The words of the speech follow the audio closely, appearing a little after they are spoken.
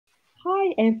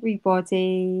Hi,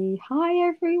 everybody. Hi,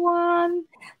 everyone.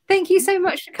 Thank you so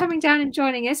much for coming down and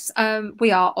joining us. We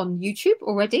are on YouTube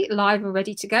already, live and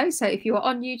ready to go. So if you are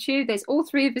on YouTube, there's all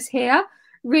three of us here.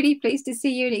 Really pleased to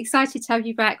see you and excited to have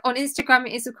you back. On Instagram,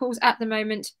 it is, of course, at the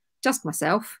moment, just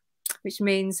myself, which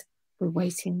means we're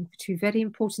waiting for two very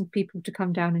important people to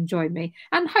come down and join me.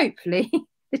 And hopefully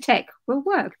the tech will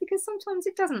work, because sometimes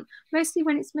it doesn't, mostly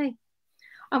when it's me.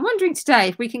 I'm wondering today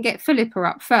if we can get Philippa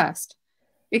up first,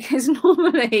 because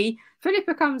normally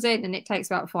Philippa comes in and it takes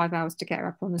about 5 hours to get her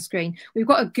up on the screen. We've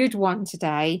got a good one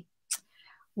today.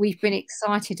 We've been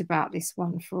excited about this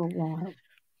one for a while.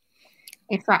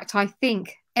 In fact, I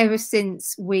think ever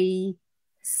since we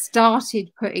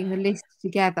started putting the list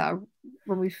together,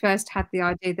 when we first had the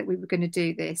idea that we were going to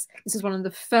do this, this is one of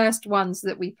the first ones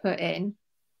that we put in.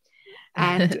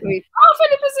 And we, oh,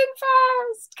 Philippa's in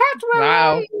first. Catway.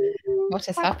 Wow, what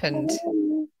has happened?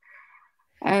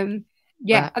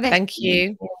 Yeah, well, thank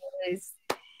you.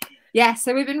 Yeah,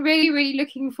 so we've been really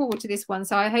looking forward to this one.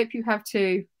 So I hope you have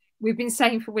too. We've been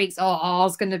saying for weeks, oh,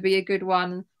 R's going to be a good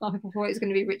one. A lot of people thought it was going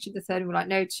to be Richard III. And we're like,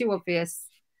 no, too obvious.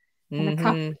 And a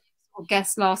couple of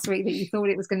guests last week that you thought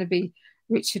it was going to be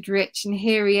Richard Rich, and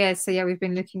here he is. So yeah, we've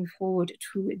been looking forward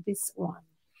to this one.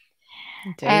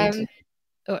 Indeed.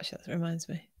 Oh, actually, that reminds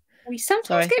me. We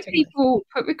sometimes get people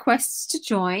put requests to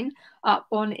join up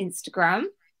on Instagram.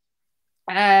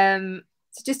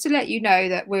 So just to let you know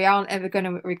that we aren't ever going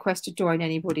to request to join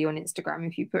anybody on Instagram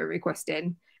if you put a request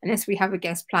in, unless we have a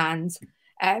guest planned.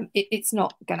 It's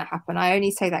not going to happen. I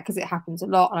only say that because it happens a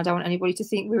lot, and I don't want anybody to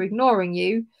think we're ignoring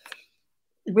you.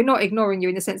 We're not ignoring you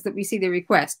in the sense that we see the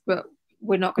request, but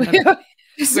we're not going to.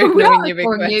 We're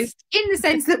ignoring you in the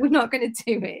sense that we're not going to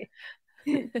do it.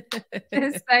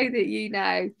 Just so that you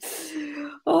know.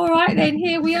 All right, then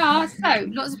here we are. So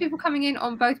lots of people coming in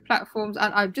on both platforms,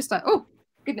 and I'm just like, oh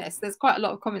goodness, there's quite a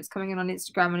lot of comments coming in on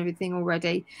Instagram and everything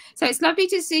already. So it's lovely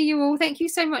to see you all. Thank you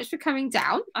so much for coming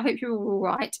down. I hope you're all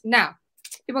right. Now,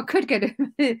 if I could get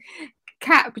a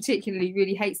Kat particularly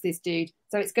really hates this dude,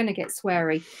 so it's going to get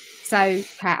sweary. So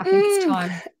Kat, I think it's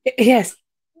time. Yes,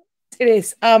 it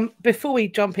is. Before we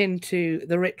jump into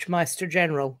the Rich Meister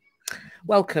General,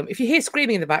 welcome. If you hear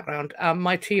screaming in the background,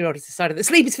 my 2-year-old has decided that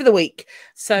sleep is for the weak.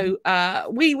 So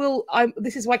we will.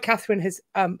 This is why Catherine has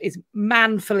is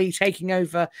manfully taking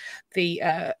over the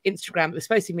Instagram. It was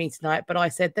supposed to be me tonight, but I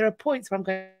said there are points where I'm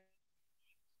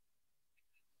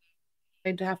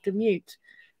going to have to mute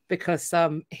because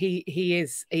he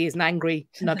is an angry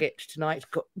nugget tonight.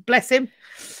 God bless him.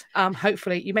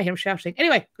 Hopefully you may hear him shouting.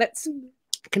 Anyway, let's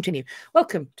continue.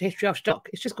 Welcome to History After Dark.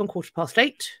 It's just gone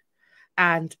 8:15.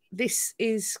 And this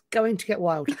is going to get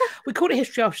wild. We called it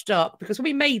History After Dark because when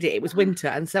we made it, it was winter.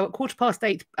 And so at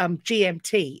 8:15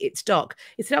 GMT, it's dark.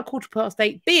 It's now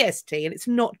 8:15 BST, and it's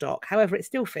not dark. However, it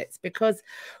still fits because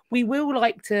we will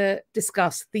like to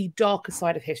discuss the darker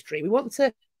side of history. We want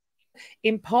to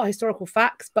impart historical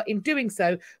facts, but in doing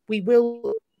so, we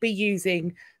will be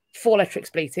using 4-letter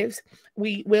expletives.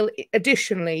 We will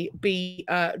additionally be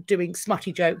doing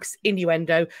smutty jokes,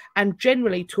 innuendo, and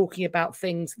generally talking about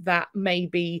things that may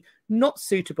be not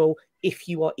suitable if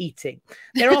you are eating.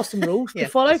 There are some rules to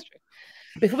follow.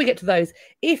 Before we get to those,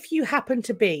 if you happen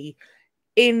to be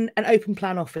in an open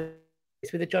plan office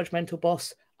with a judgmental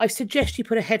boss, I suggest you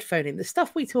put a headphone in. The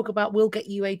stuff we talk about will get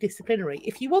you a disciplinary.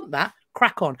 If you want that,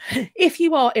 crack on. If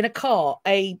you are in a car,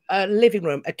 a living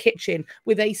room, a kitchen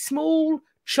with a small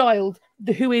child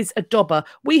who is a dobber,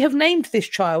 we have named this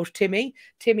child Timmy.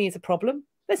 Timmy is a problem.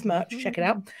 There's merch, check it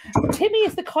out. Timmy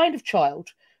is the kind of child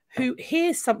who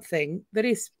hears something that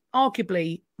is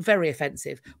arguably very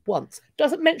offensive once,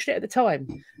 doesn't mention it at the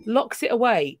time, locks it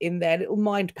away in their little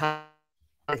mind palace,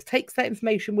 takes that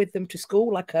information with them to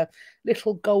school like a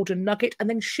little golden nugget, and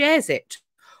then shares it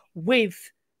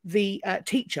with the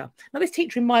teacher. Now, this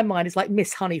teacher in my mind is like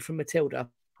Miss Honey from Matilda.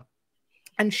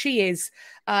 And she is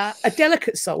a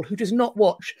delicate soul who does not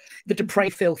watch the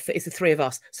depraved filth that is the three of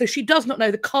us. So she does not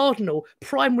know the cardinal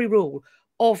primary rule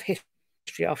of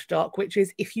History After Dark, which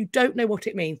is if you don't know what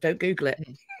it means, don't Google it.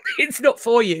 It's not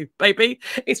for you, baby.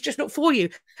 It's just not for you.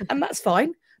 And that's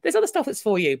fine. There's other stuff that's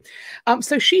for you.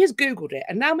 So she has Googled it.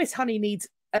 And now Miss Honey needs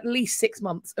at least 6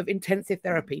 months of intensive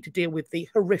therapy to deal with the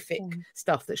horrific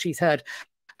stuff that she's heard.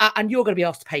 And you're going to be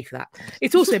asked to pay for that.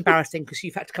 It's also embarrassing because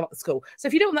you've had to come up to school. So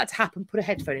if you don't want that to happen, put a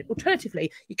headphone in.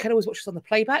 Alternatively, you can always watch us on the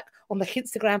playback, on the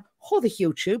Instagram, or the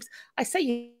YouTubes. I say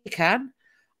you can.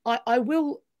 I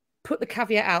will put the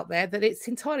caveat out there that it's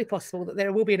entirely possible that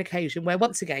there will be an occasion where,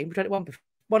 once again, we've done it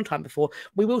one time before,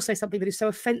 we will say something that is so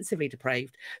offensively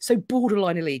depraved, so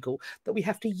borderline illegal, that we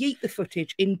have to yeet the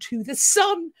footage into the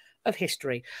sun of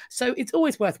history. So it's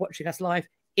always worth watching us live.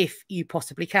 if you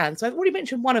possibly can. So I've already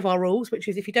mentioned one of our rules, which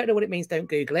is if you don't know what it means, don't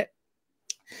Google it.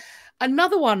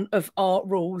 Another one of our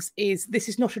rules is this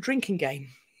is not a drinking game.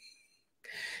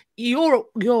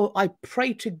 I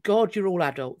pray to God you're all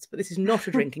adults, but this is not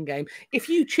a drinking game. If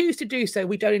you choose to do so,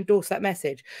 we don't endorse that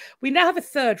message. We now have a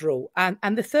third rule, and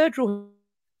the third rule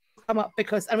come up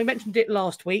because, and we mentioned it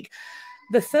last week,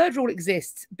 the third rule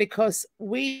exists because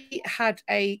we had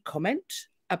a comment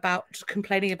about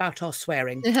complaining about our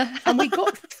swearing, and we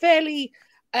got fairly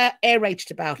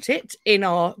air-rated about it in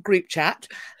our group chat,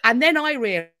 and then I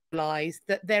realised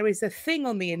that there is a thing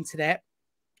on the internet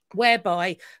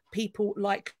whereby people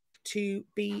like to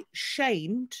be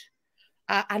shamed,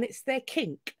 and it's their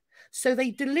kink. So they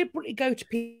deliberately go to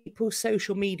people's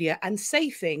social media and say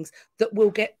things that will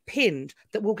get pinned,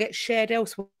 that will get shared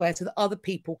elsewhere so that other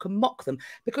people can mock them.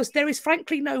 Because there is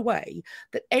frankly no way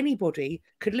that anybody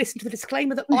could listen to the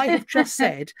disclaimer that I have just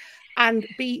said and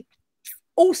be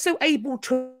also able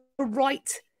to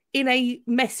write in a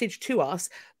message to us,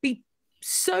 be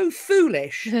so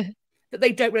foolish that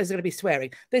they don't realize they're going to be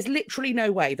swearing. There's literally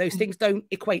no way. Those things don't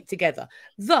equate together.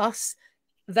 Thus,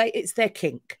 it's their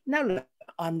kink. Now, look,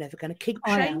 I'm never going to kink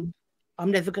shame.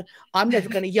 I'm never going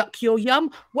to yuck your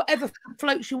yum. Whatever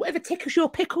floats you, whatever tickles your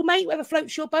pickle, mate, whatever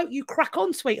floats your boat, you crack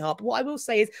on, sweetheart. But what I will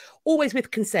say is always with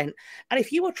consent. And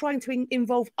if you are trying to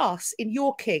involve us in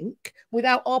your kink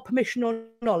without our permission or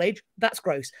knowledge, that's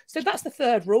gross. So that's the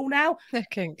third rule now.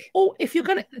 Kink. Or if you're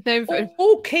going to,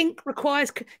 all kink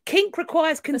requires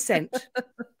consent.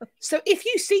 So if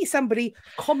you see somebody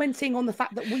commenting on the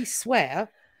fact that we swear,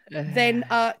 then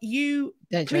you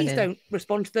please don't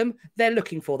respond to them. They're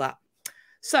looking for that.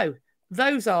 So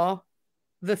those are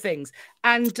the things.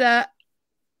 And have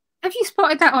you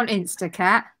spotted that on Insta,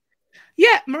 Kat?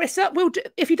 Yeah, Marissa,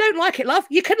 if you don't like it, love,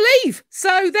 you can leave.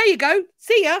 So there you go.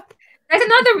 See ya. There's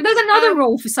another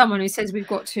rule for someone who says we've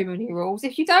got too many rules.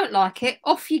 If you don't like it,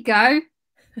 off you go.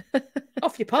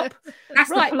 Off you pop. That's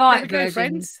right, the polite there we version. go,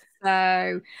 friends.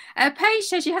 So Paige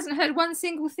says she hasn't heard one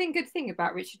single good thing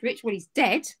about Richard Rich. Well, he's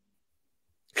dead.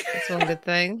 That's one good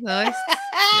thing. Nice.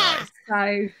 Nice.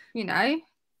 So, you know.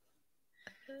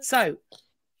 So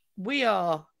we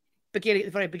are beginning at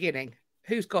the very beginning.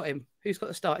 Who's got him? Who's got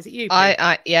the start? Is it you?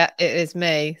 Yeah, it is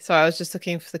me. Sorry, I was just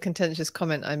looking for the contentious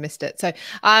comment. I missed it. So,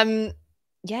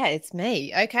 yeah, it's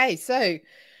me. Okay, so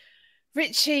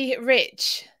Richie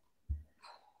Rich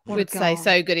would say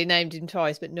so good. He named him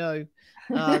twice, but no.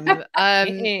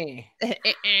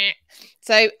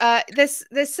 So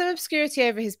there's some obscurity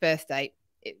over his birth date.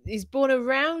 He's born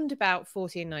around about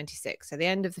 1496, so the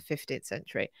end of the 15th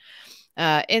century,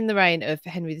 in the reign of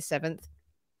Henry VII.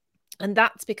 And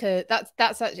that's because that's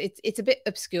actually it's a bit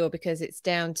obscure because it's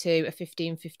down to a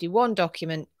 1551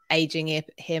 document aging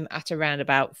him at around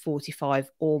about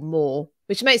 45 or more,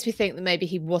 which makes me think that maybe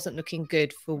he wasn't looking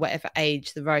good for whatever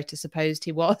age the writer supposed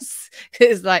he was.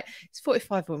 It's like it's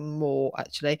 45 or more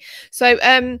actually. So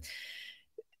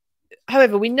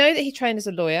however, we know that he trained as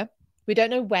a lawyer. We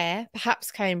don't know where,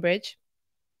 perhaps Cambridge,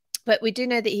 but we do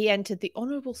know that he entered the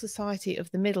Honourable Society of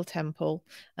the Middle Temple,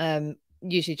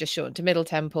 usually just shortened to Middle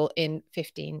Temple, in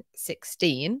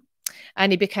 1516.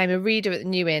 And he became a reader at the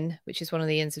New Inn, which is one of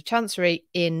the inns of Chancery,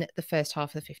 in the first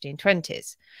half of the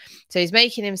 1520s. So he's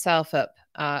making himself up,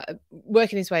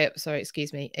 working his way up,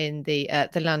 in the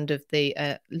land of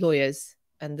the lawyers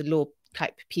and the law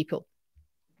type people.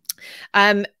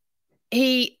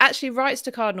 He actually writes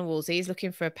to Cardinal Wolsey. He's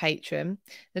looking for a patron.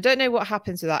 I don't know what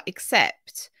happens with that,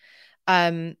 except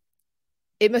it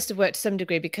must have worked to some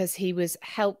degree because he was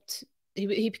helped.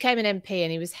 He became an MP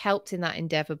and he was helped in that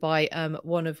endeavour by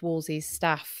one of Wolsey's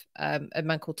staff, a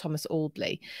man called Thomas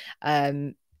Audley,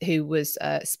 who was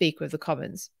Speaker of the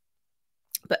Commons.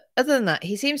 But other than that,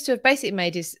 he seems to have basically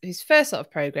made his first sort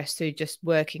of progress through just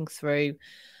working through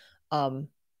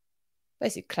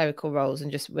basic clerical roles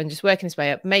and just working his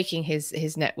way up, making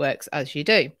his networks as you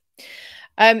do.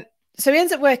 So he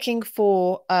ends up working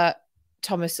for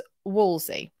Thomas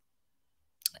Wolsey,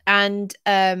 and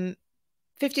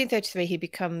 1533 he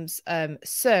becomes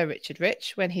Sir Richard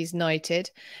Rich when he's knighted,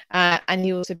 and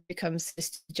he also becomes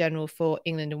Solicitor General for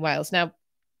England and Wales. Now,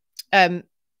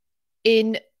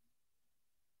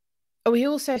 he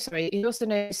also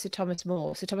knows Sir Thomas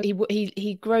More. So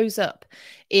he grows up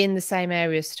in the same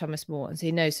area as Sir Thomas More, and so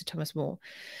he knows Sir Thomas More.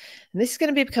 And this is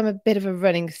going to become a bit of a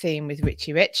running theme with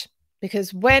Richie Rich,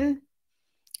 because when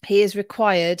he is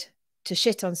required to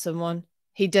shit on someone,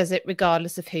 he does it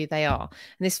regardless of who they are.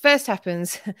 And this first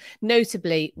happens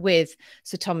notably with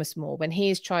Sir Thomas More when he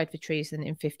is tried for treason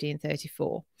in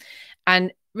 1534.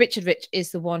 And Richard Rich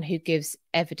is the one who gives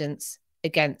evidence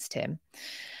against him.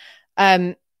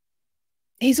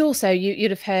 he's also,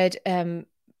 you'd have heard,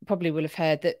 probably will have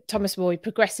heard that Thomas More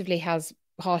progressively has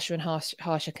harsher and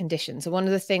harsher conditions. And one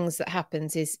of the things that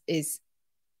happens is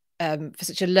for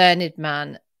such a learned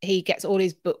man, he gets all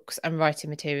his books and writing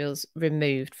materials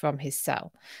removed from his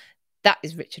cell. That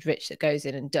is Richard Rich that goes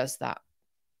in and does that.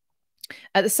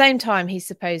 At the same time, he's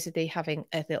supposedly having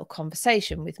a little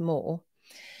conversation with More,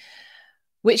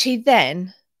 which he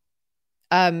then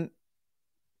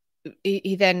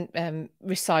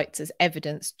recites as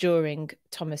evidence during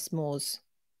Thomas More's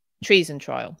treason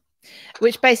trial,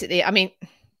 which basically, I mean,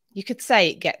 you could say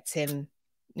it gets him,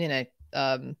 you know,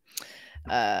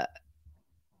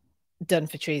 done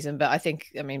for treason, but I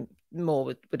think, I mean, More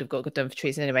would have got done for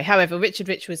treason anyway. However, Richard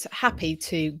Rich was happy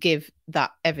to give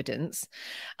that evidence,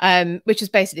 which was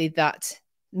basically that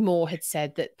More had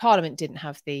said that Parliament didn't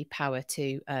have the power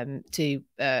to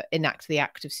enact the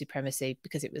Act of Supremacy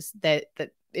because it was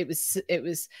it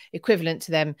was equivalent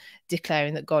to them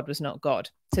declaring that God was not God.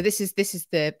 So this is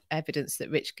the evidence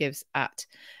that Rich gives at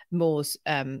More's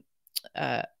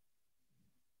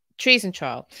treason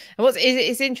trial. And what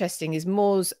is interesting is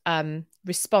More's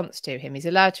response to him. He's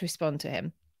allowed to respond to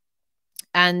him,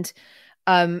 and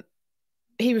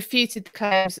he refuted the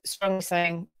claims strongly,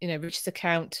 saying, you know, Rich's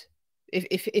account,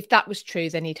 if that was true,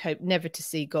 then he'd hope never to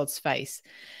see God's face.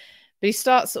 But he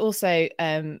starts also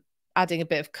adding a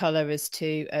bit of colour as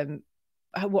to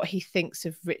what he thinks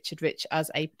of Richard Rich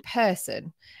as a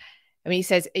person. I mean, he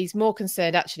says he's more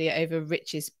concerned actually over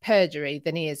Rich's perjury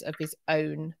than he is of his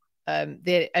own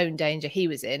the own danger he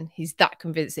was in. He's that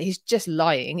convinced that he's just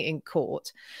lying in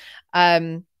court.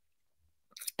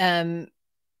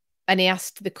 And he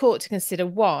asked the court to consider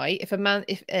why,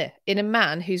 in a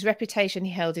man whose reputation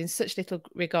he held in such little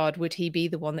regard, would he be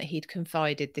the one that he'd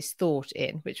confided this thought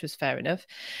in, which was fair enough.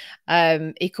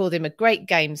 He called him a great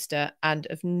gamester and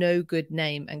of no good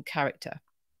name and character.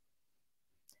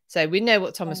 So we know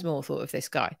what Thomas More thought of this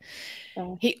guy.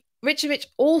 Richard Rich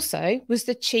also was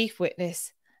the chief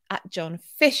witness at John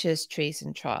Fisher's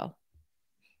treason trial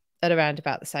at around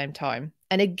about the same time.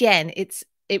 And again,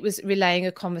 it was relaying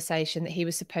a conversation that he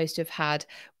was supposed to have had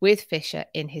with Fisher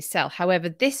in his cell. However,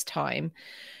 this time,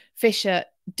 Fisher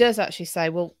does actually say,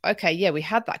 well, okay, yeah, we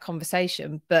had that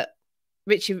conversation, but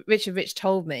Richard Rich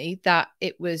told me that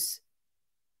it was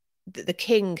that the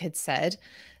king had said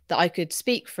that I could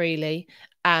speak freely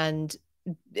and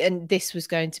this was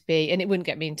going to be, and it wouldn't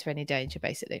get me into any danger,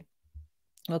 basically.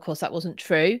 Well, of course, that wasn't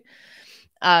true.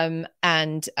 And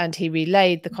he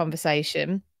relayed the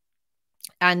conversation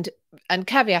and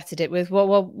caveated it with,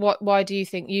 well, why do you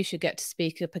think you should get to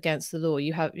speak up against the law?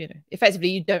 You have, you know, effectively,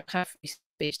 you don't have free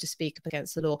speech to speak up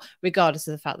against the law, regardless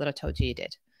of the fact that I told you you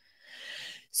did.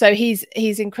 So he's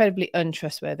incredibly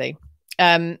untrustworthy.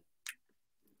 So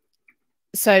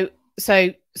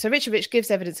Richard Rich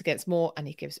gives evidence against More and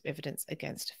he gives evidence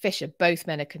against Fisher. Both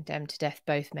men are condemned to death.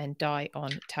 Both men die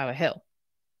on Tower Hill.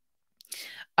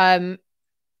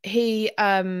 He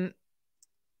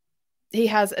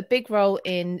has a big role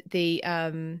in the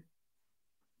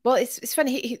well, it's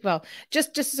funny. Well,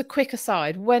 just as a quick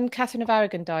aside, when Catherine of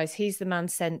Aragon dies, he's the man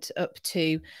sent up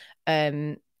to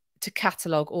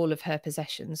catalogue all of her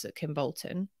possessions at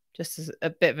Kimbolton. Just as a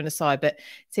bit of an aside, but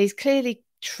so he's clearly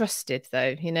trusted,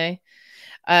 though, you know.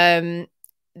 In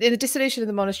the dissolution of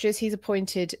the monasteries, he's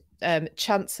appointed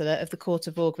Chancellor of the Court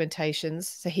of Augmentations.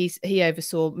 So he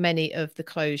oversaw many of the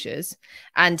closures,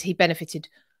 and he benefited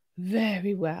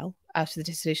very well after the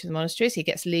dissolution of the monasteries. He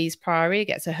gets Lee's Priory, he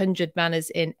gets 100 manors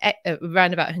in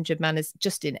around about 100 manors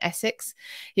just in Essex.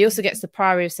 He also gets the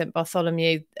Priory of St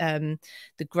Bartholomew the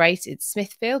Great in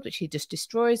Smithfield, which he just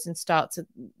destroys and starts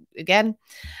again.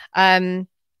 I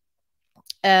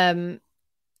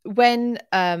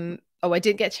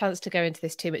didn't get a chance to go into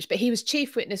this too much, but he was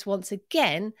chief witness once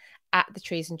again at the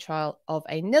treason trial of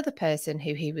another person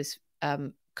who he was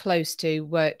close to,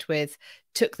 worked with,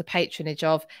 took the patronage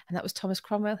of, and that was Thomas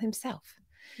Cromwell himself.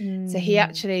 So he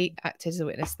actually acted as a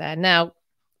witness there. Now,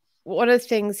 one of the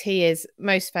things he is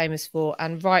most famous for,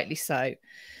 and rightly so,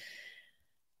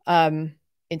 in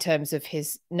terms of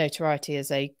his notoriety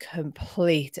as a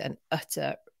complete and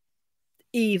utter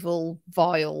evil,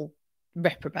 vile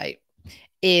reprobate,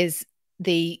 is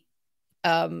the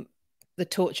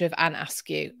torture of Anne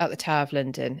Askew at the Tower of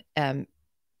London in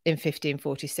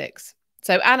 1546.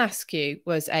 So Anne Askew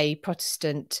was a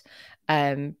Protestant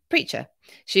preacher.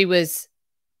 She was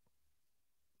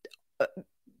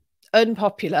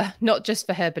unpopular, not just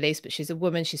for her beliefs, but she's a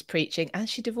woman, she's preaching, and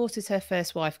she divorces her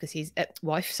first wife because he's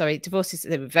divorces,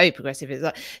 they were very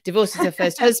progressive, divorces her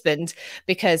first husband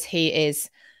because he's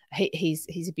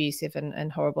abusive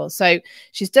and horrible. So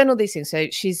she's done all these things. So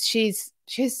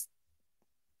she's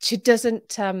she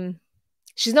doesn't.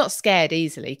 She's not scared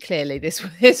easily. Clearly,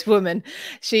 this woman,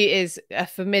 she is a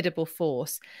formidable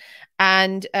force,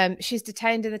 and she's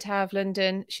detained in the Tower of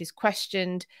London. She's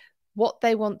questioned. What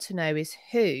they want to know is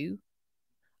who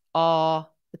are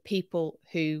the people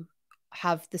who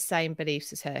have the same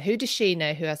beliefs as her. Who does she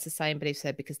know who has the same beliefs as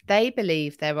her? Because they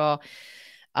believe there are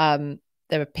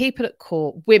people at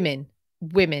court, women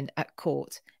at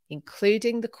court,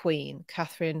 including the Queen,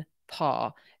 Catherine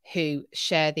Parr, who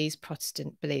share these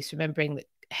Protestant beliefs, remembering that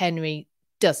Henry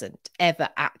doesn't ever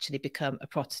actually become a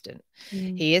Protestant.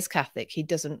 He is Catholic. He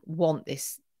doesn't want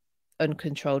this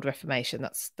uncontrolled Reformation.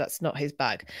 That's not his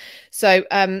bag. So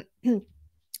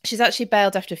she's actually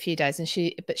bailed after a few days, and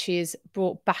she is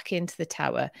brought back into the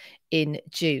Tower in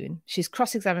June. She's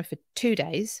cross-examined for 2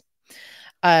 days.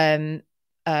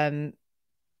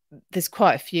 There's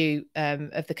quite a few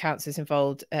of the counsellors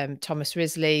involved: Thomas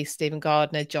Risley, Stephen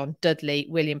Gardiner, John Dudley,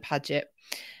 William Paget,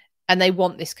 and they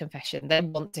want this confession. They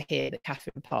want to hear that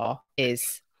Catherine Parr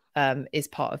is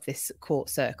part of this court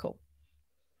circle.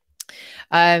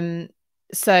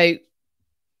 She's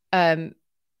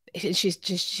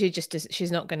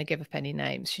not going to give up any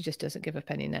names. She just doesn't give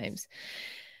up any names.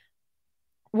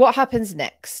 What happens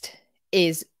next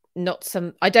is not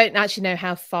some. I don't actually know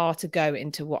how far to go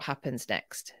into what happens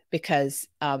next, because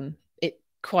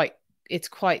it's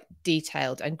quite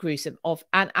detailed and gruesome of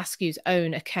Anne Askew's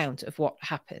own account of what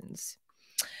happens.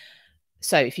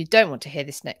 So if you don't want to hear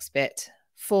this next bit,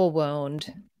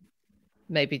 forewarned,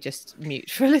 maybe just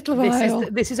mute for a little while.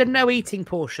 This is a no eating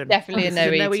portion. Definitely a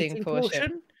no eating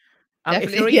portion.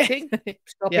 If you're eating,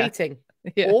 stop eating,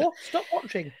 or stop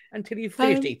watching until you've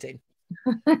finished eating.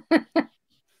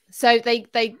 So they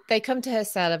come to her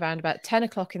cell around about 10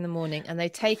 o'clock in the morning, and they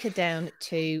take her down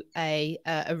to a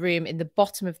room in the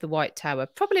bottom of the White Tower,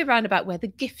 probably around about where the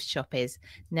gift shop is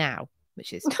now,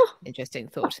 which is interesting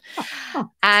thought.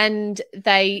 And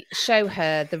they show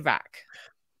her the rack,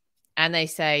 and they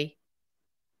say,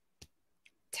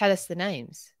 "Tell us the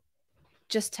names.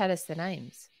 Just tell us the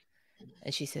names."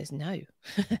 And she says, "No,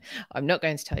 I'm not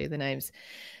going to tell you the names."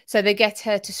 So they get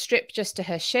her to strip just to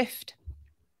her shift.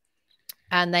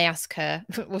 And they ask her,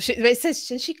 well, it says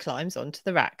she climbs onto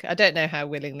the rack. I don't know how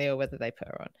willingly or whether they put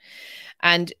her on.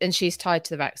 And she's tied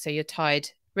to the rack. So you're tied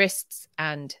wrists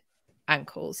and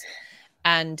ankles.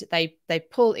 And they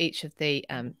pull each of the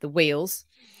wheels,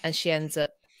 and she ends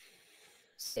up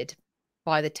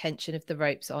by the tension of the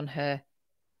ropes on her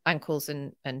ankles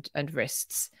and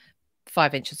wrists,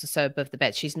 5 inches or so above the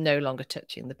bed. She's no longer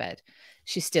touching the bed.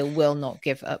 She still will not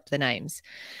give up the names.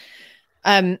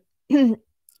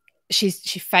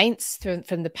 She faints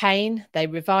from the pain. They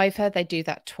revive her. They do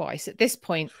that twice. At this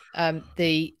point,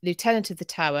 the lieutenant of the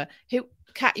Tower, who,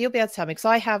 Kat, you'll be able to tell me, because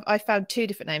I found 2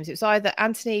 different names. It was either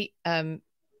Anthony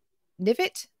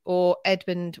Knivet or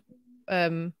Edmund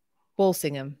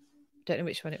Walsingham. Don't know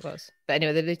which one it was. But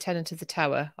anyway, the lieutenant of the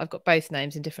Tower. I've got both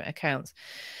names in different accounts.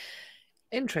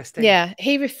 Interesting. Yeah,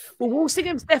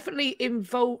 Walsingham's definitely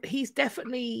involved.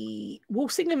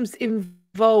 Walsingham's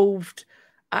involved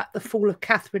at the fall of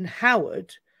Catherine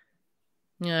Howard.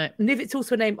 Yeah, Knivet's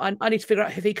also a name. I need to figure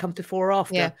out if he comes before or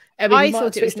after. Yeah, I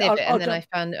thought it was Knivet, and then I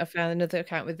found another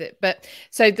account with it. But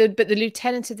the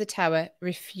lieutenant of the Tower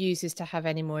refuses to have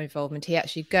any more involvement. He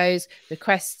actually goes,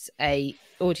 requests a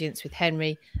audience with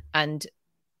Henry, and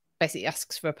basically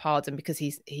asks for a pardon because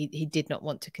he did not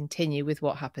want to continue with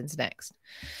what happens next,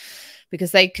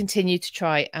 because they continue to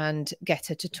try and get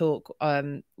her to talk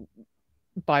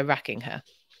by racking her.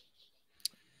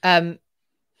 So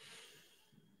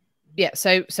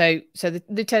the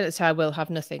lieutenant of the Tower will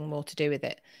have nothing more to do with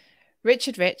it.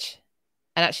 Richard Rich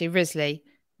and actually Risley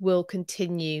will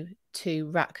continue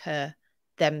to rack her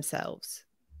themselves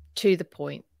to the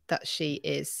point that she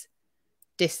is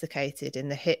dislocated in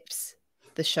the hips,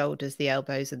 the shoulders, the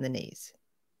elbows, and the knees.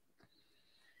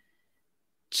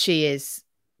 She is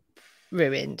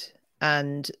ruined,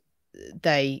 and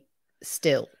they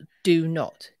still do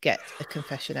not get a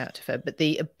confession out of her. But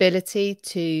the ability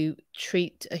to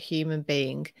treat a human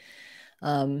being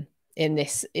in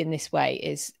this way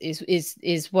is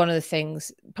one of the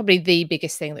things, probably the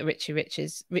biggest thing that Richard Rich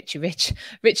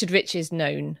is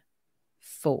known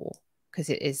for, because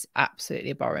it is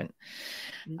absolutely abhorrent.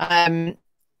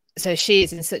 So she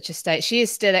is in such a state. She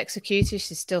is still executed.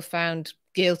 She's still found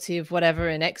guilty of whatever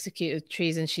and executed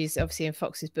treason. She's obviously in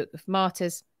Fox's Book of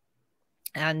Martyrs,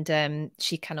 and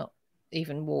she cannot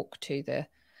even walk to the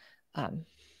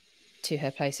to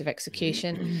her place of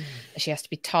execution. She has to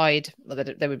be tied. Well,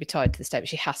 they would be tied to the stake, but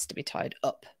she has to be tied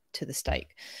up to the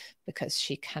stake because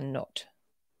she cannot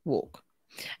walk.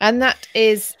 And that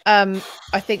is,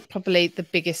 I think, probably the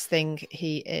biggest thing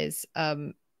he's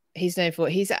known for.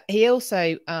 He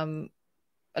also, a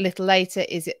little later,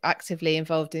 is actively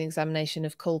involved in the examination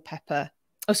of Culpeper.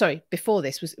 Oh, sorry, before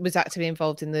this was actively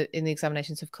involved in the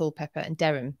examinations of Culpeper and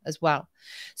Derham as well.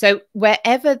 So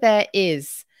wherever there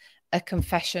is a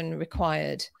confession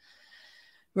required,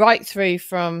 right through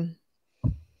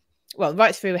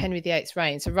Henry VIII's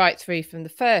reign, so right through from the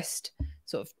first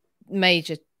sort of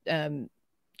major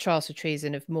trials for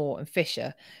treason of More and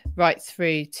Fisher, right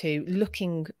through to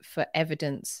looking for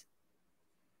evidence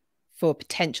for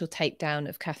potential takedown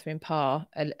of Catherine Parr,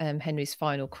 Henry's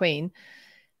final queen,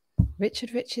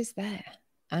 Richard Rich is there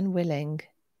and willing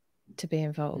to be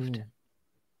involved.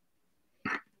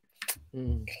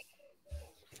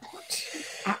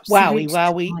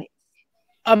 Wowie.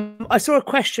 I saw a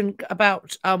question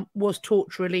about was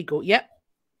torture illegal? Yep.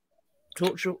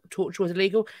 Torture was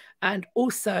illegal. And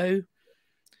also,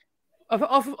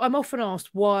 I'm often asked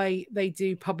why they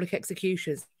do public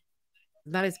executions.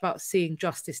 And that is about seeing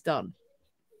justice done.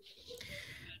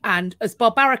 And as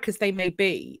barbaric as they may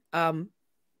be,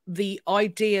 the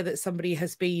idea that somebody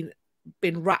has been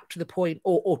racked to the point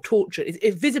or tortured,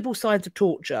 if visible signs of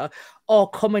torture are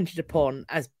commented upon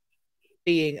as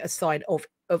being a sign of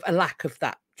a lack of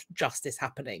that justice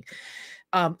happening.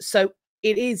 So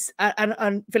it is,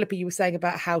 and Philippa, you were saying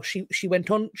about how she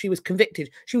went on, she was convicted.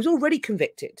 She was already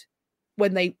convicted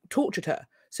when they tortured her.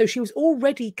 So she was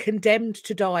already condemned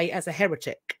to die as a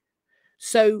heretic.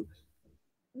 So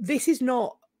this is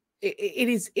not,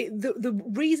 the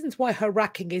reasons why her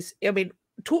racking is, I mean,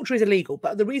 torture is illegal,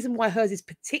 but the reason why hers is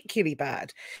particularly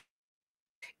bad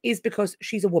is because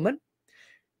she's a woman.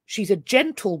 She's a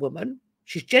gentle woman.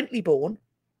 She's gently born.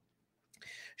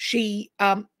 She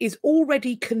is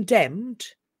already condemned.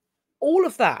 All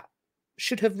of that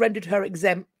should have rendered her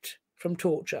exempt from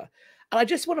torture. And I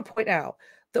just want to point out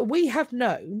that we have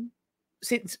known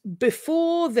since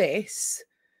before this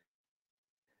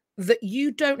that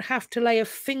you don't have to lay a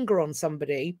finger on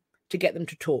somebody to get them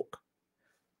to talk.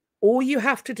 All you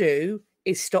have to do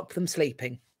is stop them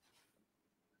sleeping.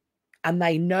 And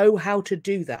they know how to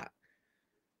do that.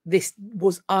 This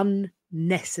was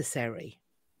unnecessary.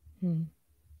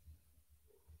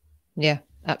 Yeah,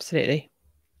 absolutely.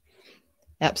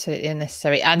 Absolutely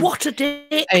unnecessary. And what a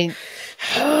dick! I mean,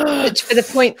 for the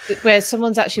point where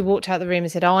someone's actually walked out of the room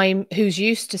and said, who's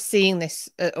used to seeing this,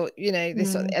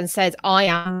 this, and said, I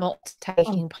am not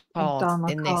taking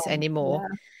part in this anymore.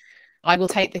 Yeah. I will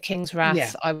take the king's wrath.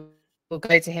 Yeah. I will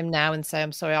go to him now and say,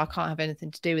 I'm sorry, I can't have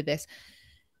anything to do with this.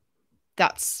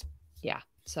 That's,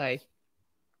 so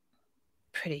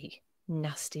pretty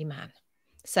nasty man.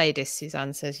 Sadist,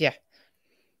 Suzanne says, yeah,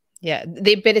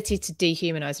 the ability to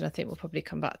dehumanize, and I think we'll probably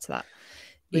come back to that,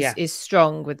 is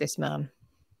strong with this man.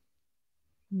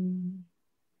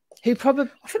 Who probably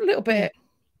I feel a little bit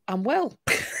unwell.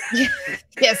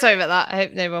 Yeah, sorry about that. I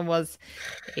hope no one was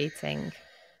eating.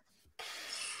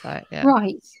 So, yeah.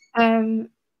 Right.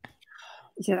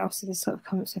 Yeah, also there's sort of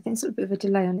comments. I think it's a little bit of a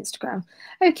delay on Instagram.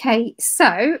 Okay,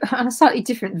 so on a slightly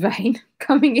different vein,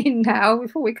 coming in now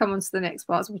before we come on to the next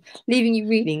part, so leaving you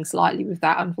reading slightly with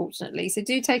that, unfortunately. So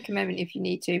do take a moment if you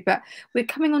need to. But we're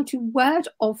coming on to word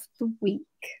of the week.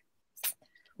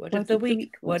 Word of the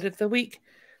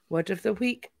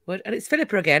week. And it's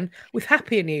Philippa again with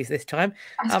happier news this time.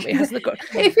 It hasn't got.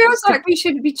 It feels like we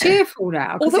should be cheerful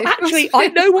now. Although actually,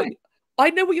 I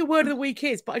know what your word of the week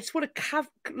is, but I just want to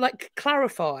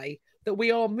clarify that we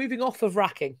are moving off of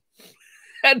racking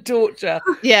and torture.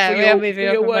 Yeah, we are moving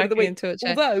off of racking and torture.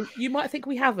 Although you might think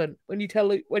we haven't when you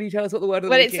tell us what the word of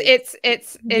the week is.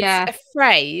 It's a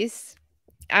phrase,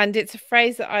 and it's a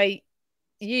phrase that I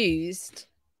used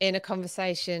in a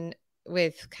conversation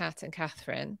with Kat and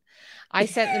Catherine. I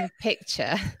sent them a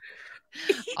picture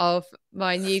of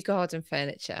my new garden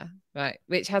furniture, right,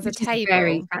 which has a table.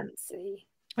 Very fancy.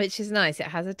 Which is nice. It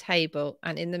has a table,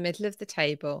 and in the middle of the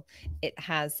table, it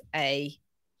has a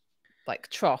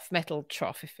metal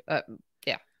trough,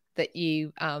 that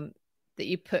you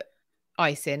put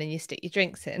ice in and you stick your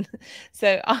drinks in.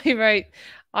 So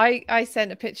I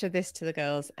sent a picture of this to the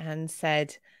girls and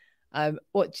said,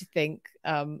 what do you think?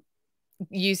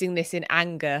 Using this in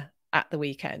anger at the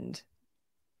weekend,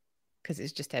 because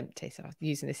it's just empty. So I was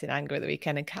using this in anger at the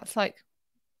weekend, and Kat's like,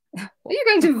 are you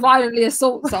going to violently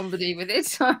assault somebody with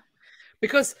it?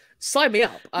 Because sign me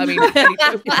up. I mean,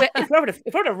 if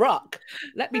we're on a ruck,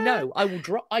 let me know. I will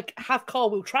drop. I have car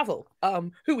will travel. Who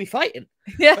are we fighting?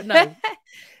 Yeah, but no.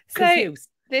 Confused.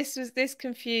 So this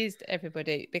confused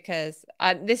everybody, because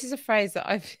this is a phrase that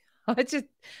I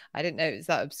didn't know it was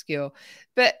that obscure.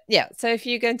 But yeah, so if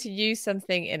you're going to use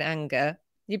something in anger,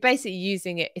 You're basically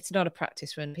using it. It's not a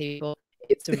practice run, people.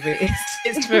 It's a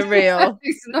it's for real.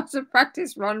 It's not a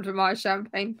practice run for my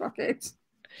champagne bucket.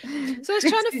 So I was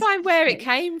trying to find where it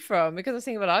came from, because I was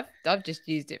thinking, well, I've just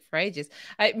used it for ages.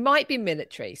 It might be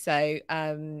military. So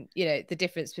you know, the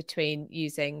difference between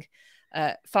using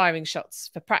firing shots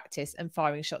for practice and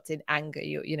firing shots in anger.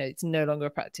 You know, it's no longer a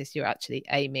practice. You're actually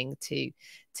aiming to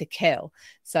kill.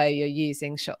 So you're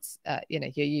using shots. You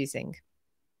know, you're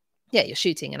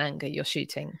shooting in anger. You're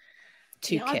shooting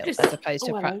to kill as opposed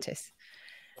to practice.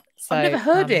 So, I've never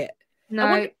heard it. No,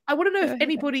 I want to know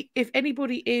if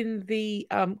anybody in the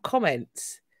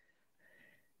comments,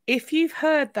 if you've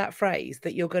heard that phrase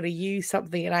that you're going to use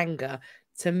something in anger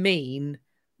to mean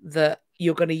that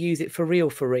you're going to use it for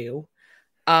real,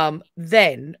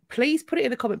 then please put it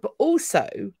in the comment. But also,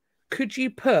 could you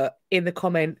put in the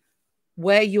comment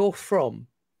where you're from?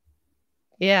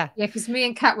 Yeah, because me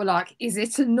and Kat were like, "Is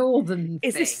it a northern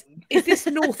thing? Is this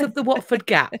north of the Watford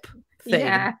Gap thing?"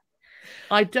 Yeah.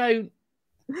 I don't.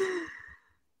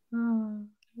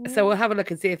 So we'll have a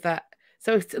look and see if that.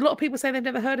 So a lot of people say they've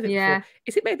never heard of it before.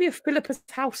 Is it maybe a Philippa's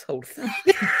household thing?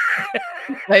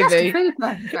 Maybe.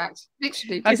 Philippa, in fact,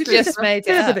 literally. I've just made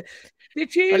it up.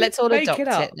 Did you? Well, let's all make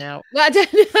adopt it now. Well, I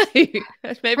don't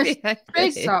know. Maybe.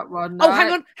 Start one. Oh,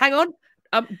 hang on.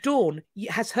 Dawn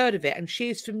has heard of it, and she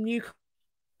is from Newcastle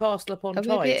upon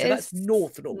Tyne, so that's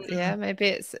north. Yeah, maybe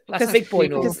it's that's big boy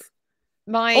north.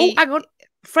 Hang on,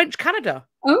 French Canada.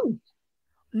 Oh,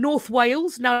 North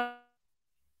Wales, now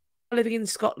living in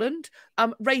Scotland.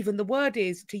 Raven, the word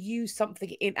is to use something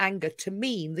in anger to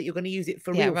mean that you're going to use it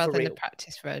for real, rather for than real. the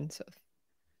practice run, sort of.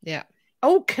 Yeah.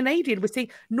 Oh, Canadian. We're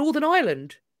seeing Northern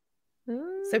Ireland.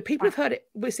 So people have heard it.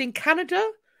 We're seeing Canada,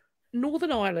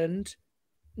 Northern Ireland,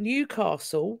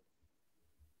 Newcastle,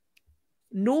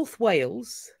 North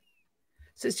Wales.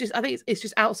 So it's just, I think it's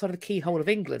just outside of the keyhole of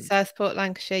England. Southport,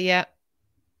 Lancashire.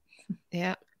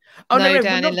 Yeah. Oh no,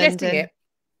 we're not guessing it.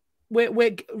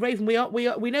 We're Raven. We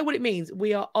know what it means.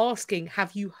 We are asking,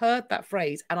 have you heard that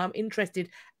phrase? And I'm interested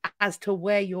as to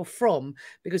where you're from,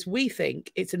 because we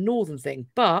think it's a northern thing,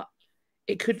 but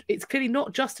it's clearly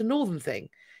not just a northern thing.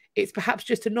 It's perhaps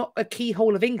just not a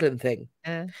keyhole of England thing.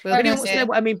 We'll anyone wants to know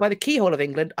what I mean by the keyhole of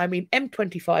England? I mean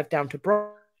M25 down to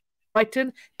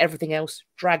Brighton, everything else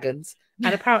dragons,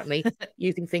 and apparently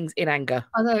using things in anger.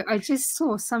 Although I just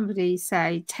saw somebody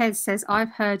say, Ted says,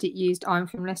 I've heard it used, I'm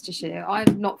from Leicestershire.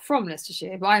 I'm not from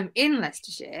Leicestershire, but I'm in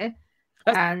Leicestershire.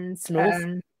 And it's north.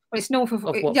 Well, it's north of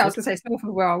Watford. I was going to say it's north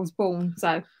of where I was born.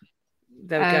 So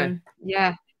there we go.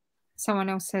 Yeah. Someone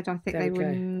else said, I think they were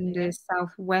in the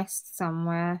southwest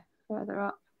somewhere further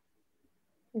up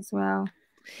as well.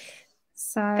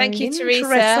 So thank you,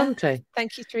 Teresa.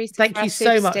 Thank you, Teresa. Thank you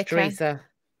so much, Teresa.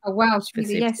 Oh wow,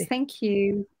 Teresa, yes, thank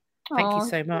you. Thank you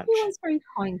so much. Everyone's very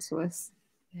kind to us.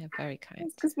 Yeah, very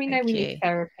kind. Because we know we need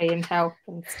therapy and help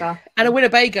and stuff. And a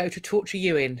Winnebago to torture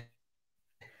you in,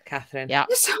 Catherine. Yeah.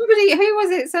 Somebody, who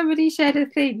was it? Somebody shared a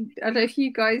thing. I don't know if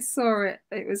you guys saw it.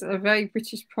 It was a very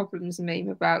British Problems meme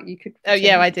about you could. Oh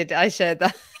yeah, I did. I shared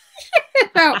that.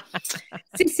 About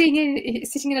sitting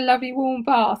in a lovely warm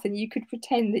bath, and you could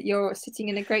pretend that you're sitting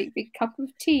in a great big cup of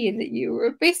tea and that you were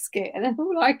a biscuit, and then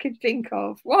all I could think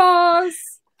of was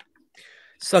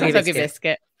soggy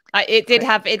biscuit. It did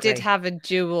have a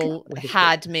dual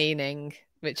had meaning,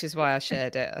 which is why I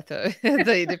shared it. I thought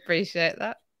you'd appreciate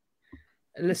that.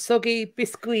 Le soggy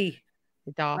biscuit.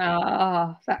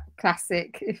 Ah, that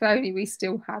classic. If only we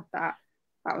still had that.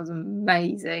 That was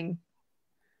amazing.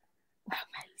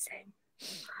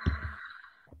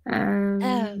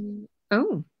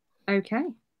 Oh, okay.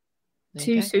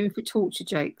 Too soon for torture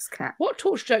jokes, Kat. What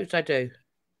torture jokes did I do?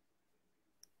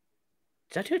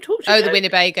 Did I do a torture joke? The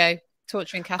Winnebago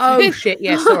torturing Catherine. Oh shit!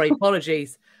 Yeah, sorry.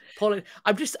 Apologies.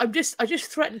 I just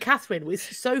threaten Catherine with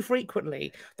so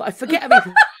frequently that I forget I'm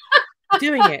even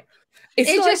doing it.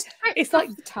 It's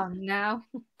like the tongue now.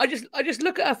 I just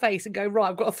look at her face and go, right,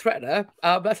 I've got to threaten her.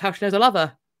 That's how she knows I love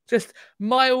her. Just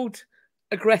mild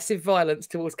aggressive violence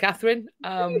towards Catherine.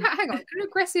 Hang on, can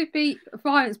aggressive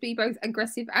violence be both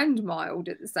aggressive and mild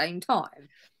at the same time?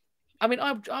 I mean,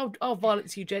 I'll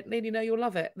violence you gently, and you know you'll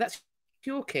love it. That's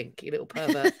your kink, you little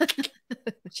pervert.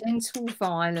 Gentle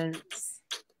violence.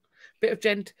 Bit of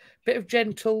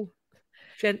gentle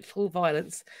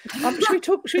violence. Should we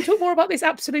talk more about this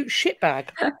absolute shitbag?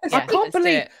 I can't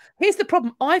believe. Here's the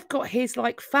problem. I've got his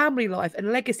family life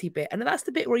and legacy bit, and that's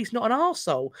the bit where he's not an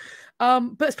arsehole.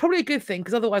 But it's probably a good thing,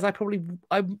 because otherwise I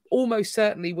almost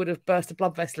certainly would have burst a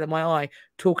blood vessel in my eye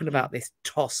talking about this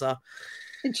tosser.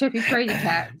 And Chippy Crazy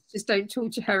Cat, just don't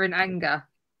torture her in anger.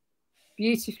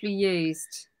 Beautifully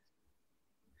used.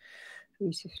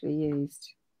 Beautifully used.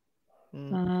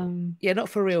 Yeah, not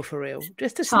for real, for real.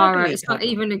 Just a Tara, snuggly. it's not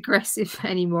even aggressive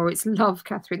anymore. It's love,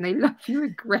 Catherine. They love you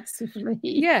aggressively.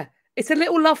 Yeah, it's a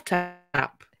little love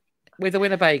tap with a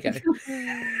Winnebago.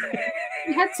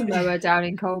 You had to mow her down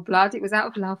in cold blood. It was out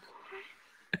of love.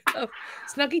 Oh,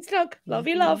 snuggy snug,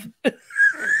 lovey love. Hey,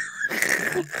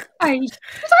 did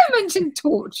I mention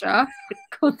torture?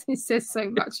 God, this says so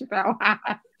much about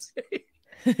that.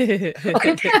 I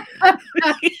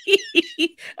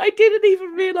didn't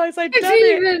even realise I'd done I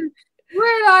didn't it. even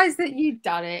realise that you'd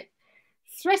done it.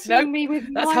 Threatening me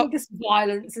with that's how- mindless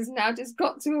violence has now just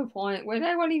got to a point where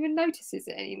no one even notices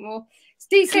it anymore.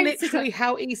 It's literally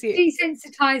how easy it is.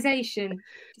 Desensitization.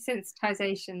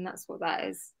 Desensitization, that's what that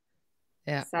is.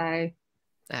 Yeah. So,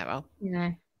 yeah, well, you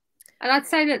know. And I'd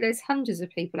say that there's hundreds of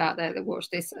people out there that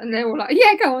watch this and they're all like,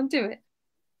 yeah, go on, do it.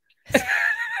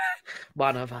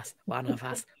 One of us, one of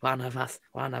us, one of us,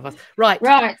 one of us. Right.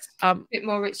 A bit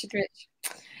more Richard Rich.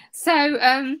 So,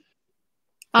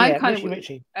 I kind of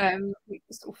Richie.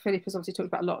 Philip has obviously talked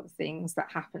about a lot of the things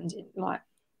that happened in, like,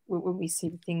 when we see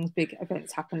the things, big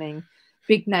events happening,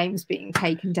 big names being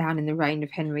taken down in the reign of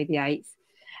Henry VIII.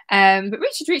 But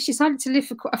Richard Rich decided to live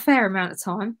for a fair amount of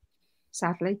time,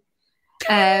 sadly.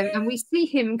 And we see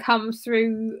him come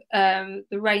through the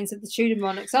reigns of the Tudor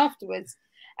monarchs afterwards.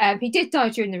 He did die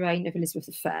during the reign of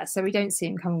Elizabeth I, so we don't see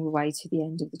him come all the way to the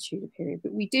end of the Tudor period.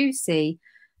 But we do see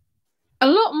a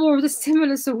lot more of the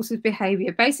similar sorts of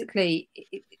behaviour. Basically,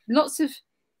 lots of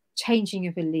changing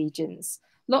of allegiance,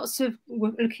 lots of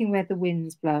looking where the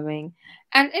wind's blowing.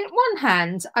 And in one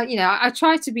hand, I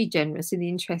try to be generous in the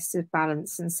interests of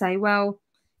balance and say, well,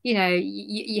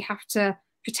 you have to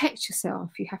protect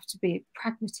yourself. You have to be a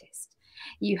pragmatist.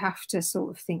 You have to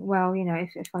sort of think, well,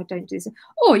 if I don't do this,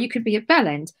 or you could be a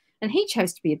bellend. And he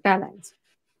chose to be a bellend.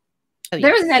 Oh, yes.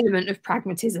 There is an element of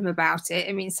pragmatism about it.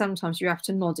 I mean, sometimes you have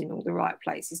to nod in all the right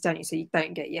places, don't you? So you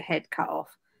don't get your head cut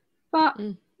off. But,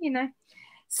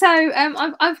 So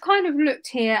I've kind of looked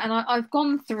here and I've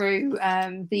gone through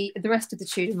the rest of the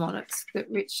Tudor monarchs that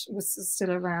Rich was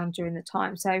still around during the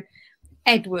time. So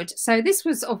Edward. So this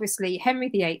was obviously Henry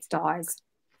VIII dies.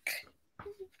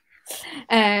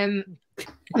 On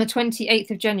the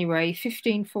 28th of January,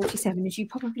 1547, as you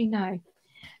probably know.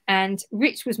 And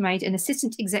Rich was made an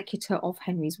assistant executor of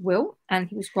Henry's will, and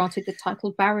he was granted the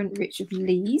title Baron Rich of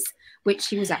Lees, which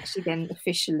he was actually then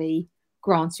officially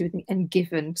granted and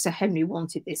given. So Henry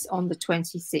wanted this on the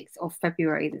 26th of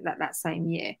February that same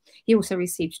year. He also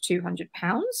received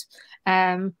 £200.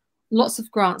 Lots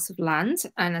of grants of land,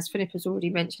 and as Philip has already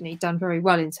mentioned, he'd done very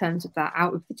well in terms of that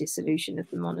out of the dissolution of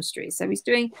the monastery. So he's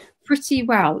doing pretty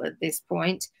well at this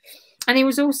point. And he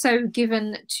was also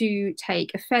given to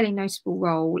take a fairly notable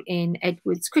role in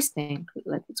Edward's christening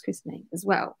as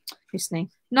well.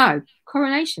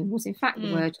 Coronation was in fact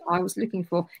the word I was looking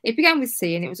for. It began with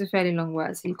C and it was a fairly long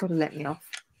word, so you've got to let me off.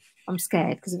 I'm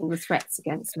scared because of all the threats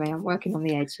against me. I'm working on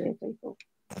the edge here, people.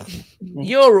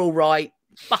 You're all right.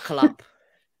 Buckle up.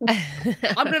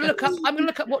 I'm going to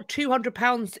look up what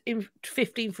 £200 in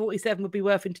 1547 would be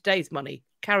worth in today's money.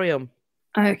 Carry on.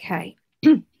 Okay.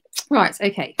 Right.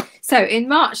 Okay. So in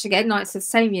March again, it's the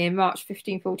same year, March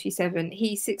 1547,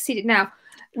 he succeeded. Now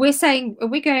we're saying, are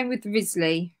we going with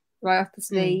Risley? Right?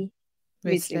 Risley.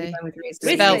 Risley. We're going with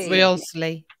Risley. Spelled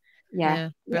Risley. Yeah.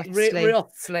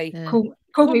 Risley. Call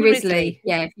me Risley.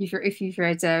 Yeah. If you've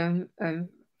read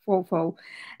Walpole,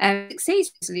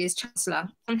 succeeds Risley as Chancellor.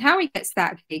 And how he gets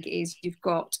that gig is you've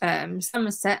got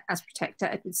Somerset as protector,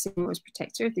 Edward Seymour as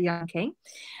protector of the young king,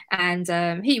 and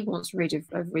he wants rid of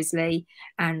Risley,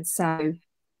 and so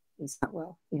he's like,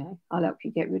 well, I'll help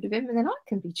you get rid of him, and then I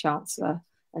can be Chancellor.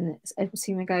 And Edward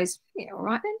Seymour goes, yeah, all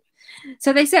right then.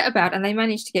 So they set about and they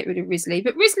managed to get rid of Risley,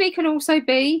 but Risley can also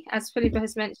be, as Philippa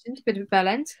has mentioned, a bit of a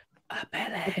bellend. So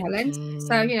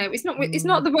it's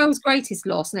not the world's greatest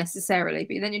loss necessarily,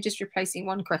 but then you're just replacing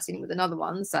one crescent with another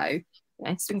one, so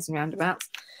swings and roundabouts.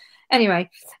 Anyway,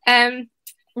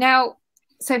 now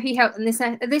so he helped, and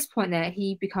at this point there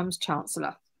he becomes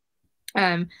Chancellor.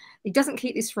 He doesn't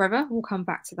keep this forever. We'll come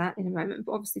back to that in a moment,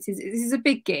 but obviously this is a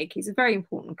big gig. He's a very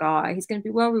important guy. He's going to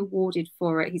be well rewarded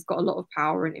for it. He's got a lot of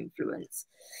power and influence.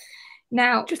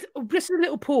 Now, just a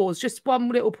little pause, just one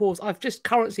little pause. I've just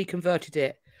currency converted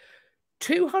it.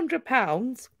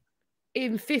 £200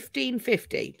 in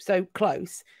 1550, so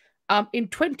close. In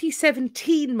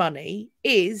 2017 money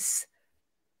is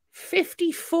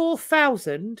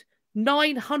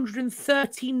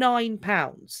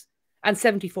 £54,939 and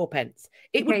 74 pence.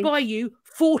 It would buy you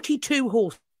 42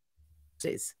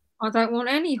 horses. I don't want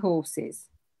any horses.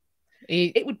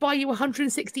 It would buy you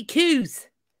 160 cows.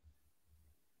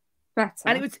 Better.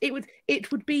 And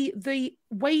it would be the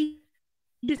way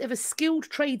of a skilled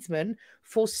tradesman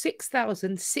for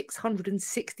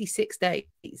 6,666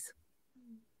 days.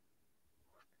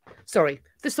 Sorry,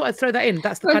 just thought I'd throw that in.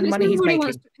 That's the kind of money he's making.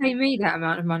 Wants to pay me that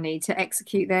amount of money to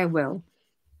execute their will,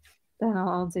 then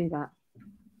I'll do that.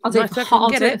 I'll do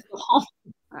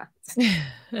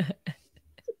it.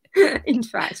 In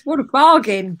fact, what a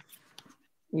bargain!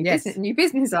 New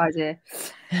business idea.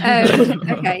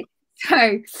 Okay,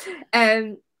 so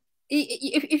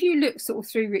if you look sort of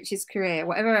through Richard's career,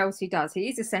 whatever else he does, he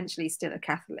is essentially still a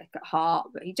Catholic at heart,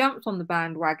 but he jumps on the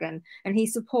bandwagon and he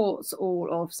supports all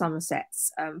of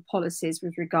Somerset's policies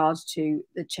with regards to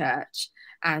the church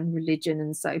and religion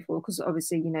and so forth. Because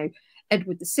obviously, you know,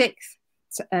 Edward VI,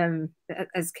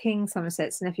 as King,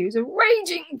 Somerset's nephew, was a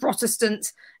raging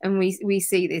Protestant, and we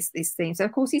see this theme. So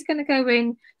of course he's going to go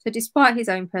in. So despite his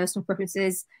own personal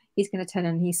preferences, he's going to turn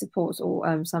and he supports all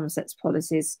Somerset's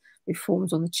policies,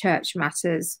 reforms on the church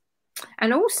matters.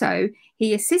 And also,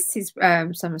 he assists his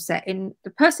Somerset in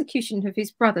the persecution of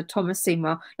his brother, Thomas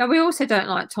Seymour. Now, we also don't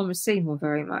like Thomas Seymour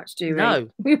very much, do we? No.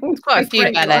 There's quite a few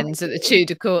bell ends at the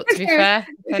Tudor court, to be fair.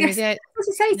 Yes.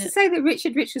 To say that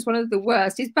Richard Rich was one of the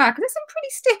worst is bad, because there's some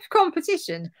pretty stiff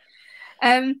competition.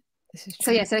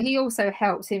 So he also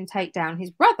helps him take down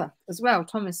his brother as well,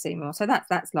 Thomas Seymour. So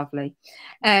that's lovely.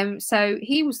 So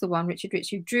he was the one, Richard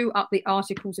Rich, who drew up the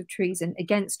articles of treason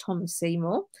against Thomas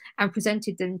Seymour and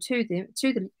presented them to the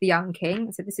young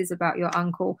king. So this is about your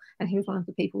uncle, and he was one of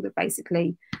the people that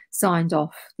basically signed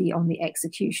off on the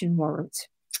execution warrant.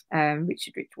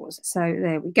 Richard Rich was. So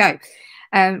there we go.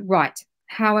 Right.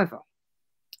 However,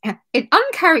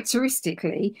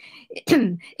 uncharacteristically,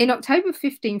 in October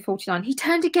 1549, he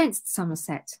turned against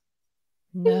Somerset.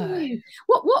 No.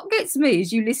 What gets me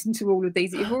as you listen to all of these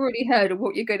that you've already heard of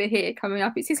what you're going to hear coming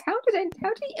up, it says, how did he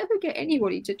ever get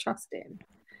anybody to trust him?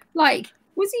 Like,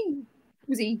 was he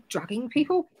drugging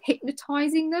people,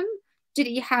 hypnotizing them? Did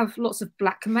he have lots of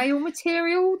blackmail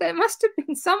material? There must have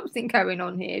been something going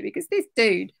on here, because this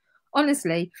dude,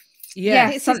 honestly. Yeah,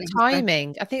 it's his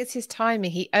timing. I think it's his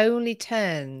timing. He only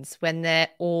turns when they're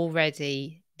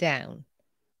already down.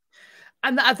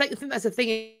 And I think that's the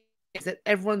thing, is that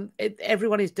everyone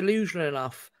is delusional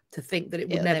enough to think that it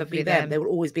will never be them. They will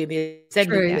always be in the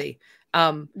ascendancy.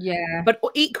 But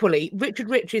equally, Richard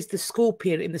Rich is the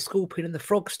scorpion in the Scorpion and the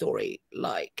Frog story.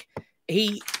 Like,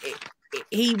 he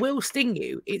will sting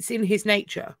you. It's in his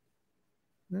nature.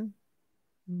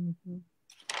 Mm-hmm.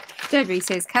 Debbie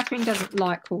says Catherine doesn't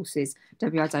like horses.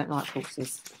 Debbie, I don't like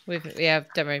horses. Don't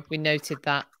worry, we noted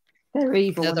that. They're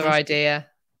evil. Another idea.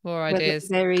 More ideas.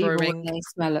 They're evil and they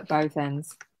smell at both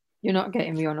ends. You're not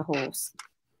getting me on a horse.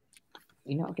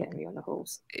 You're not getting me on a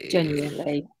horse.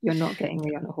 Genuinely, you're not getting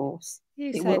me on a horse.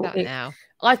 You say that now.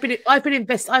 I've been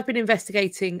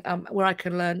investigating where I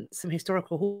can learn some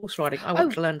historical horse riding. I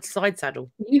want to learn side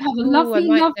saddle. You have a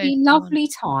lovely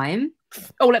time.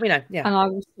 Oh, let me know. Yeah. And I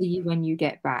will see you when you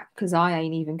get back, because I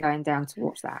ain't even going down to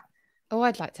watch that. Oh,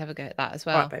 I'd like to have a go at that as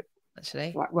well. Right, babe.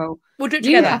 Actually. Right, well, we'll do it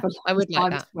together. I would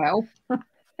like that. Well,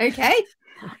 okay.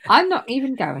 I'm not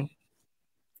even going.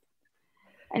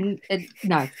 And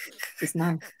no, just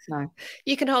no.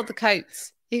 You can hold the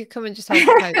coats. You can come and just hold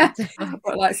the coats.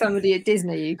 But like somebody at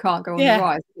Disney, you can't go on the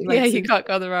ride. You can't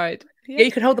go on the ride. Yeah,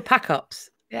 you can hold the pack ups.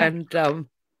 Yeah. And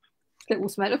it will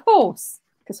smell of horse,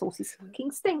 because horses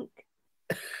fucking stink.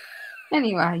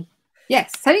 Anyway,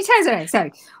 yes. So he turns away. So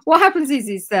what happens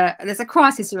is that there's a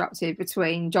crisis erupted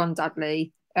between John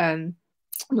Dudley,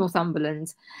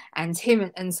 Northumberland, and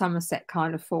him and Somerset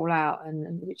kind of fall out,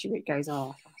 and Richard goes,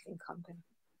 "Oh, I think I'm going to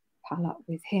pal up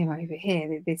with him over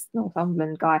here, this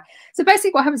Northumberland guy." So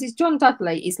basically, what happens is John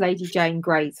Dudley is Lady Jane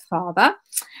Grey's father,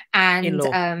 and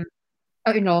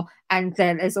in-law, and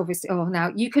then there's obviously now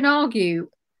you can argue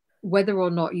whether or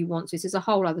not you want to. There's a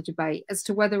whole other debate as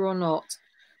to whether or not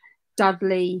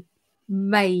Dudley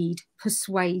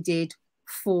persuaded,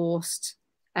 forced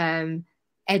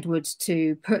Edward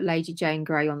to put Lady Jane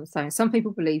Grey on the throne. Some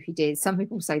people believe he did. Some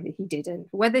people say that he didn't.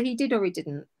 Whether he did or he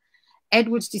didn't,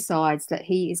 Edward decides that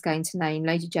he is going to name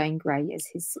Lady Jane Grey as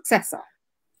his successor.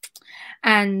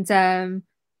 And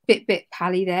bit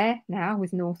pally there now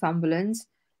with Northumberland.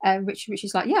 Richard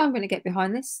is like, yeah, I'm going to get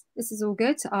behind this. This is all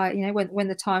good. When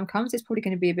the time comes, it's probably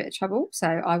going to be a bit of trouble. So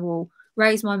I will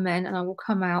raise my men and I will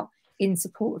come out in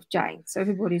support of Jane. So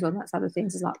everybody's on that side of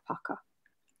things is like pucker.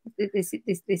 This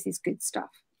is good stuff.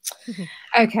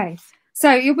 Okay.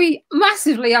 So you'll be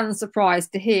massively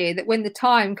unsurprised to hear that when the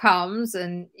time comes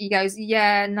and he goes,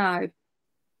 yeah, no.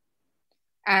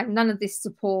 And none of this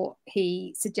support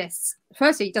he suggests,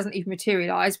 firstly, it doesn't even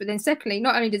materialise. But then secondly,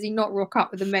 not only does he not rock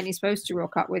up with the men he's supposed to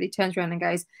rock up with, he turns around and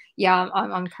goes, yeah,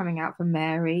 I'm coming out for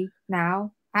Mary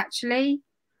now, actually.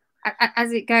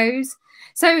 as it goes.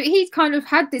 So he'd kind of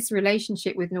had this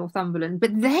relationship with Northumberland,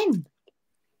 but then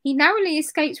he narrowly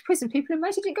escapes prison. People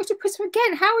imagine he didn't go to prison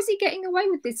again. How is he getting away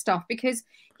with this stuff? Because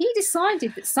he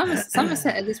decided that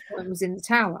Somerset at this point was in the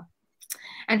Tower.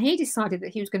 And he decided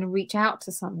that he was going to reach out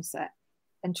to Somerset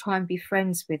and try and be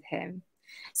friends with him.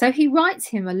 So he writes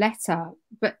him a letter,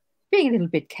 but being a little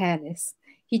bit careless,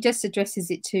 he just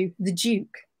addresses it to the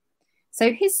Duke.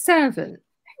 So his servant,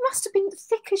 who must have been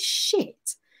thick as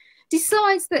shit,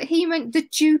 decides that he meant the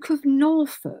Duke of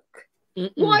Norfolk.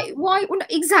 Why? Well,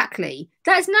 exactly.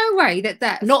 There's no way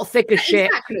that not thick as shit.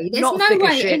 Exactly. There's not no thick way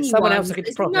as shit. anyone. Someone else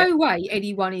There's no way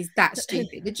anyone is that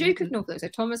stupid. The Duke of Norfolk, so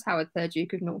Thomas Howard, third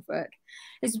Duke of Norfolk,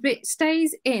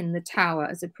 stays in the Tower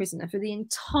as a prisoner for the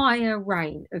entire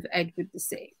reign of Edward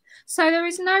VI. So there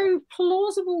is no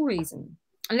plausible reason,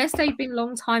 unless they've been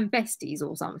long-time besties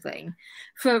or something,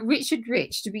 for Richard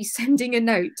Rich to be sending a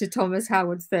note to Thomas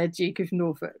Howard, third Duke of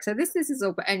Norfolk. So this is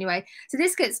all. But anyway, so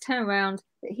this gets turned around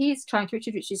that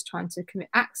Richard Rich is trying to commit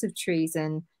acts of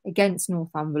treason against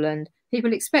Northumberland.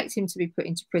 People expect him to be put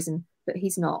into prison, but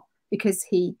he's not, because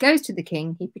he goes to the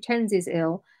king, he pretends he's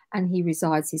ill, and he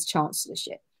resigns his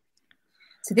chancellorship.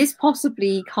 So this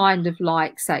possibly kind of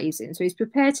like saves him. So he's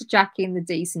prepared to jack in the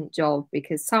decent job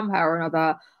because somehow or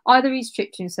another, either he's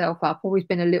tripped himself up or he's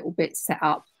been a little bit set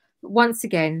up. But once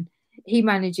again, he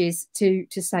manages to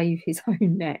save his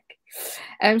own neck.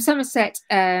 Somerset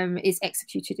is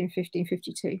executed in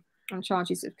 1552 on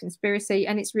charges of conspiracy,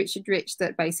 and it's Richard Rich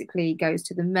that basically goes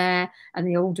to the mayor and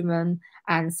the alderman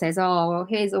and says, oh, well,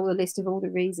 here's all the list of all the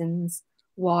reasons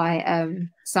why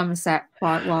Somerset,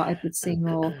 while Edward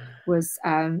Seymour was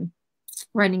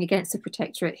reigning against the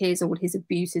Protectorate, here's all his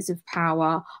abuses of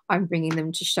power. I'm bringing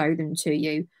them to show them to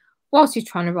you, whilst he's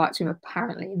trying to write to him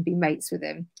apparently and be mates with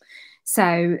him.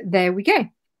 So there we go.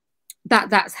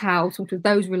 That's how sort of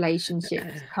those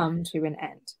relationships come to an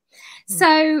end.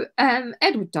 So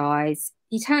Edward dies.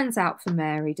 He turns out for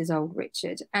Mary, does old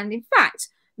Richard, and in fact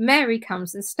Mary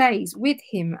comes and stays with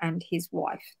him and his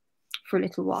wife for a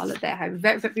little while at their home.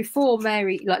 But before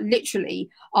Mary, like literally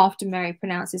after Mary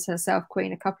pronounces herself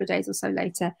queen, a couple of days or so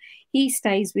later, he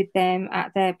stays with them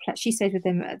at she stays with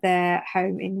them at their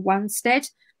home in Wanstead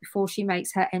before she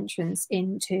makes her entrance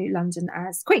into London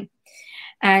as queen.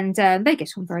 And they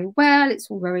get on very well.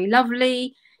 It's all very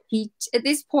lovely. At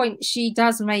this point, she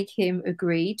does make him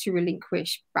agree to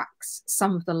relinquish back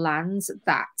some of the lands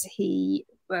that he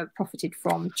profited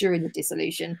from during the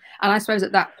dissolution. And I suppose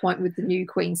at that point, with the new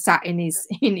queen sat in his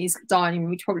dining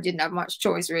room, he probably didn't have much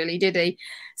choice, really, did he?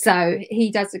 So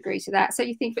he does agree to that. So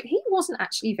you think, but he wasn't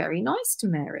actually very nice to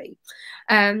Mary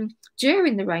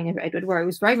during the reign of Edward, where he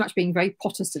was very much being very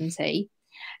Protestanty.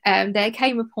 There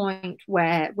came a point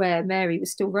where Mary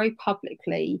was still very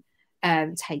publicly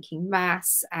taking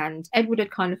mass, and Edward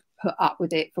had kind of put up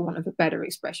with it, for want of a better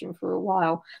expression, for a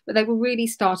while, but they were really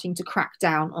starting to crack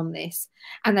down on this,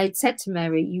 and they'd said to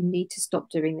Mary, you need to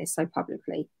stop doing this so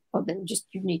publicly, or then just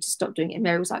you need to stop doing it. And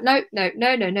Mary was like, no,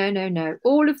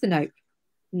 all of the nope,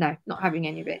 no, not having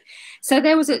any of it. So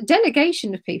there was a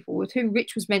delegation of people with whom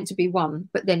Rich was meant to be one,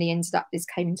 but then he ended up, this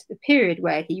came into the period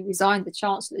where he resigned the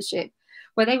chancellorship,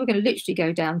 where they were going to literally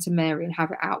go down to Mary and have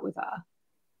it out with her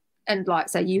and like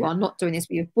say, you are not doing this,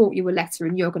 we have brought you a letter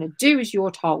and you're going to do as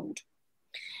you're told.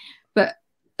 But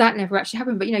that never actually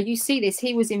happened. But, you know, you see this,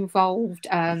 he was involved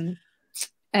with,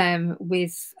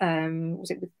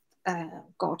 was it with,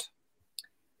 God,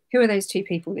 who are those two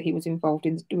people that he was involved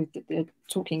in with the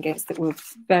talking against that were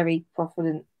very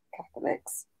prominent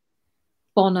Catholics?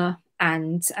 Bonner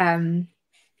and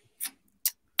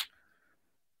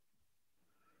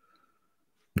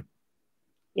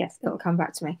yes, it'll come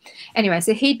back to me. Anyway,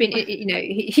 so he'd been, you know,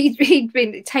 he'd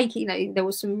been taking, you know, there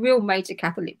were some real major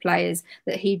Catholic players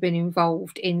that he'd been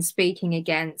involved in speaking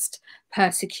against,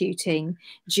 persecuting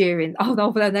during,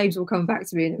 oh, their names will come back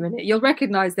to me in a minute. You'll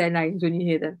recognise their names when you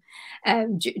hear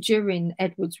them, during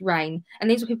Edward's reign. And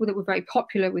these were people that were very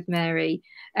popular with Mary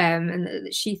and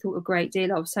that she thought a great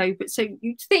deal of. So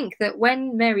you'd think that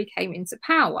when Mary came into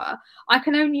power, I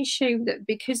can only assume that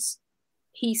because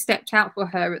he stepped out for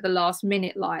her at the last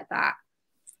minute like that,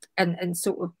 and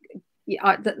sort of,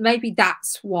 that maybe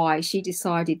that's why she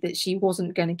decided that she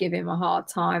wasn't going to give him a hard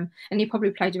time. And he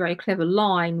probably played a very clever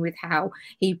line with how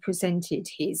he presented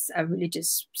his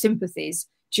religious sympathies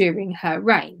during her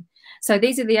reign. So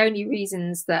these are the only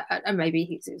reasons that, and maybe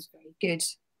he was very good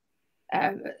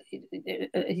at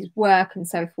his work and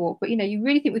so forth. But, you know, you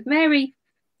really think with Mary,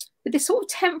 with the sort of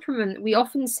temperament we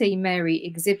often see Mary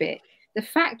exhibit, the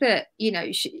fact that, you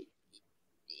know,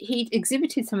 he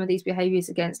exhibited some of these behaviours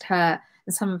against her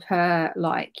some of her,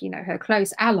 like, you know, her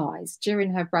close allies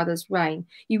during her brother's reign,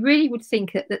 you really would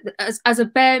think that as a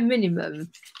bare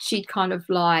minimum, she'd kind of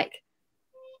like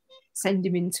send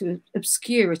him into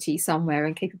obscurity somewhere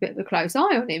and keep a bit of a close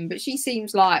eye on him. But she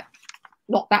seems like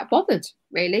not that bothered,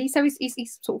 really. So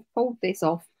he's sort of pulled this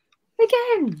off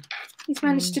again. He's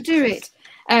managed to do it.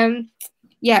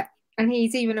 Yeah. And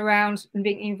he's even around and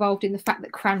being involved in the fact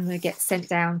that Cranmer gets sent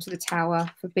down to the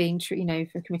Tower for being, you know,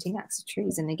 for committing acts of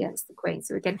treason against the Queen.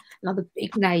 So again, another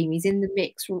big name. He's in the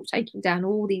mix for taking down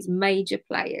all these major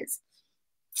players.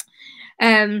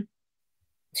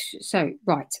 So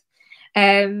right,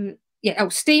 yeah. Oh,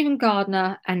 Stephen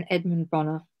Gardiner and Edmund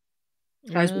Bonner.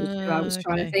 Those were the two I was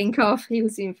trying to think of. He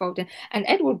was involved in, and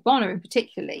Edward Bonner in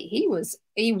particularly. He was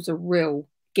a real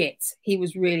git. He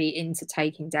was really into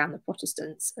taking down the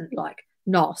Protestants and like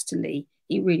nastily.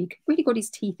 He really got his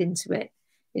teeth into it.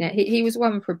 You know, he was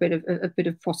one for a bit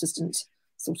of Protestant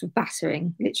sort of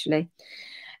battering, literally.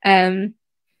 I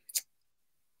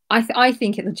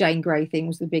think the Jane Grey thing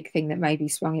was the big thing that maybe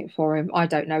swung it for him. I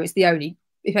don't know. It's the only.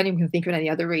 If anyone can think of any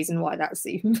other reason why that's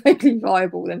even vaguely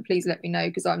viable, then please let me know,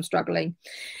 because I'm struggling.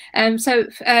 So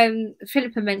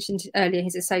Philippa mentioned earlier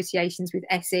his associations with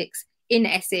Essex. In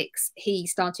Essex, he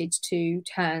started to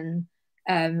turn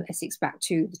Essex back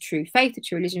to the true faith, the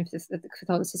true religion, for the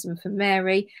Catholicism for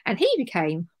Mary, and he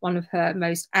became one of her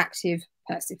most active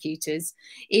persecutors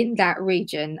in that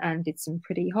region and did some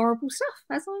pretty horrible stuff,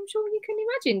 as I'm sure you can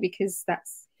imagine, because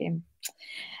that's him.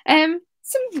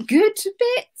 Some good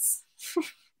bits.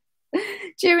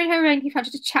 During her reign, he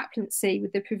founded a chaplaincy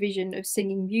with the provision of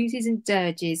singing muses and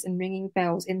dirges and ringing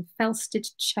bells in Felsted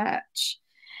Church.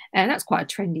 And that's quite a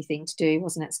trendy thing to do,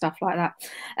 wasn't it? Stuff like that.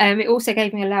 It also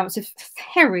gave him allowance of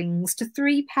herrings to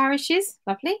 3 parishes.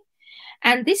 Lovely.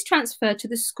 And this transferred to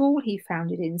the school he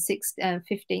founded in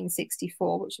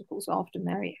 1564, which, of course, after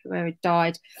Mary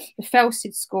died, the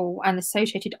Felsted School and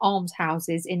associated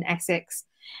almshouses in Essex.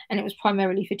 And it was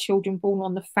primarily for children born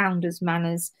on the founders'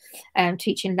 manors,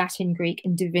 teaching Latin, Greek,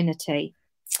 and divinity.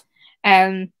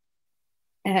 Now,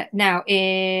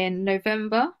 in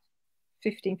November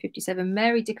 1557,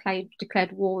 Mary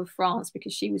declared war with France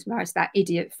because she was married to that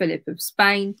idiot Philip of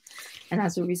Spain, and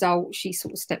as a result, she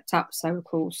sort of stepped up. So, of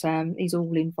course, he's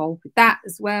all involved with that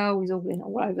as well. He's all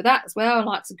over that as well.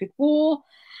 Likes a good war.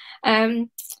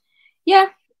 Yeah,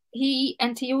 he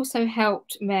also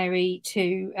helped Mary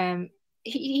to.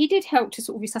 He did help to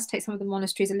sort of resuscitate some of the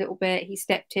monasteries a little bit. He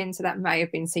stepped in, so that may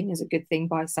have been seen as a good thing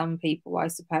by some people, I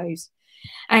suppose.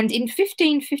 And in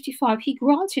 1555, he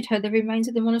granted her the remains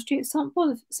of the monastery of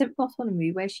St.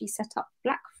 Bartholomew, where she set up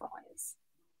Blackfriars.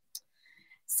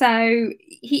 So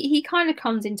he kind of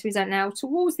comes into his own now.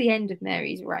 Towards the end of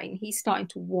Mary's reign, he's starting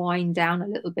to wind down a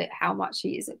little bit how much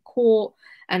he is at court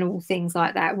and all things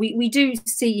like that. We do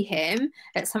see him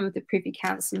at some of the Privy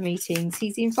Council meetings.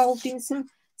 He's involved in some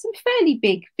fairly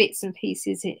big bits and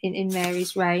pieces in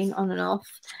Mary's reign, on and off.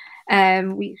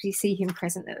 We see him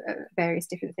present at various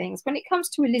different things. When it comes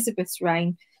to Elizabeth's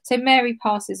reign, so Mary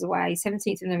passes away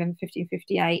 17th of November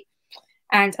 1558,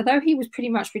 and although he was pretty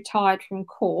much retired from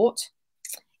court,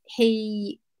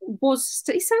 his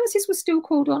services were still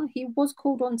called on. He was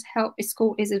called on to help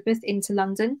escort Elizabeth into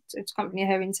London, to accompany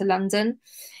her into London.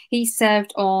 He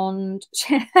served on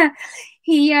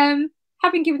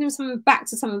having given them back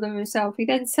to some of them himself, he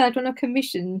then served on a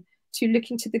commission to look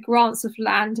into the grants of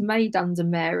land made under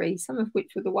Mary, some of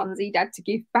which were the ones he'd had to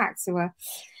give back to her.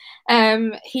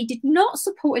 He did not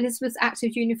support Elizabeth's Act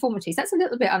of Uniformities. That's a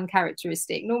little bit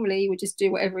uncharacteristic. Normally, he would just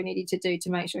do whatever he needed to do to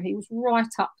make sure he was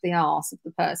right up the arse of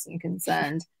the person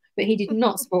concerned. But he did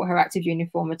not support her Act of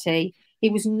Uniformity. He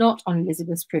was not on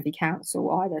Elizabeth's Privy Council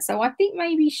either. So I think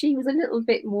maybe she was a little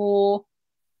bit more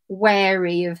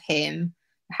wary of him,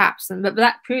 perhaps, but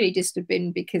that purely just have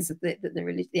been because of the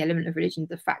element of religion.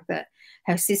 The fact that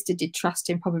her sister did trust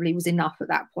him probably was enough at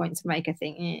that point to make her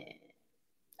think.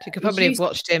 She could probably have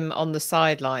watched him on the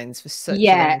sidelines for such a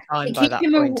long time by that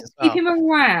point as well. Keep him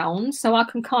around so I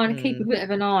can kind of keep a bit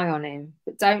of an eye on him,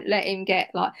 but don't let him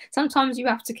get like. Sometimes you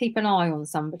have to keep an eye on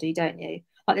somebody, don't you?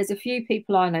 Like there's a few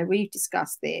people I know, we've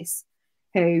discussed this,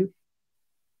 who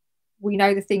we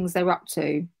know the things they're up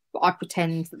to, but I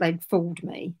pretend that they've fooled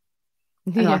me.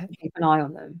 And I can keep an eye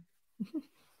on them. And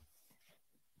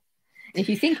if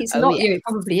you think it's not you, it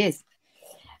probably is.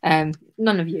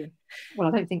 None of you. Well,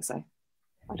 I don't think so.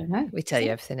 I don't know. We tell you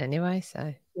everything anyway,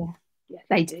 so yeah,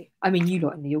 they do. I mean, you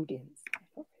lot in the audience.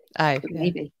 But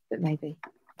maybe.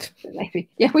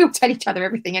 Yeah, we all tell each other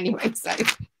everything anyway. So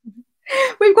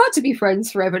we've got to be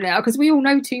friends forever now because we all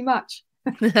know too much.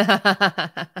 Right.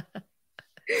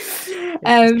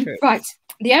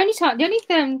 The only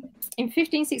In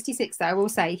 1566, though, I will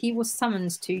say he was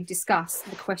summoned to discuss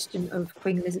the question of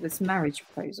Queen Elizabeth's marriage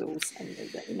proposals and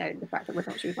the fact that whether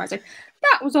or not she was married. So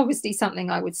that was obviously something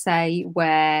I would say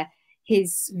where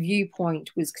his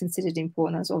viewpoint was considered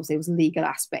important. As obviously there was legal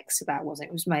aspects to that, wasn't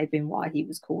it? Which may have been why he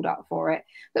was called up for it.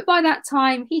 But by that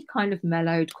time, he'd kind of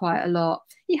mellowed quite a lot.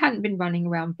 He hadn't been running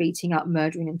around beating up,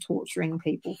 murdering and torturing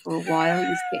people for a while. He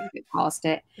was getting a bit past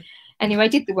it. Anyway,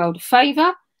 did the world a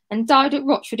favour and died at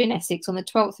Rochford in Essex on the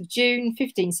 12th of June,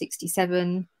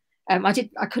 1567.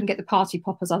 I couldn't get the party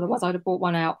poppers, otherwise I'd have bought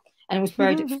one out. And was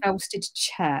buried at Felsted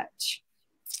Church.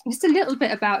 Just a little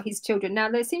bit about his children. Now,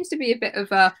 there seems to be a bit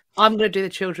of a... I'm going to do the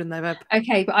children, though, Beb.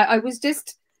 Okay, but I was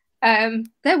just...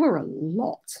 there were a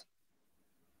lot.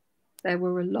 There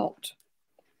were a lot.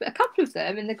 But a couple of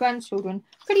them and the grandchildren,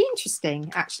 pretty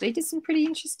interesting, actually. Did some pretty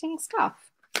interesting stuff.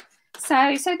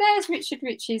 So there's Richard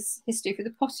Rich's history for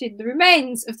the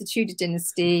remains of the Tudor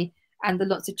dynasty and the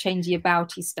lots of changey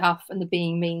abouty stuff and the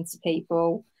being mean to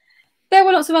people. There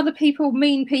were lots of other people,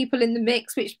 mean people in the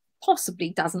mix, which possibly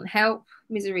doesn't help.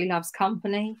 Misery loves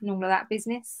company and all of that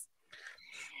business.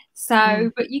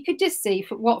 So, but you could just see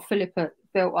for what Philip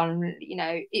built on, you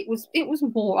know, it was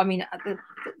more, I mean,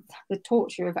 the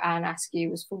torture of Anne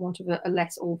Askew was, for want of a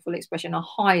less awful expression, a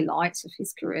highlight of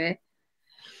his career.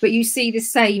 But you see the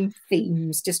same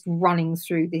themes just running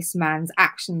through this man's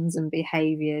actions and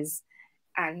behaviours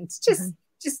and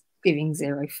just giving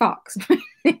zero fucks.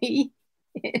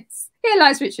 Yes. Here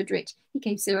lies Richard Rich. He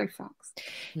gave zero fucks.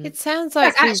 It sounds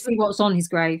like that's actually what's on his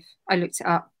grave. I looked it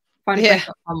up.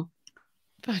 Findinggrave.com.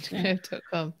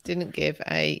 Findinggrave.com didn't give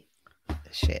a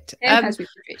shit. Yeah, Richard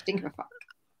Rich didn't give a fuck.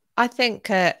 I think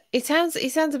it sounds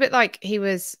a bit like he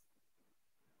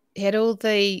had all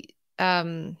the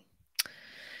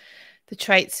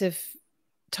traits of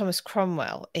Thomas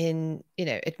Cromwell in, you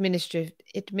know,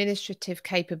 administrative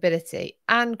capability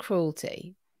and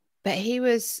cruelty, but he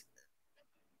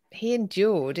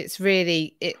endured.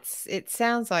 It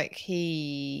sounds like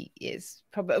he is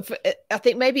probably, I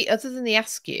think maybe other than the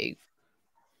Askew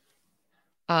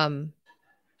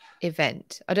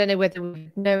event, I don't know whether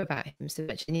we know about him so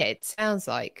much, and yet it sounds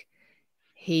like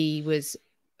he was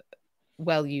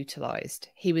well utilized.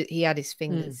 He had his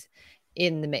fingers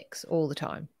in the mix all the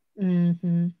time.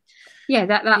 Yeah,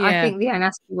 that I think the Anne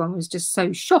Askew one was just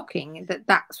so shocking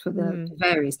that's for the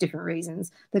various different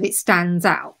reasons that it stands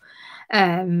out.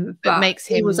 But makes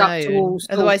him was known. Up to all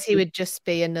Otherwise he would just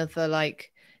be another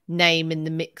like name in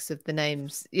the mix of the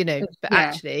names, you know. But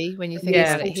actually, when you think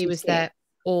about it, he was there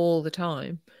all the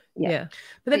time. Yeah.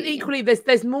 But then equally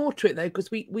there's more to it though,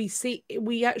 because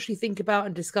we actually think about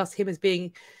and discuss him as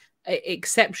being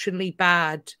exceptionally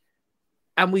bad,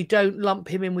 and we don't lump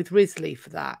him in with Risley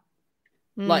for that.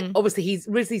 Like, obviously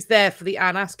Risley's there for the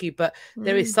Anne Askew, but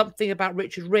there is something about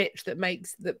Richard Rich that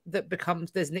makes that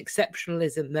becomes, there's an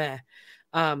exceptionalism there.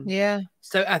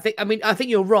 So I think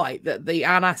you're right that the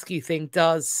Anne Askew thing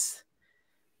does,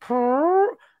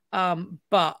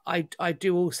 but I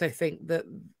do also think that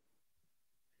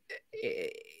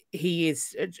he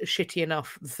is shitty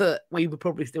enough that we would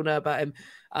probably still know about him.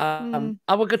 I'm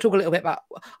going to talk a little bit about,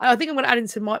 I think I'm going to add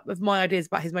into my ideas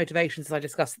about his motivations as I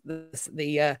discuss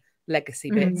the legacy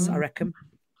bits, I reckon.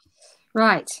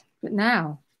 Right, but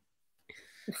now,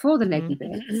 before the leggy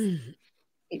bits,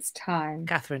 it's time.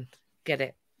 Catherine, get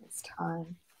it. It's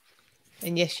time.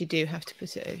 And yes, you do have to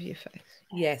put it over your face.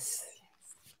 Yes.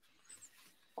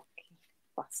 Fucking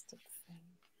bastard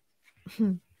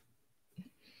thing.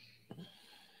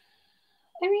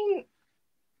 I mean,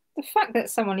 the fact that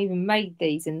someone even made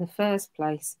these in the first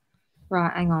place.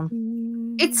 Right, hang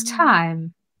on. It's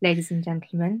time, ladies and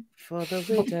gentlemen, for the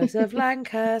widows of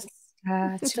Lancaster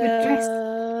to address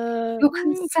your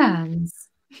concerns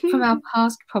from our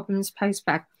past problems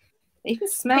postbag. It even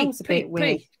smells a bit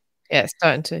weird. Yeah, it's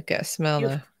starting to get a smell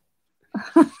now.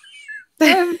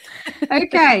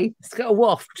 Okay. It's got a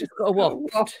waft. It's got a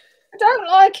waft. I don't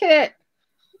like it.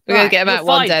 We're going to get them out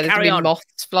one day. There's going to be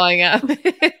moths flying out.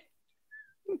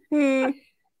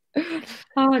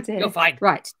 Oh dear. You're fine.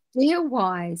 Right. Dear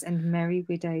wise and merry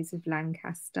widows of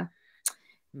Lancaster.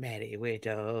 Merry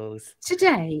widows.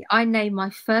 Today I name my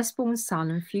firstborn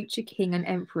son and future king and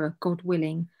emperor, God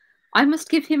willing. I must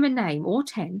give him a name, or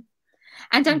 10.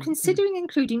 And I'm considering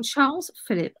including Charles,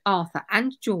 Philip, Arthur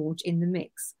and George in the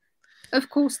mix. Of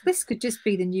course, this could just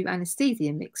be the new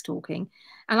anaesthesia mix talking,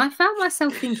 and I found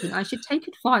myself thinking I should take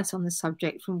advice on the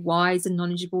subject from wise and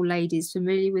knowledgeable ladies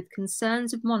familiar with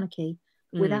concerns of monarchy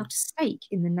without a stake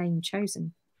in the name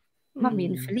chosen. Mummy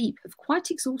and Philippe have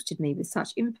quite exhausted me with such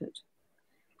input.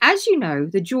 As you know,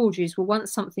 the Georges were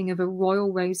once something of a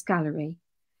royal rose gallery.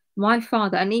 My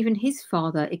father, and even his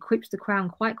father, equipped the crown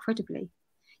quite credibly.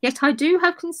 Yet I do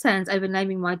have concerns over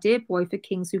naming my dear boy for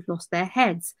kings who've lost their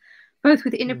heads, both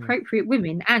with inappropriate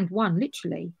women and one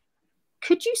literally.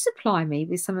 Could you supply me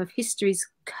with some of history's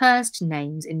cursed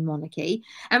names in monarchy,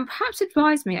 and perhaps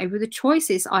advise me over the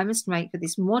choices I must make for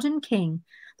this modern king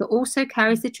that also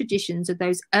carries the traditions of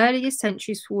those earlier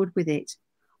centuries forward with it?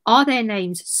 Are their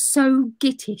names so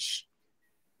gittish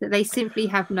that they simply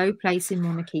have no place in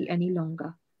monarchy any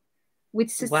longer?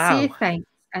 With sincere thanks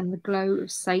and the glow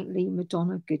of saintly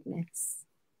Madonna goodness.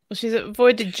 Well, she's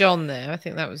avoided John there. I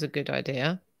think that was a good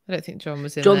idea. I don't think John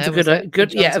was in John's there. a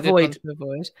good yeah, avoid.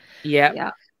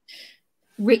 Yeah.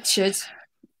 Richard.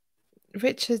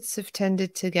 Richards have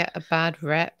tended to get a bad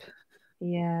rep.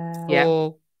 Yeah.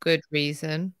 For good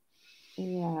reason.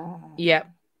 Yeah. Yeah.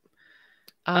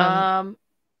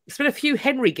 There's been a few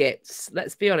Henry Gits,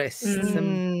 let's be honest.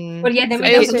 Well, yeah,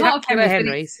 there was a lot of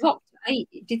Henrys, but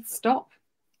it did stop.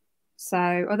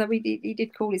 So, although he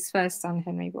did call his first son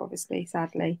Henry, but obviously,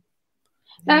 sadly.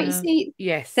 Now, you see,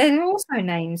 there are also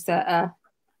names that are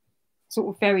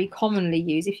sort of very commonly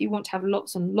used. If you want to have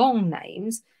lots and long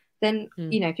names, then,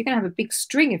 you know, if you're going to have a big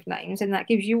string of names, then that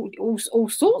gives you all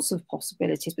sorts of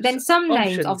possibilities. But then some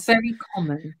names are very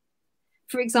common.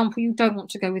 For example, you don't want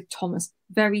to go with Thomas.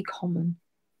 Very common.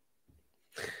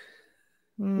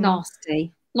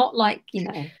 Nasty. Not like, you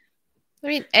know. I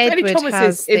mean, Edward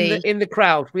has in the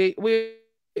crowd. We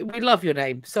love your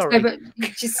name. Sorry, no, but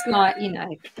just like, you know,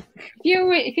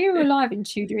 if you were alive in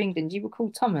Tudor England, you were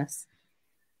called Thomas.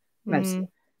 Mostly.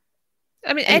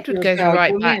 I mean, Edward goes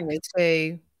right back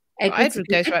to Edward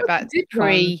goes right back to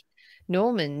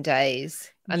pre-Norman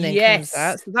days, and then comes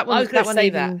out. So that one, that one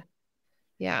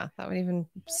even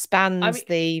spans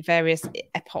the various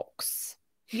epochs.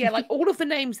 Yeah, like all of the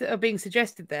names that are being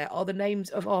suggested there are the names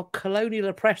of our colonial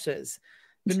oppressors,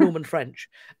 the Norman French.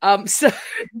 So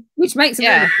which makes a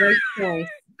really great choice.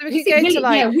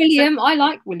 William. I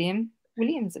like William.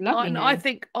 William's a lovely name. I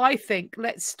think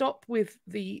let's stop with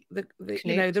the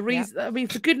you know, the reason. I mean,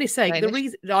 for goodness sake, the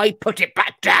reason I put it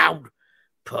back down.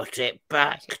 Put it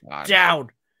back down.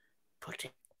 Put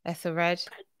it Ethelred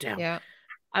back down. Yeah.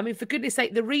 I mean, for goodness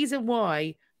sake, the reason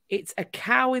why it's a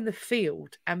cow in the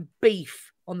field and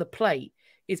beef on the plate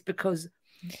is because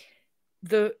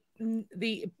the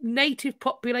native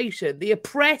population, the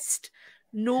oppressed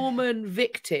Norman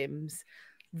victims,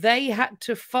 they had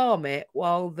to farm it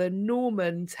while the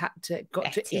Normans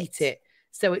got to eat it.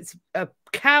 So it's a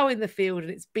cow in the field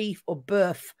and it's beef or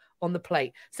birth on the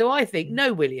plate. So I think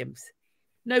no Williams,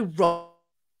 no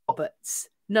Roberts,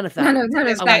 none of that. No,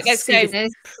 let's go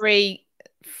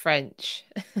pre-French.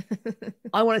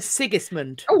 I want a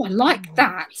Sigismund. Oh, I like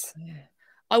that.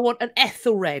 I want an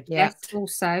Ethelred. Yes,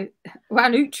 also. Well,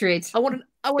 an Uhtred.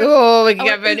 We can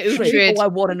go for an Uhtred. Oh, I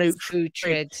want an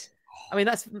Uhtred. I mean,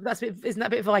 isn't that a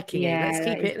bit Viking? Yeah,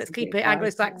 let's keep it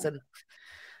Anglo-Saxon.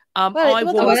 There was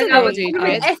a Lord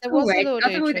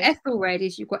Uhtred. The word Ethelred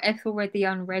is you've got Ethelred the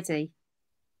Unready.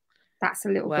 That's a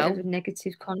little bit of a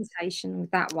negative connotation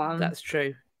with that one. That's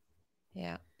true.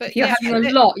 Yeah, but if you're having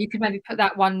a lot, you could maybe put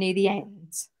that one near the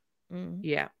end.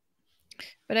 Yeah,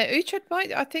 but Uhtred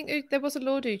might. I think there was a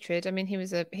Lord Uhtred. I mean, he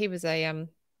was a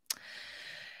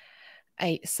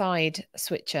side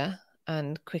switcher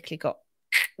and quickly got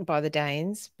by the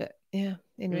Danes. But yeah,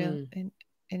 in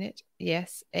it,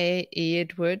 yes,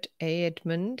 Edmund,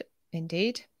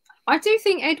 indeed. I do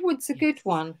think Edward's a good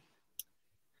one.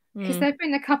 Because there have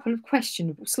been a couple of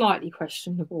slightly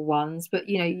questionable ones, but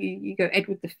you know, you go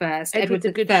Edward the First, Edward's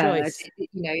a good choice. You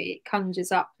know, it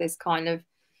conjures up this kind of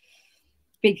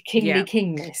big kingly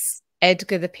kingness.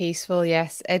 Edgar the Peaceful,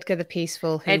 yes, Edgar the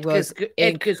Peaceful, who was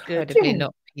incredibly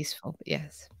not peaceful, but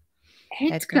yes.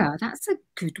 Edgar, that's a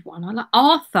good one. I like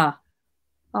Arthur.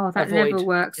 Oh, that never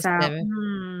works out.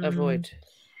 Avoid.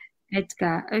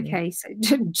 Edgar. Okay, so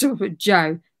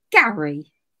Joe,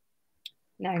 Gary.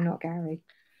 No, not Gary.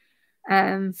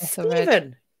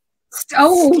 Stephen.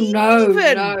 Oh no,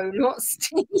 not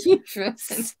Stephen.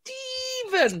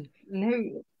 Stephen.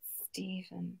 No,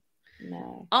 Stephen.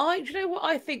 No. Do you know what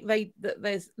I think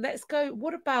let's go.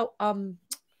 What about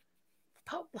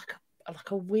like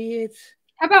a weird.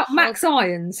 How about Max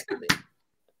Irons?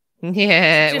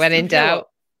 Yeah, when in doubt.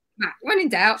 When in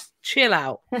doubt, chill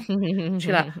out.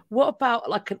 Chill out. What about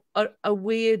like a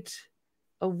weird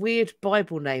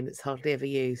Bible name that's hardly ever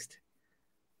used?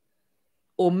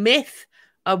 Or myth,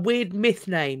 a weird myth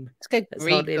name. Let's go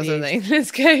Greek or something.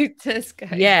 Let's go.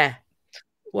 Yeah.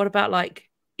 What about like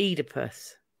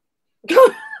Oedipus?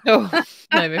 No,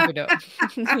 maybe not.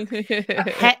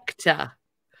 Hector.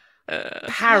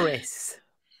 Paris.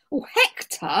 Oh,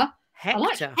 Hector. I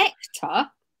like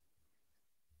Hector.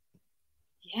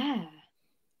 Yeah.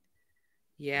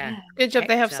 Yeah. Good job.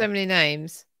 They have Hector. so many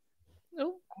names.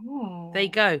 Oh. There you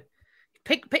go.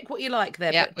 Pick what you like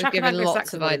there. Yeah, but we've chuck an given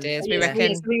lots Anglo-Saxon of one in. ideas. We Yes, reckon.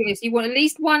 yes, yes. You want at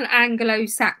least one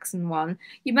Anglo-Saxon one.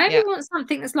 You maybe want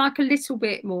something that's like a little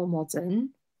bit more modern,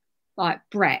 like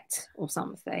Brett or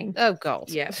something. Oh God.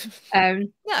 Yeah.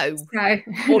 No. So,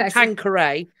 Or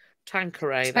Tanqueray.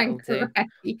 Tanqueray, that'll do.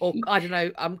 Tanqueray. Or I don't know,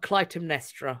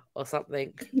 Clytemnestra or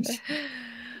something.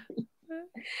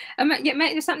 Yeah,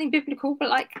 make something biblical, but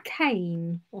like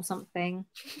Cain or something.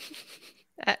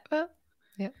 Well,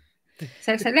 yeah.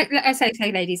 So let's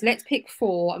say, ladies, let's pick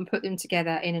 4 and put them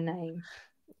together in a name.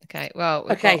 Okay. Well,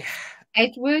 we've Okay. got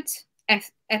Edward,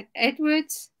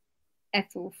 Edward,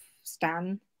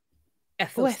 Ethelstan.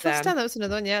 Ethelstan. That was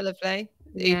another one. Yeah, lovely.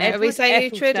 Yeah. Are we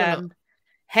saying Uhtred or not?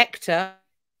 Hector,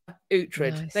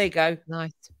 Uhtred. Nice. There you go.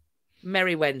 Nice.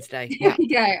 Merry Wednesday. There you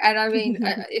go. And I mean,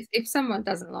 if someone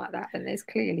doesn't like that, then there's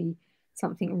clearly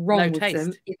something wrong with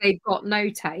them. If they've got no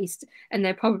taste, and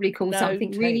they're probably called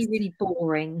something really, really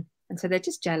boring, and so they're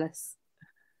just jealous.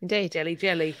 Indeed.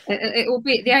 Jelly. It will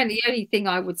be the only thing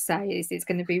I would say is it's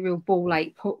going to be real ball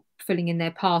ache filling in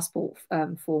their passport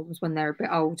forms when they're a bit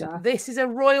older. This is a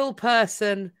royal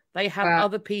person. They have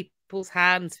other people's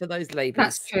hands for those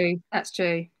labours. That's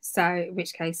true. So in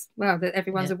which case, well,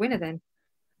 everyone's a winner then.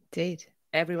 Indeed.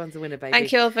 Everyone's a winner, baby.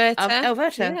 Thank you, Alberta.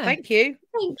 Alberta, thank you.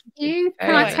 Thank you.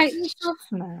 Can I take this off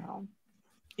now?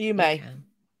 You may.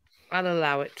 I'll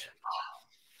allow it.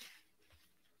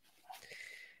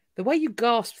 The way you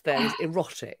gasped there is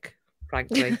erotic,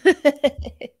 frankly.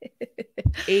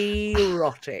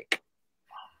 Erotic.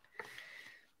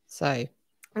 So,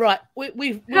 right,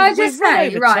 we've Can I just say,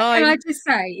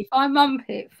 if I mump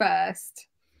it first,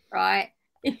 right?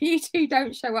 If you two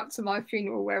don't show up to my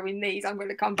funeral wearing these, I'm going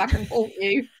to come back and haunt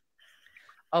you.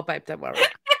 Oh, babe, don't worry.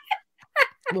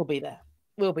 We'll be there.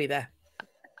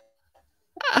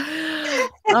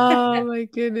 Oh my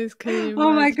goodness, can you imagine?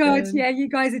 Oh my God, yeah, you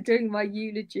guys are doing my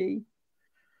eulogy.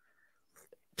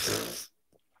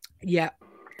 Yeah.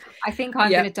 I think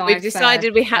I'm going to die. We've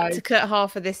decided we had to cut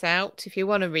half of this out. If you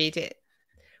want to read it,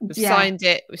 we've signed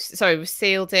it. We've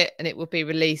sealed it, and it will be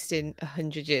released in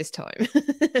 100 years' time.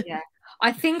 Yeah.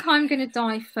 I think I'm going to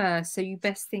die first, so you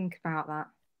best think about that.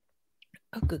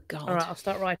 Oh, good God. All right, I'll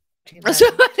start writing.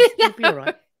 You'll be all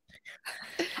right.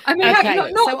 I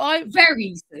mean, not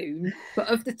very soon, but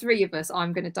of the 3 of us,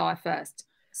 I'm going to die first.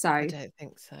 So I don't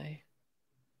think so.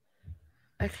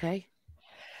 Okay.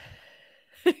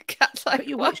 Cat's like, put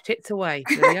your witch tits away,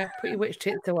 Julia. Put your witch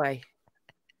tits away.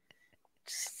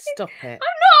 Just stop it.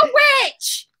 I'm not a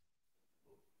witch.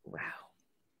 Wow.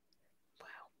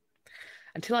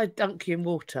 Until I dunk you in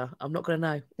water, I'm not going to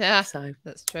know. Yeah, so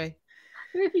that's true.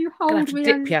 If you hold me,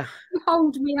 you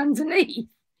hold me underneath.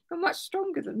 You're much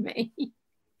stronger than me.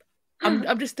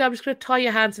 I'm just going to tie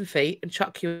your hands and feet and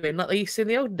chuck you in like they used to in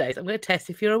the olden days. I'm going to test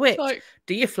if you're a witch.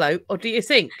 Do you float or do you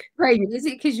sink? Raymond, is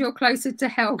it because you're closer to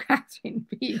hell, Catherine?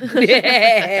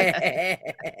 Yeah.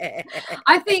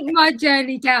 I think my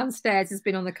journey downstairs has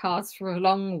been on the cards for a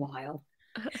long while.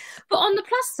 But on the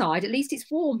plus side, at least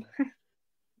it's warm.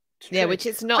 Yeah, which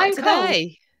it's not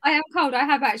today. I am cold. I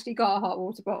have actually got a hot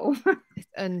water bottle. It's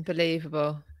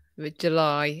unbelievable. It's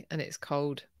July and it's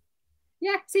cold.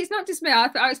 Yeah, see, it's not just me.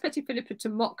 I expected Philippa to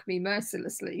mock me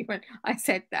mercilessly when I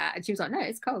said that. And she was like, no,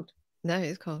 it's cold. No,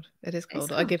 it's cold. It is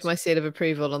cold. I give my seal of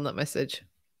approval on that message.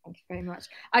 Thank you very much.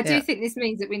 I do think this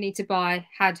means that we need to buy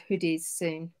Had hoodies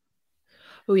soon.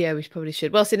 Oh, yeah, we probably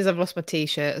should. Well, seeing as I've lost my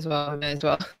T-shirt as well, I may as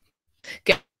well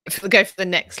go for the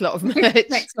next lot of merch.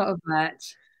 Next lot of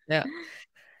merch. Yeah.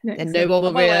 And no one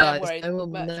will realise. No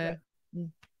one will know.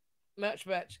 Merch.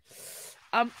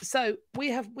 So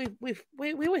we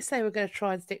always say we're going to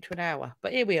try and stick to an hour,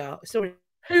 but here we are. Sorry.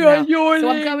 So I'm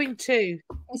going to.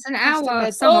 It's an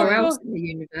hour somewhere else in the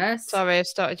universe. Sorry, I've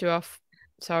started you off.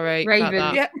 Sorry, Raven.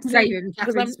 about that. Yeah, Raven.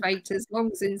 Catherine's fate has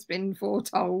long since been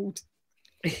foretold.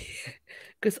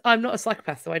 Because I'm not a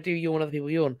psychopath, so I do yawn. Other people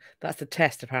yawn. That's the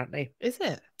test, apparently. Is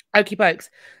it? Okie pokes.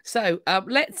 So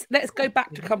let's go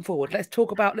back to come forward. Let's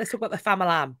talk about the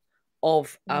famalam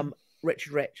of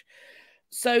Richard Rich.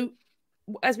 So,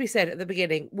 as we said at the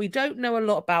beginning, we don't know a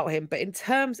lot about him, but in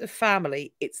terms of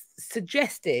family, it's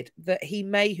suggested that he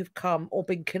may have come or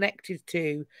been connected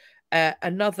to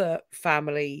another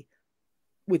family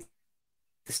with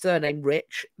the surname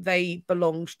Rich. They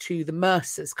belonged to the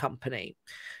Mercer's company.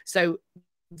 So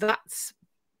that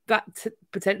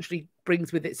potentially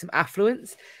brings with it some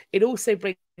affluence. It also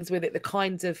brings with it the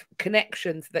kinds of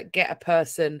connections that get a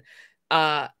person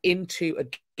into a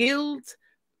guild,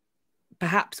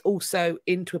 perhaps also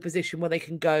into a position where they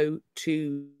can go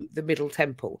to the Middle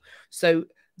Temple. So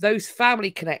those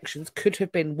family connections could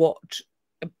have been what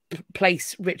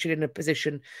place Richard in a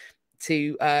position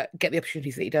to get the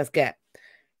opportunities that he does get.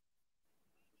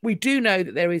 We do know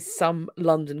that there is some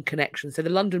London connection. So the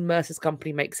London Mercers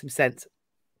Company makes some sense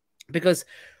because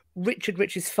Richard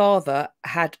Rich's father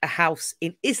had a house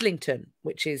in Islington,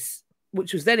 which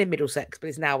was then in Middlesex, but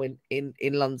is now in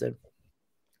London.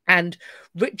 And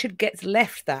Richard gets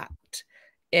left that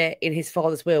in his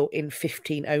father's will in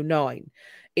 1509.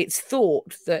 It's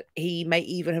thought that he may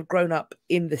even have grown up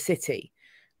in the city.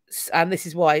 And this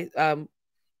is why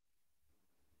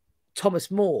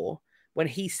Thomas More, when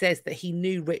he says that he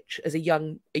knew Rich as a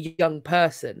young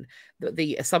person, that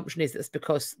the assumption is that's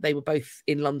because they were both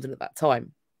in London at that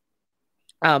time.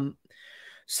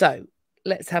 So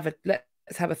let's have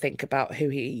a think about who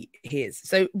he is.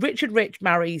 So Richard Rich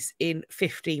marries in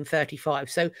 1535.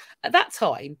 So at that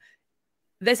time,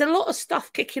 there's a lot of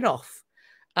stuff kicking off.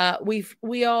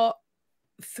 We are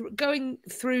going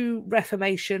through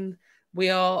Reformation. We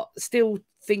are still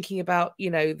thinking about,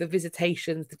 the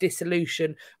visitations, the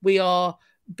dissolution. We are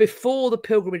before the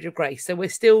Pilgrimage of Grace. So we're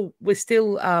still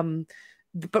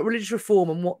but religious reform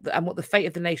and what the fate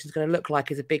of the nation is going to look like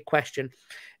is a big question.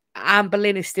 Anne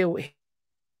Boleyn is still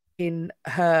in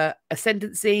her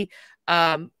ascendancy.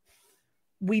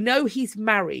 We know he's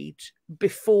married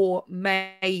before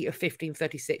May of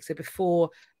 1536, so before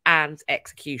Anne's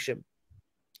execution.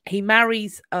 He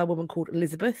marries a woman called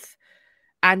Elizabeth,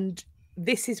 and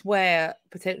this is where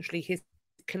potentially his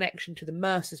connection to the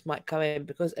Mercers might come in,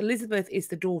 because Elizabeth is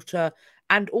the daughter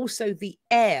and also the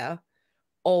heir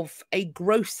of a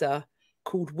grocer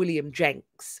called William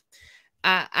Jenks.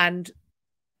 And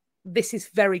this is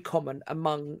very common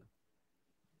among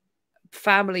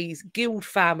families, guild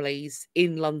families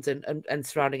in London and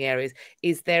surrounding areas,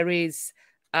 is there is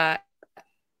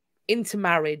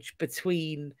intermarriage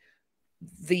between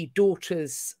the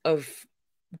daughters of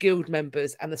guild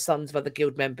members and the sons of other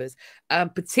guild members.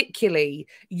 Particularly,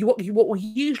 what will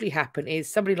usually happen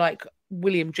is somebody like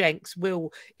William Jenks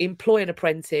will employ an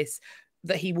apprentice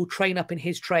that he will train up in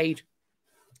his trade,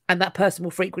 and that person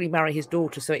will frequently marry his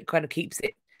daughter, so it kind of keeps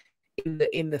it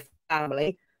in the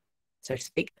family, so to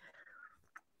speak.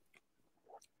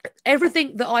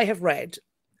 Everything that I have read,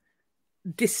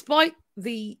 despite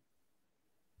the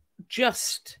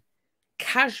just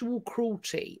casual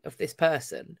cruelty of this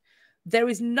person, there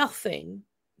is nothing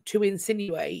to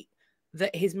insinuate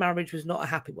that his marriage was not a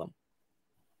happy one.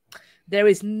 There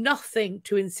is nothing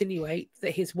to insinuate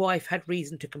that his wife had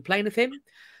reason to complain of him,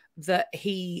 that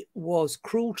he was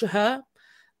cruel to her.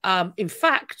 In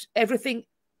fact, everything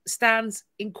stands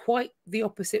in quite the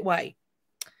opposite way.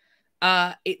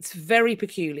 It's very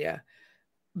peculiar,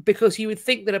 because you would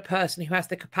think that a person who has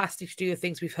the capacity to do the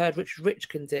things we've heard Richard Rich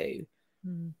can do,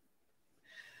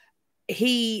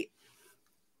 they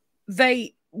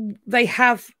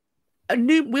have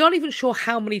we aren't even sure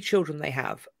how many children they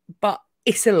have, but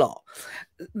it's a lot.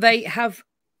 They have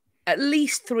at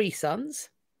least 3 sons,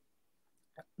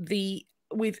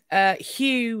 with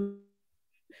Hugh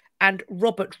and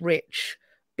Robert Rich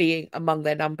being among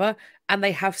their number, and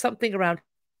they have something around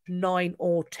 9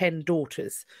 or 10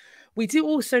 daughters. We do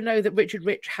also know that Richard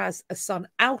Rich has a son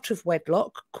out of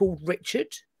wedlock called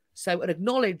Richard, so an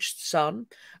acknowledged son.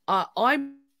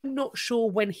 I'm not sure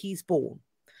when he's born,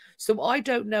 so I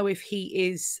don't know if he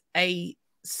is a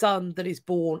son that is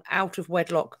born out of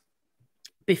wedlock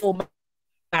before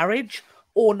marriage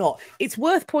or not. It's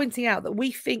worth pointing out that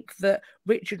we think that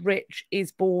Richard Rich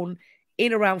is born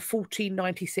in around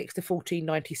 1496 to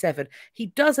 1497. He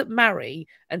doesn't marry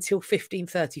until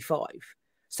 1535.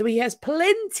 So he has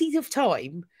plenty of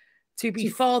time to be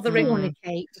fathering,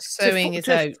 sowing his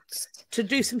oats, to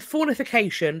do some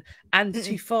fornication and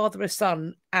to father a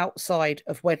son outside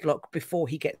of wedlock before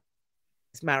he gets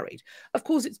married. Of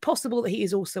course, it's possible that he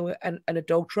is also an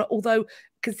adulterer, although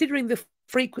considering the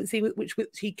frequency with which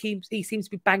he seems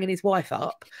to be banging his wife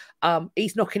up,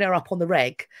 he's knocking her up on the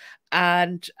reg,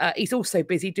 and he's also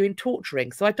busy doing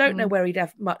torturing. So I don't know where he'd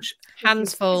have much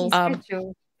hands full.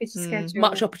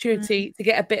 Much opportunity to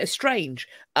get a bit of strange.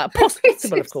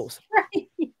 Possible, of course.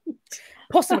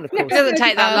 Possible, of course. It doesn't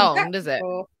take that long, does it?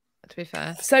 To be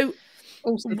fair. So,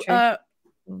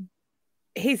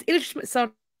 his illegitimate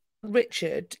son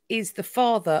Richard is the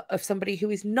father of somebody who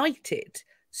is knighted,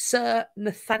 Sir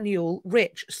Nathaniel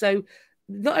Rich. So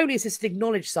not only is this an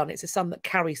acknowledged son, it's a son that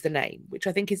carries the name, which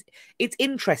I think it's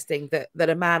interesting that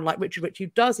a man like Richard Rich, who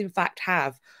does in fact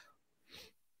have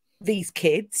these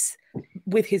kids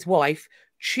with his wife,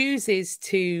 chooses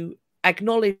to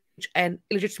acknowledge an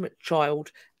illegitimate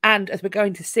child and, as we're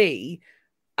going to see,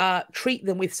 treat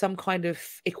them with some kind of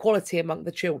equality among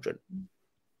the children.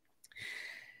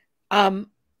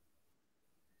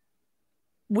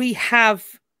 We have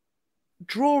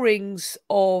drawings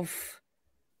of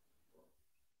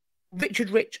Richard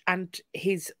Rich and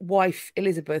his wife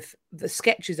Elizabeth, the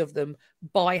sketches of them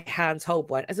by Hans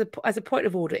Holbein. As a point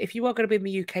of order, if you are going to be in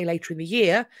the UK later in the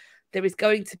year, there is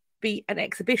going to be an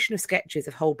exhibition of sketches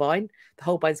of Holbein, the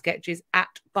Holbein sketches,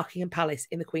 at Buckingham Palace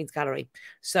in the Queen's Gallery.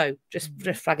 So just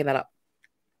flagging that up.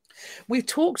 We've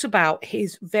talked about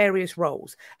his various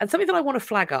roles, and something that I want to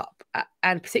flag up,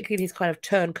 and particularly his kind of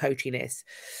turncoatiness,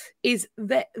 is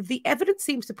that the evidence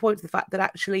seems to point to the fact that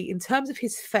actually, in terms of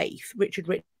his faith, Richard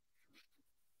Rich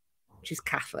is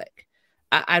Catholic,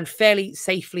 and fairly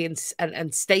safely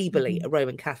and stably a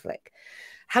Roman Catholic.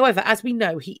 However, as we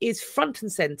know, he is front and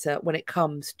centre when it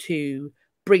comes to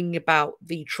bringing about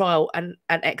the trial and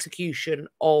execution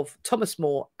of Thomas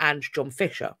More and John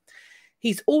Fisher.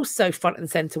 He's also front and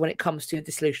centre when it comes to the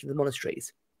dissolution of the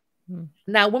monasteries.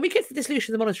 Now, when we get to the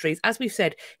dissolution of the monasteries, as we've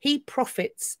said, he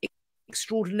profits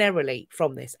extraordinarily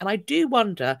from this. And I do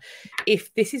wonder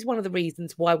if this is one of the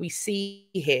reasons why we see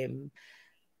him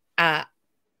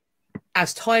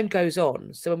as time goes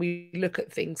on. So when we look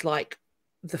at things like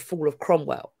the fall of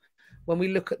Cromwell, when we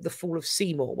look at the fall of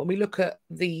Seymour, when we look at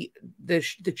the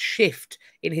shift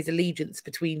in his allegiance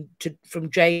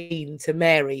from Jane to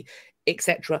Mary,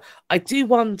 etc., I do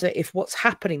wonder if what's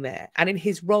happening there, and in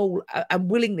his role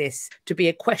and willingness to be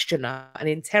a questioner, an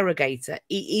interrogator,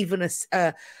 even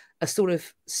a sort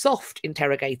of soft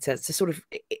interrogator, to sort of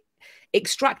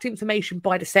extract information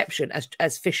by deception,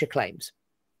 as Fisher claims.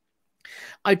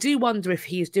 I do wonder if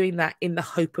he is doing that in the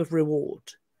hope of reward.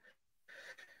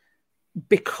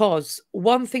 Because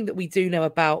one thing that we do know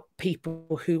about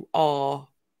people who are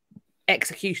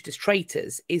executed as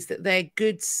traitors is that their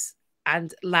goods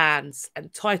and lands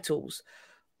and titles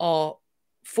are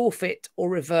forfeit or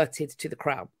reverted to the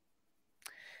crown.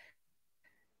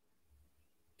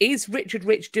 Is Richard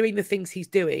Rich doing the things he's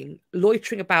doing,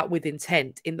 loitering about with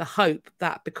intent, in the hope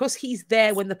that because he's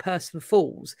there when the person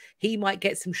falls, he might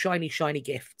get some shiny, shiny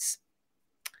gifts?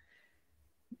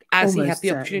 As he had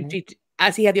the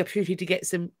opportunity to get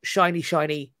some shiny,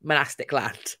 shiny monastic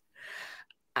land.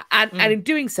 And in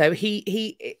doing so,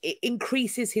 he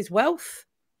increases his wealth.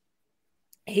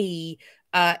 He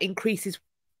increases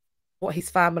what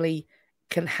his family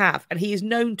can have. And he is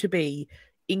known to be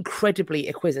incredibly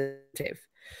acquisitive.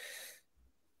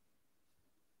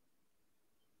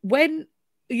 When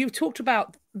you talked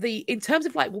about in terms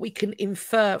of like what we can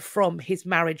infer from his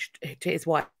marriage to his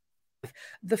wife,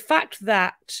 the fact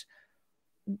that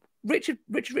Richard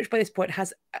Rich by this point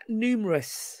has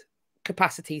numerous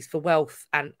capacities for wealth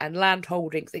and land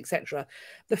holdings, etc.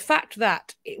 The fact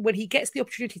that when he gets the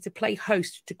opportunity to play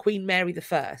host to Queen Mary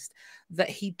I, that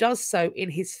he does so in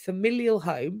his familial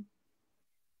home,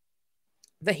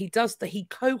 that he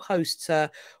co-hosts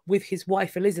her with his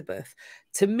wife Elizabeth,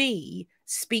 to me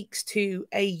speaks to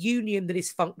a union that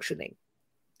is functioning.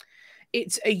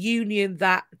 It's a union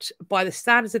that, by the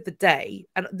standards of the day,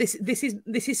 and this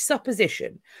is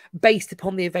supposition based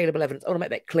upon the available evidence. I want to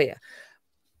make that clear.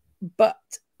 But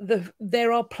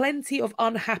there are plenty of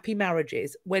unhappy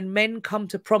marriages when men come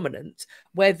to prominence,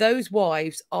 where those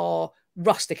wives are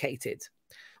rusticated,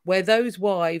 where those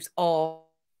wives are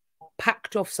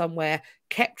packed off somewhere,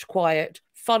 kept quiet,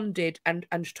 funded, and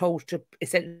told to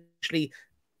essentially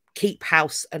keep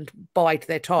house and bide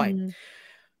their time.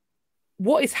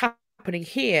 What is happening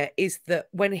here is that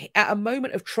when at a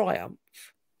moment of triumph,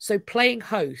 so playing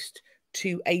host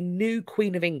to a new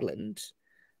Queen of England,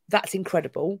 that's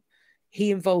incredible. He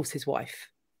involves his wife,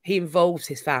 he involves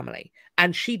his family,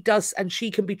 and she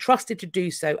can be trusted to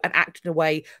do so and act in a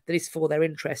way that is for their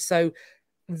interests. So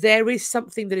there is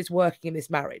something that is working in this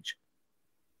marriage.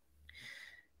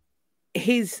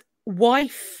 His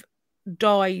wife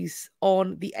dies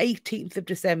on the 18th of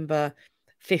December,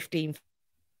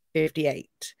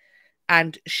 1558,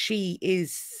 and she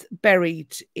is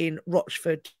buried in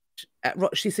Rochford.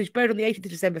 She's buried on the 18th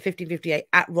of December, 1558,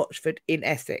 at Rochford in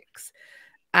Essex.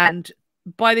 And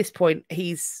by this point,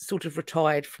 he's sort of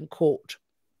retired from court.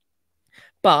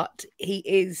 But he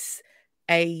is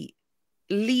a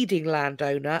leading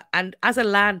landowner, and as a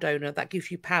landowner, that gives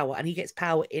you power, and he gets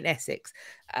power in Essex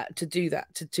to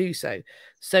do so.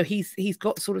 So he's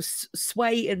got sort of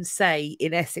sway and say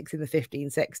in Essex in the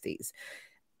 1560s.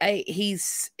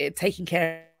 He's taking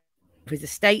care of his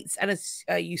estates, and as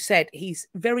you said, he's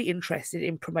very interested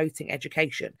in promoting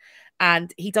education,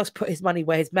 and he does put his money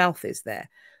where his mouth is there.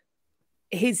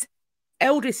 His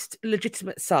eldest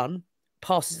legitimate son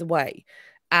passes away,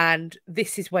 and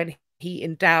this is when he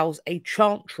endows a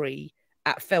chantry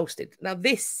at Felsted. Now,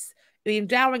 this the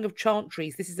endowing of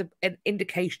chantries, this is an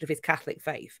indication of his Catholic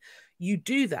faith. You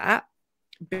do that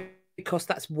because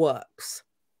that's works.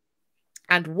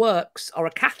 And works are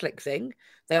a Catholic thing.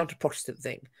 They aren't a Protestant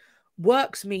thing.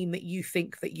 Works mean that you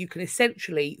think that you can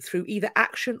essentially, through either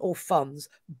action or funds,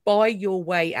 buy your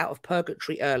way out of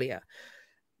purgatory earlier.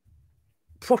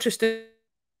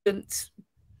 Protestants,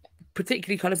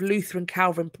 particularly kind of Lutheran,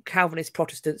 Calvinist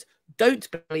Protestants, don't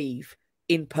believe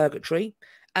in purgatory,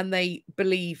 and they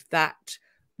believe that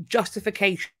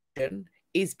justification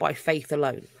is by faith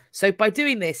alone. So by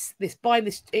doing this,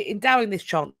 endowing this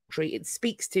chantry, it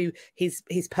speaks to his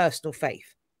personal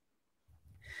faith.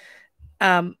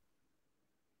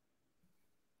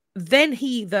 Then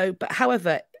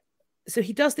however, so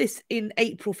he does this in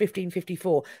April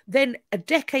 1554. Then a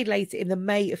decade later, in the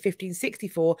May of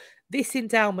 1564, this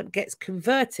endowment gets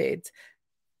converted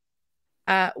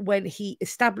when he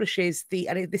establishes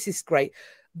and this is great,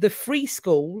 the free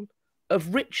school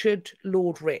of Richard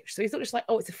Lord Rich. So he's not just like,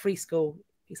 oh, it's a free school.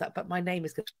 He's like, but my name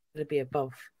is going to be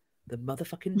above the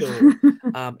motherfucking door.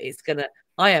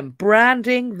 I am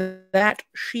branding that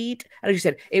sheet. And as you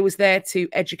said, it was there to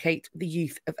educate the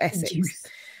youth of Essex.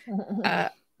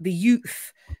 The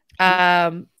youth.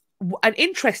 And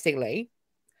interestingly,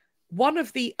 one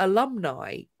of the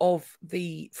alumni of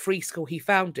the free school he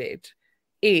founded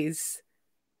is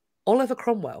Oliver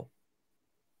Cromwell.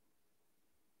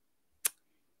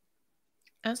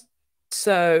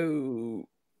 So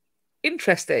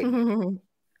interesting.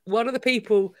 One of the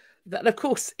people that, of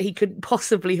course, he couldn't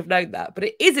possibly have known that, but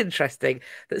it is interesting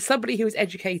that somebody who was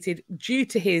educated due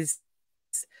to his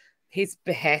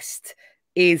behest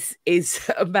is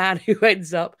a man who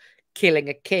ends up killing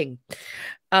a king.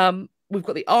 We've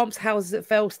got the almshouses at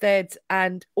Felsted,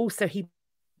 and also he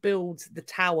builds the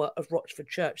tower of Rochford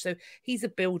Church. So he's a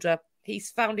builder. He's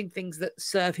founding things that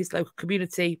serve his local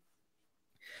community.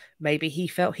 Maybe he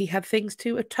felt he had things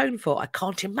to atone for. I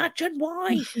can't imagine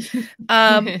why.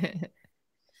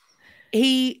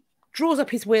 He draws up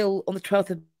his will on the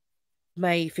 12th of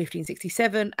May,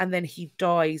 1567, and then he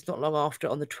dies not long after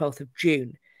on the 12th of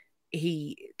June.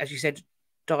 He, as you said,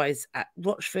 dies at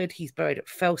Rochford. He's buried at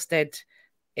Felsted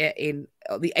on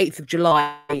the 8th of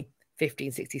July,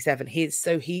 1567. His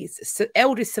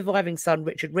eldest surviving son,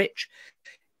 Robert Rich,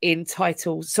 inherits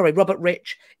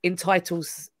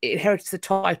the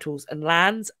titles and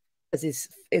lands as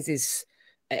is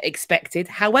expected.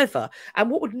 However, and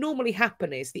what would normally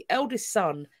happen is the eldest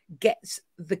son gets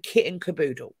the kit and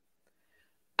caboodle.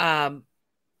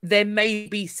 There may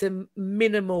be some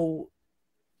minimal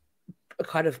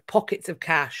kind of pockets of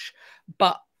cash,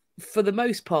 but for the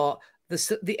most part,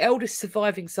 the eldest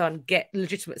surviving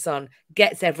legitimate son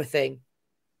gets everything.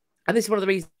 And this is one of the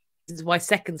reasons why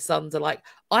second sons are like,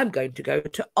 I'm going to go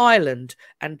to Ireland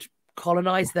and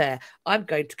colonize there. I'm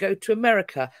going to go to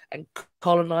America and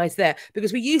colonize there.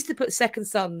 Because we used to put second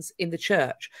sons in the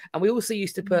church, and we also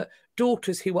used to put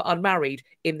daughters who were unmarried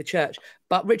in the church.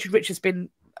 But Richard Rich has been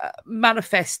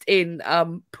manifest in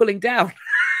pulling down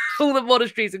all the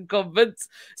monasteries and convents,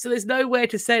 so there's nowhere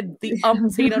to send the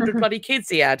umpteen hundred bloody kids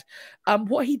he had.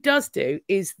 What he does do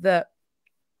is that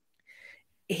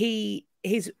he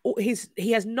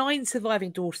has 9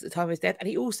 surviving daughters at the time of his death, and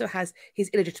he also has his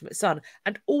illegitimate son,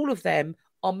 and all of them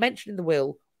are mentioned in the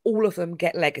will. All of them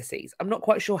get legacies. I'm not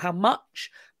quite sure how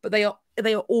much, but they are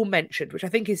all mentioned, which I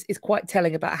think is quite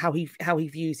telling about how he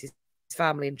views his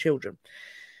family and children.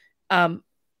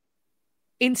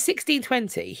 In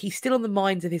 1620, he's still on the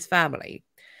minds of his family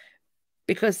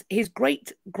because his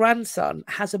great-grandson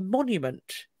has a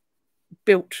monument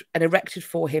built and erected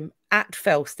for him at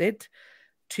Felsted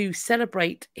to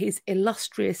celebrate his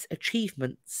illustrious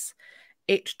achievements.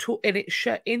 In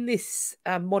this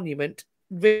monument,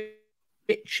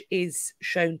 Rich is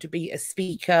shown to be a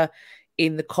speaker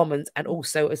in the Commons and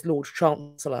also as Lord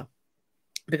Chancellor.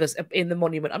 Because in the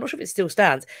monument, I'm not sure if it still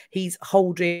stands, he's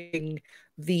holding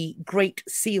the Great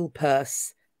Seal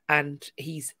purse and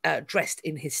he's dressed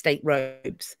in his state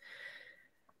robes.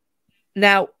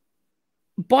 Now,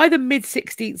 by the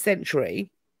mid-16th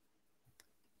century,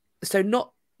 so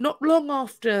not long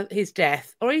after his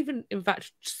death, or even, in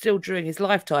fact, still during his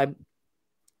lifetime,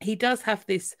 he does have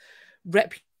this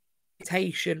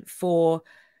reputation for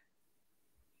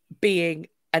being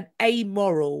an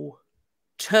amoral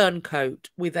turncoat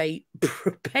with a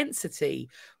propensity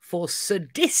for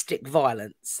sadistic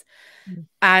violence.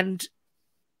 And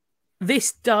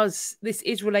this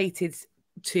is related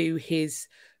to his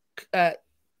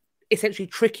essentially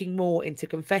tricking More into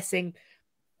confessing,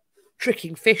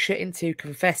 tricking Fisher into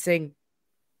confessing,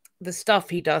 the stuff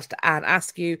he does to Anne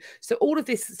Askew. So all of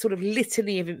this sort of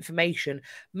litany of information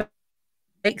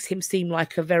makes him seem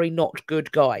like a very not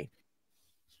good guy.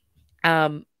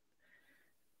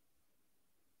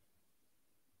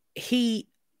 He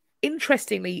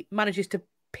interestingly manages to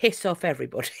piss off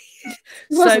everybody.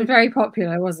 He wasn't very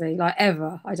popular, was he? Like,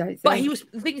 ever, I don't think. But he was,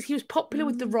 the thing is, he was popular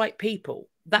with the right people.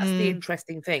 That's the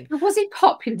interesting thing. But was he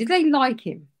popular? Did they like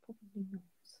him?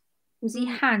 Was he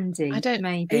handy? I don't.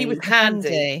 Maybe he was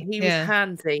handy. He was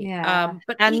handy. Yeah.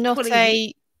 But and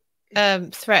equally, not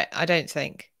a threat. I don't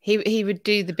think he would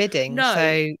do the bidding. No.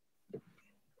 So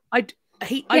I don't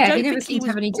he never think seemed to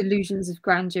have any delusions of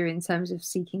grandeur in terms of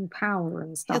seeking power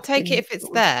and stuff. he'll take it if it's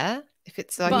there. If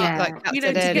it's like Kat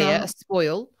said earlier, a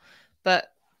spoil.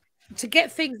 But to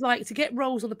get things like, to get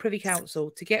roles on the Privy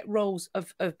Council, to get roles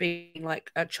of being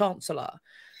like a Chancellor,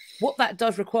 what that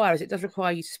does require is it does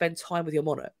require you to spend time with your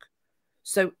monarch.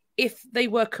 So if they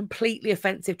were completely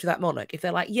offensive to that monarch, if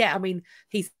they're like, yeah, I mean,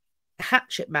 he's a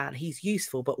hatchet man, he's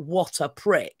useful, but what a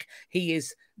prick, he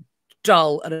is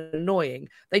dull and annoying,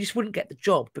 they just wouldn't get the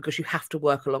job because you have to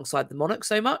work alongside the monarch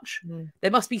so much. There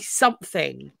must be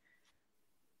something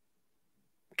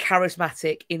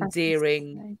charismatic,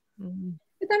 endearing.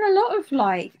 But then a lot of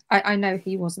like, I know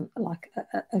he wasn't like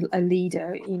a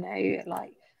leader, you know,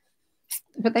 like,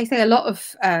 but they say a lot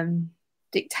of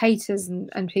dictators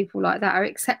and people like that are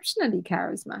exceptionally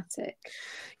charismatic.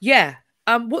 Yeah.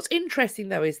 What's interesting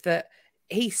though is that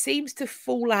he seems to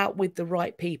fall out with the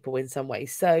right people in some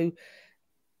ways. So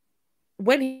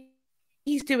when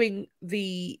he's doing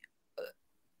the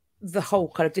whole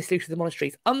kind of dissolution of the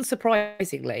monasteries,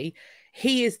 unsurprisingly,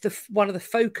 he is one of the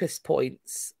focus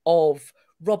points of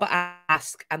Robert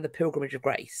Aske and the Pilgrimage of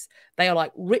Grace. They are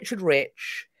like, Richard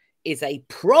Rich is a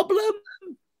problem.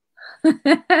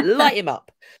 Light him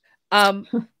up.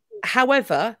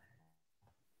 However,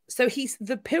 so he's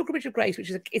the Pilgrimage of Grace, which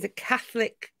is a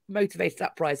Catholic motivated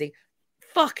uprising.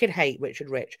 Fucking hate Richard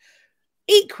Rich.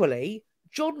 Equally,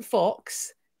 John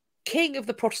Fox, king of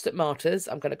the Protestant martyrs,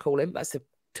 I'm going to call him. That's a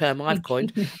term I've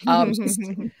coined.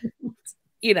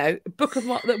 You know, Book of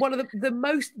one of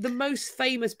the most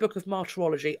famous book of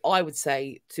martyrology, I would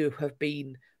say, to have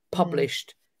been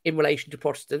published in relation to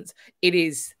Protestants. It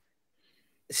is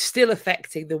still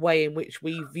affecting the way in which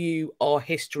we view our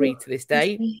history to this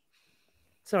day.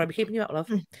 Sorry, I'm keeping you up, love.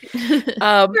 No,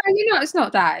 you know, it's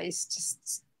not that. It's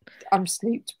just I'm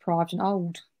sleep deprived and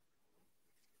old.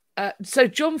 So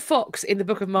John Fox in the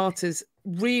Book of Martyrs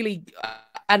really,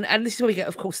 and this is where we get,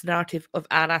 of course, the narrative of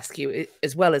Anne Askew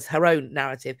as well as her own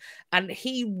narrative, and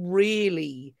he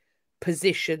really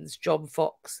positions John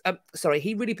Fox.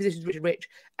 He really positions Richard Rich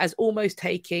as almost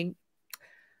taking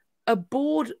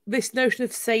aboard this notion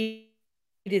of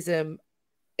sadism.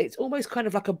 It's almost kind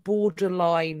of like a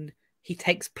borderline. He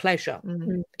takes pleasure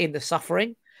in the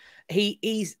suffering.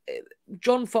 He's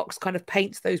John Fox kind of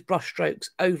paints those brushstrokes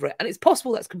over it, and it's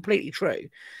possible that's completely true,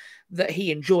 that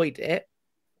he enjoyed it,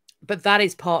 but that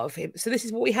is part of him. So this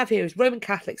is what we have here: is Roman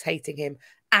Catholics hating him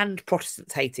and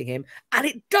Protestants hating him, and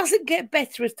it doesn't get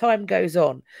better as time goes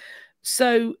on.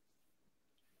 So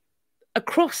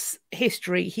across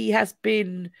history, he has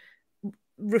been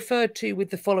referred to with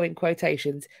the following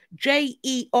quotations.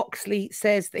 J.E. Oxley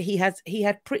says that he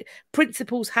had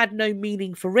principles had no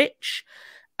meaning for Rich.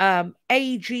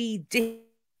 A.G.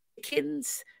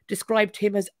 Dickens described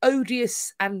him as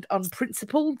odious and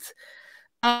unprincipled.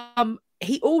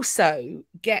 He also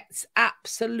gets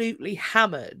absolutely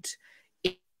hammered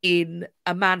in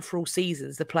A Man for All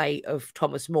Seasons, the play of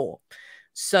Thomas More.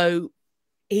 So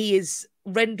he is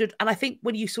rendered, and I think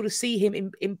when you sort of see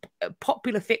him in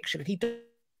popular fiction, he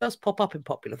does pop up in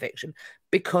popular fiction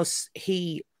because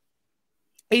he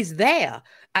is there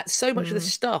at so much of the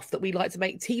stuff that we like to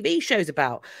make TV shows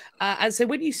about. And so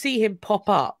when you see him pop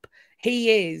up,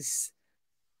 he is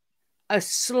a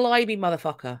slimy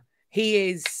motherfucker. He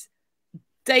is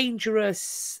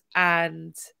dangerous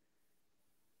and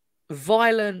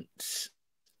violent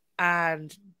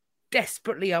and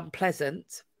desperately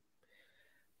unpleasant.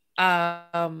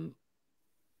 I've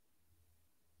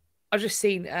just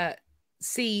seen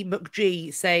C.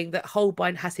 McG saying that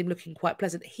Holbein has him looking quite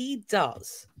pleasant. He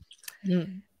does.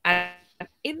 And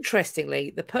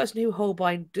interestingly, the person who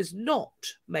Holbein does not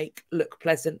make look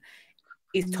pleasant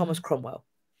is Thomas Cromwell.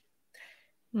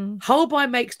 Holbein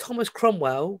makes Thomas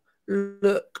Cromwell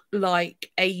look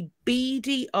like a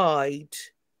beady-eyed,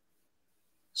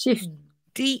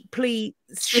 deeply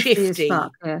shifty.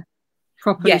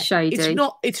 Properly shady.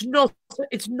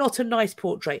 It's not a nice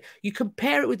portrait. You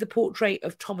compare it with the portrait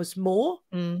of Thomas More,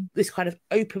 this kind of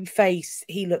open face,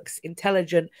 he looks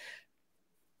intelligent.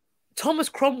 Thomas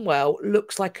Cromwell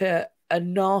looks like a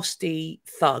nasty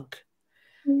thug.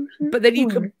 But then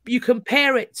you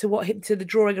compare it to the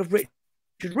drawing of Richard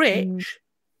Rich,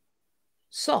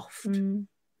 soft.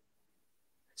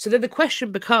 So then the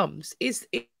question becomes, is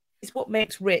what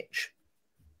makes Rich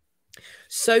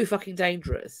so fucking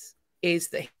dangerous is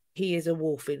that he is a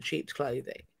wolf in sheep's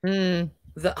clothing.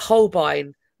 That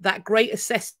Holbein, that great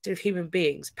assessor of human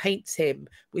beings, paints him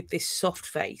with this soft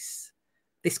face.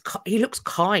 He looks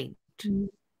kind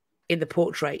in the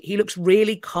portrait. He looks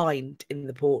really kind in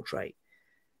the portrait.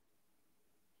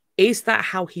 Is that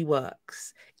how he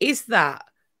works? Is that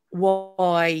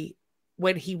why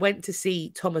when he went to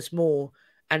see Thomas More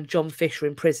and John Fisher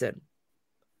in prison,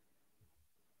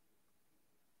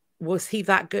 was he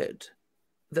that good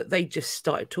that they just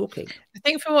started talking? I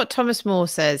think from what Thomas More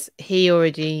says, he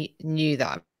already knew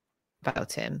that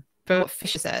about him. From what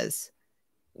Fisher says,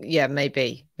 yeah,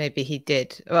 maybe he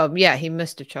did. Well, yeah, he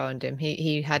must have charmed him.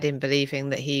 He had him believing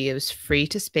that he was free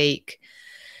to speak,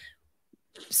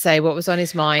 say what was on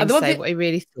his mind, say what he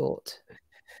really thought.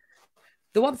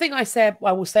 The one thing I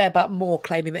will say about Moore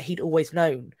claiming that he'd always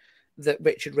known that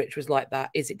Richard Rich was like that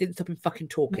is it didn't stop him fucking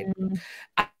talking.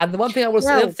 And the one thing the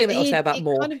other thing that I'll say about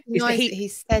Moore is that he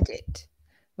said it,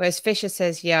 whereas Fisher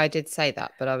says, "Yeah, I did say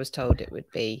that, but I was told it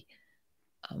would be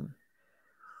that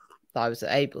I was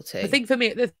able to." The thing for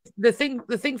me, the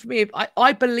thing for me,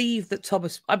 I believe that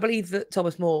Thomas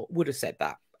More would have said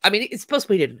that. I mean, it's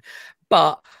possible he didn't,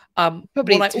 but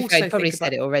probably what I also probably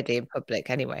said it already in public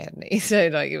anyway, hadn't he? So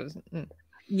like it was.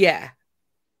 Yeah.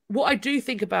 What I do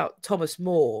think about Thomas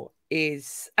More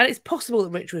is, and it's possible that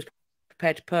Richard was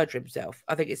prepared to perjure himself.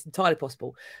 I think it's entirely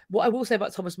possible. What I will say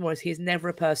about Thomas More is he is never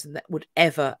a person that would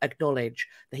ever acknowledge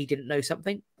that he didn't know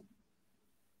something.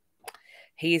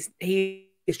 He is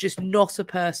just not a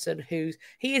person he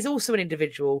is also an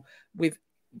individual with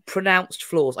pronounced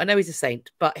flaws. I know he's a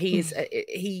saint, but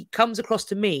he comes across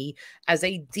to me as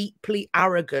a deeply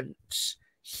arrogant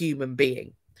human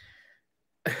being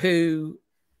who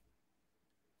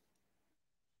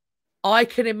I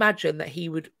can imagine that he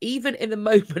would, even in the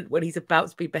moment when he's about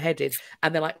to be beheaded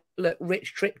and they're like, look,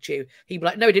 Rich tricked you, he'd be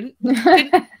like, no, he didn't.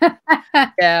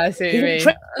 Yeah, I see what you mean.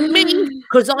 Trick me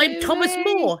because I'm Thomas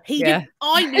More. He didn't.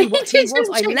 I knew what he was.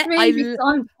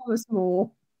 I'm Thomas More.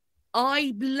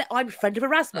 I'm a friend of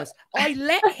Erasmus. I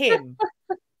let him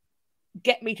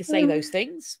get me to say those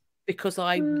things because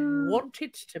I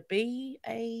wanted to be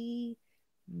a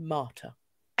martyr.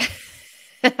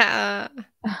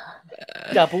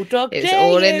 Double dog. It's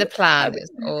all in the plan.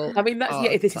 It's all. I mean,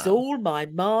 this is all my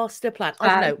master plan. I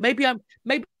don't know. Maybe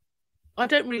I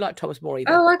don't really like Thomas More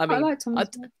either. Oh, I quite like Thomas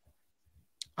More.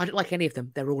 I don't like any of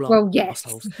them. They're all yes.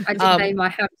 assholes. I did name my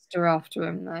hamster after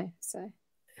him though. So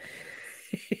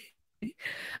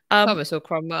Thomas or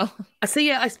Cromwell. I see.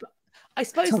 Yeah, I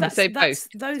suppose Thomas, that's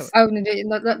those. Oh,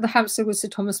 no, the hamster was Sir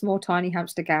Thomas More, tiny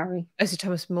hamster Gary. Oh, Sir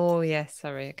Thomas More. Yes,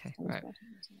 sorry. Okay, right.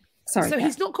 Sorry. So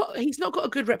he's not got a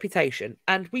good reputation,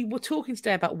 and we were talking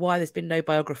today about why there's been no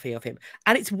biography of him,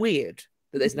 and it's weird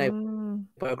that there's no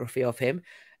biography of him.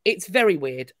 It's very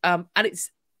weird, and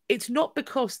it's not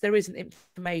because there isn't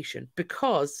information,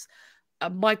 because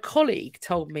my colleague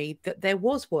told me that there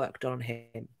was work done on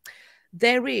him.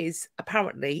 There is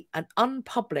apparently an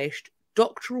unpublished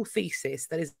doctoral thesis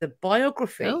that is the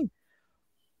biography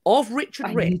of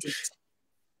Richard Rich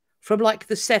from like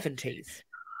the 70s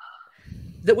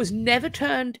that was never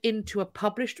turned into a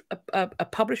published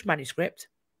manuscript.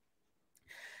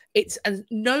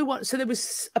 So there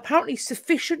was apparently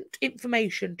sufficient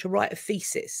information to write a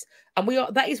thesis, and we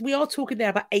are talking there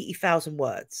about 80,000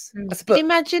 words.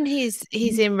 Imagine he's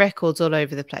in records all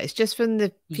over the place, just from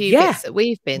the few bits that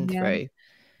we've been through.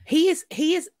 He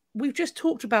is. We've just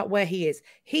talked about where he is.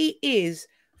 He is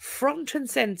front and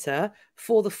center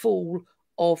for the fall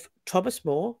of Thomas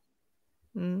More,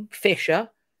 Fisher,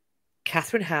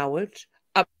 Catherine Howard.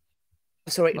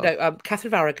 Catherine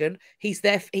Varrigan. He's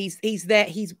there. He's there.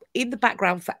 He's in the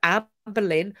background for Anne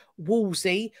Boleyn,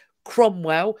 Wolsey,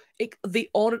 Cromwell,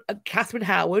 Catherine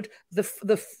Howard,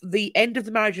 the end of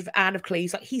the marriage of Anne of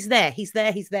Cleves. Like he's there. He's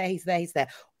there.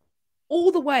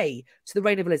 All the way to the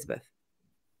reign of Elizabeth.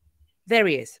 There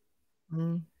he is.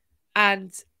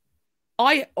 And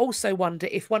I also wonder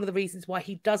if one of the reasons why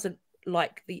he doesn't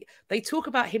they talk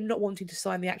about him not wanting to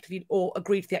sign the Act of or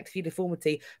agree to the Act of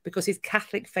Uniformity because his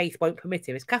Catholic faith won't permit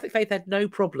him. His Catholic faith had no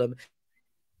problem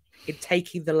in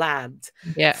taking the land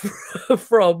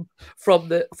from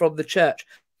the church.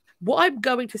 What I'm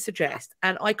going to suggest,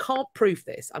 and I can't prove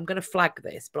this, I'm going to flag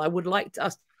this, but I would like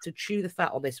us to chew the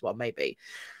fat on this one, maybe.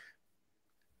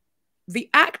 The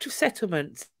Act of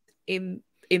Settlement in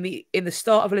the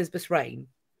start of Elizabeth's reign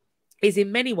is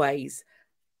in many ways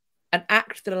an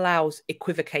act that allows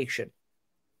equivocation.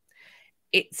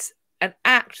 It's an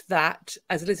act that,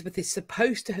 as Elizabeth is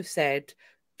supposed to have said,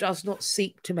 does not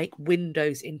seek to make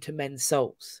windows into men's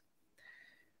souls.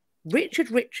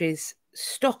 Richard Rich's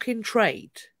stock in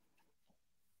trade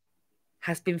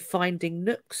has been finding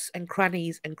nooks and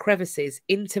crannies and crevices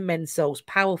into men's souls,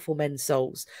 powerful men's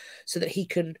souls, so that he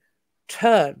can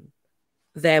turn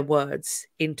their words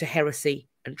into heresy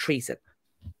and treason.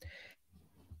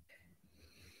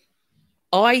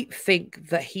 I think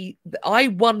that I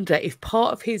wonder if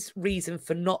part of his reason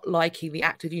for not liking the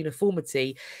act of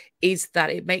uniformity is that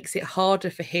it makes it harder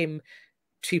for him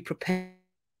to prepare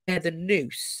the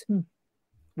noose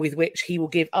with which he will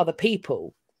give other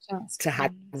people to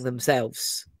hang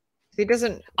themselves. He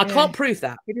doesn't. I can't prove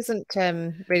that. He doesn't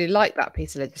really like that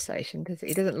piece of legislation, does he?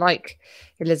 He doesn't like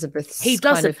Elizabeth's he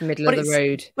doesn't, kind of middle of the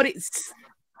road. But it's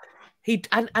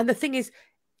and the thing is,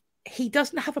 he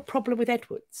doesn't have a problem with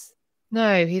Edwards.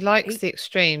 No, he likes the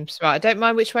extremes. Right, I don't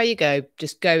mind which way you go.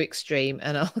 Just go extreme,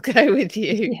 and I'll go with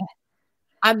you. Yeah.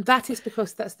 And that is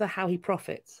because that's how he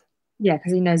profits. Yeah,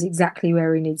 because he knows exactly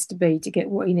where he needs to be to get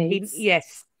what he needs.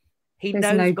 There's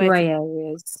knows no grey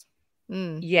areas.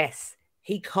 Yes,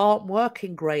 he can't work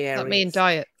in grey areas. Not me in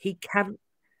diet. He can't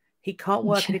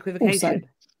work in equivocation.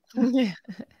 Yeah.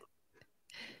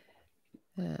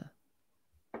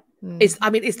 Is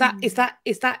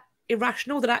that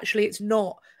irrational? That actually it's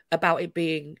not about it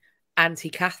being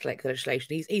anti-Catholic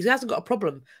legislation. He hasn't got a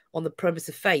problem on the premise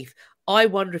of faith. I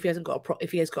wonder if he has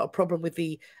got a problem with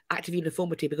the act of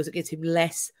uniformity because it gives him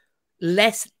less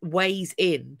ways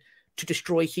in to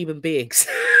destroy human beings.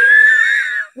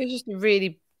 He's just a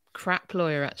really crap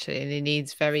lawyer, actually, and he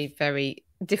needs very, very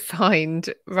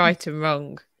defined right and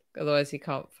wrong. Otherwise, he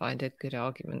can't find a good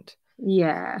argument.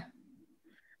 Yeah.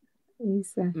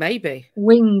 He's maybe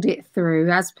winged it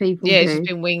through, as people do. Yeah, he's just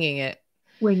been winging it.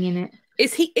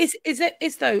 Is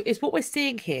what we're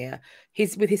seeing here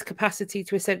with his capacity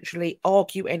to essentially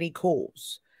argue any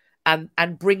cause and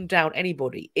bring down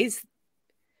anybody is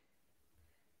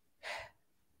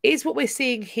what we're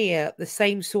seeing here the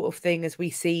same sort of thing as we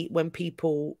see when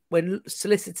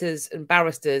solicitors and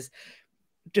barristers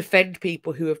defend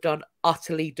people who have done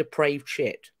utterly depraved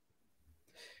shit,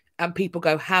 and people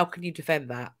go, how can you defend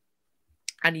that?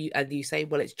 And you say,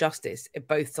 well, it's justice.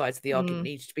 Both sides of the argument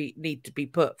need to be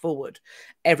put forward.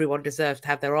 Everyone deserves to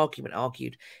have their argument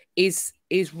argued. Is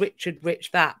Richard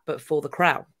Rich that, but for the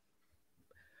crown?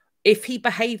 If he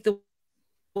behaved the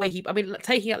way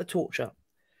taking out the torture,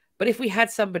 but if we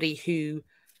had somebody who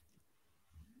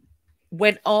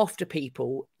went after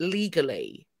people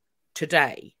legally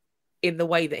today in the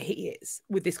way that he is,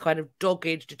 with this kind of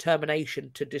dogged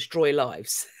determination to destroy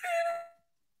lives,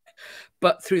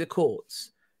 but through the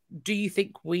courts, do you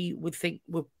think we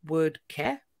would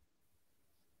care?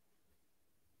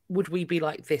 Would we be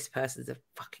like, this person's a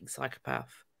fucking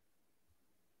psychopath?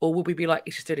 Or would we be like,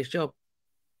 he's just doing his job?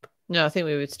 No, I think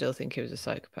we would still think he was a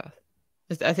psychopath.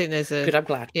 I think there's a... Good, I'm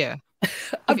glad. Yeah.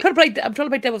 I'm trying to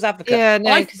play devil's advocate. Yeah,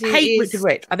 no, I hate Richard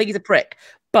Rich. I think he's a prick.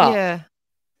 But... yeah.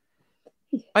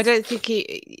 I don't think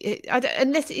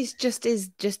unless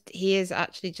it's he is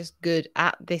actually just good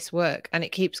at this work, and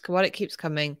it keeps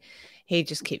coming, he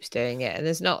just keeps doing it, and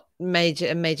there's not a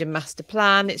major master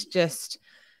plan. It's just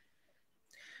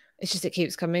it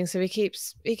keeps coming, so he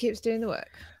keeps doing the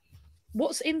work.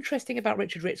 What's interesting about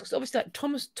Richard Rich, because obviously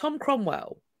Tom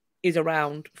Cromwell is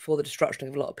around for the destruction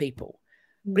of a lot of people,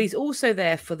 but he's also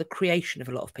there for the creation of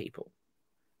a lot of people.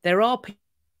 There are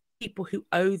people who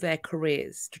owe their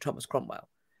careers to Thomas Cromwell,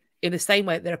 in the same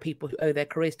way that there are people who owe their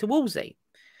careers to Wolsey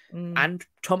and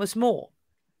Thomas More.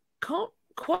 Can't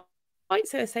quite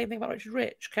say the same thing about Richard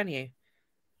Rich, can you?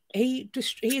 He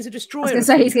is a destroyer. I was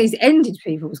going to say he's ended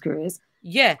people's careers.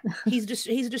 Yeah, he's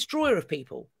a destroyer of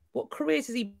people. What careers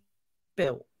has he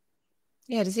built?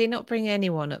 Yeah, does he not bring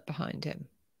anyone up behind him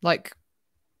like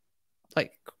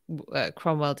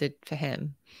Cromwell did for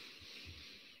him?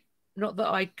 Not that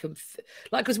I can,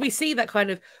 because we see that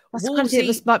kind of.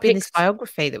 This might be in this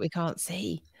biography that we can't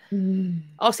see.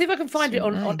 I'll see if I can find it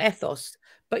on Ethos.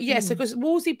 But yes, because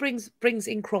Wolsey brings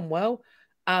in Cromwell,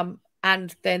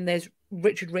 and then there's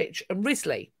Richard Rich and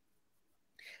Risley,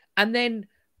 and then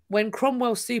when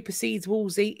Cromwell supersedes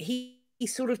Wolsey, he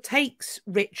sort of takes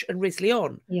Rich and Risley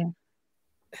on. Yeah.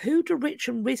 Who do Rich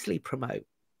and Risley promote?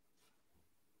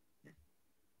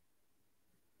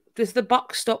 Does the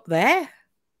buck stop there?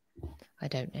 I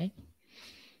don't know.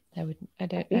 I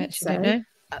don't know.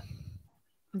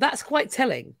 That's quite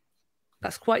telling.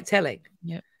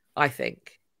 Yeah, I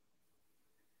think.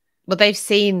 Well, they've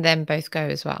seen them both go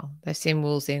as well. They've seen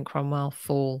Wolsey and Cromwell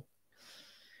fall,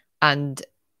 and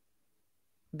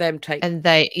them take. And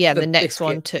the next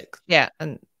one took. Yeah,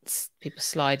 and people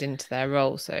slide into their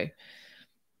role. So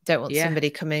don't want somebody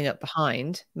coming up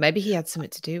behind. Maybe he had something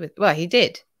to do with. Well, he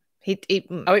did. I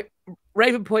mean,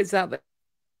 Raven points out that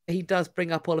he does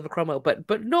bring up Oliver Cromwell, but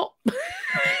not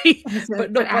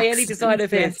but not by any design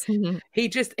of his.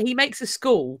 He makes a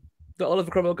school that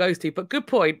Oliver Cromwell goes to. But good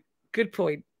point.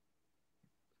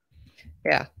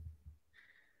 Yeah.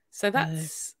 So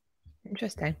that's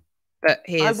interesting. But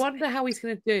I wonder how he's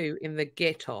going to do in the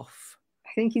Git Off. I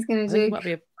think he's going to do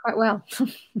quite well.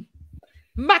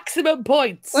 Maximum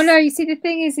points. Well, no, you see, the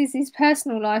thing is his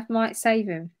personal life might save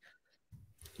him.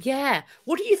 Yeah.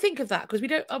 What do you think of that? Because we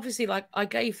don't obviously I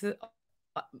gave the.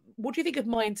 What do you think of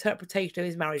my interpretation of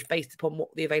his marriage based upon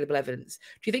what the available evidence?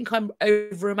 Do you think I'm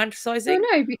over romanticizing?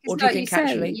 Well, no, because or do like you think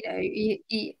actually,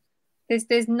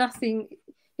 there's nothing.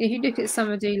 If you look at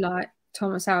somebody like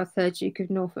Thomas Howard, 3rd Duke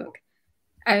of Norfolk,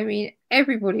 I mean,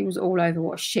 everybody was all over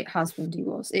what a shit husband he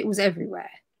was. It was everywhere.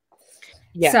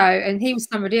 Yeah. So, and he was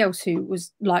somebody else who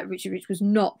was like Richard Rich, was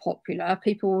not popular.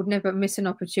 People would never miss an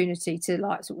opportunity to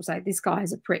sort of say this guy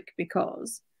is a prick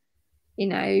because,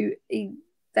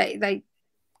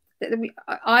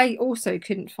 I also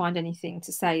couldn't find anything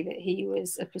to say that he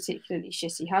was a particularly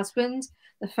shitty husband.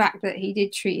 The fact that he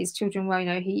did treat his children well,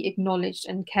 he acknowledged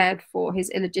and cared for his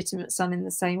illegitimate son in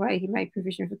the same way. He made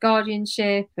provision for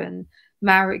guardianship and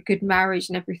good marriage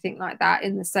and everything like that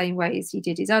in the same way as he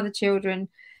did his other children.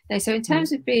 So in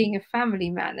terms of being a family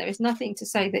man, there is nothing to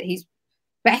say that he's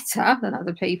better than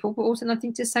other people, but also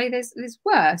nothing to say there's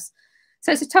worse.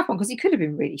 So it's a tough one because he could have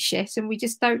been really shit and we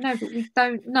just don't know, but we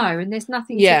don't know. And there's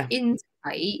nothing to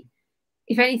indicate.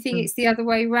 If anything, it's the other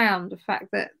way around. The fact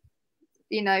that,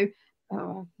 we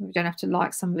don't have to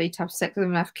like somebody to have sex with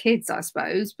them and have kids, I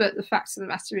suppose. But the fact of the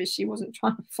matter is she wasn't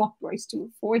trying to find ways to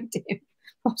avoid him,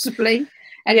 possibly.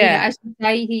 And as you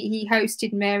say, he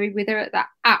hosted Mary with her at that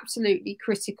absolutely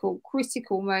critical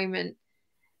moment.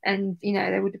 And,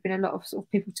 there would have been a lot of sort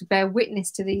of people to bear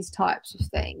witness to these types of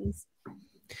things.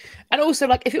 And also,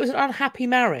 if it was an unhappy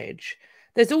marriage,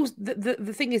 there's also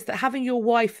the thing is that having your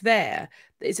wife there,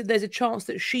 there's a chance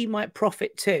that she might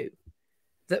profit too,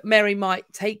 that Mary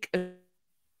might take a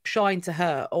shine to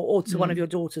her or to one of your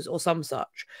daughters or some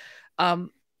such. That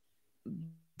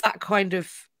kind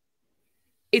of,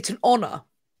 it's an honor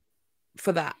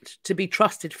for that, to be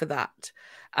trusted for that.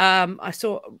 I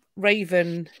saw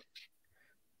Raven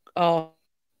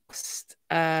asked,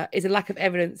 is a lack of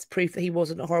evidence proof that he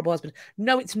wasn't a horrible husband?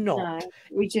 No, it's not. No,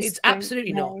 it's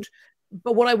absolutely not.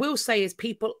 But what I will say is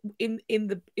people in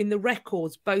the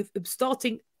records, both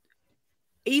starting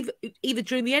either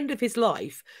during the end of his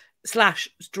life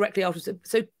 / directly after,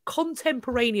 so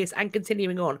contemporaneous and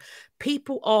continuing on,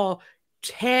 people are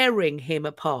tearing him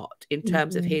apart in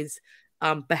terms of his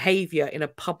behavior in a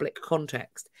public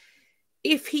context.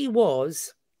 If he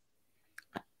was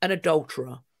an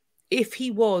adulterer, if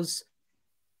he was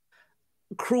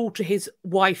cruel to his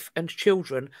wife and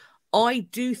children, I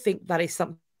do think that is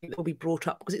something that will be brought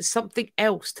up because it's something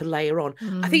else to layer on.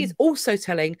 I think it's also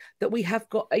telling that we have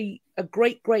got a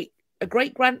great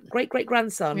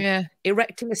grandson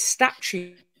erecting a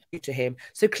statue to him.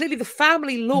 So clearly the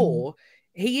family law,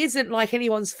 he isn't like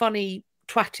anyone's funny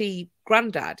twatty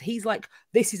granddad. He's like,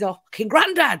 this is our fucking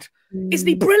granddad. Isn't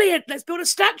he brilliant? Let's build a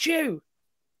statue.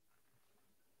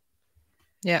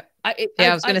 Yeah. I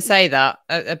was going to say that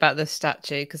about the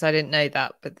statue because I didn't know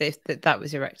that, but that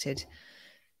was erected.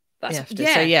 So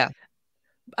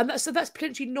and that's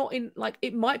potentially not in,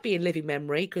 it might be in living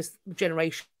memory because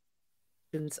generations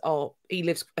he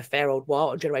lives a fair old while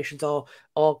and generations are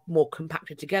more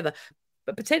compacted together.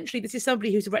 But potentially this is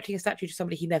somebody who's erecting a statue to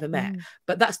somebody he never met.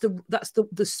 But that's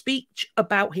the speech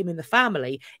about him in the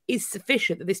family is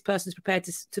sufficient that this person is prepared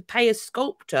to pay a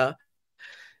sculptor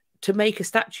to make a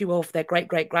statue of their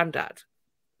great-great-granddad.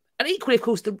 And equally, of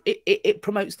course, it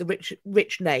promotes the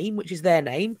rich name, which is their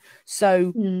name.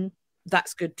 So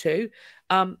that's good too.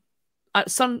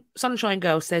 Sunshine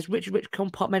Girl says, Richard Rich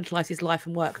compartmentalized his life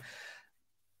and work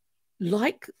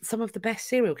like some of the best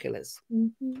serial killers.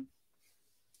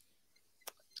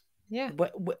 Yeah.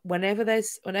 Whenever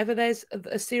there's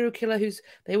a serial killer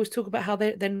they always talk about how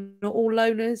they're not all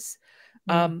loners.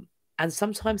 And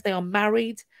sometimes they are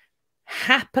married,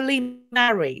 happily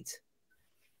married,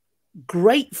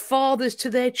 great fathers to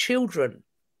their children,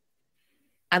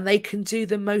 and they can do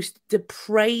the most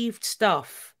depraved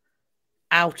stuff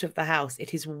out of the house.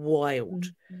 It is wild.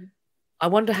 I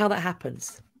wonder how that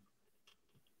happens.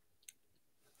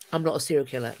 I'm not a serial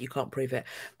killer. You can't prove it.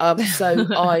 So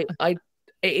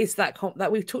it is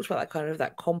that we've talked about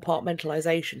that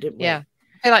compartmentalization, didn't we? Yeah.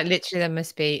 I feel like literally there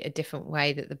must be a different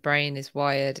way that the brain is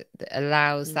wired that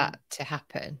allows that to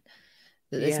happen.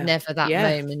 That there's never that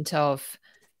moment of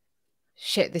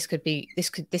shit, this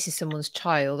is someone's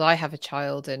child. I have a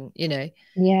child, and you know.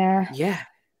 Yeah.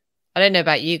 I don't know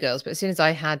about you girls, but as soon as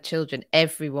I had children,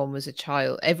 everyone was a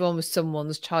child. Everyone was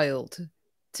someone's child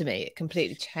to me. It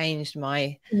completely changed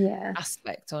my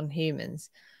aspect on humans.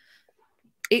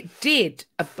 It did,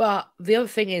 but the other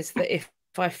thing is that if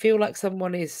I feel like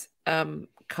someone is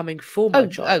coming for my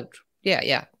child,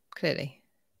 yeah, clearly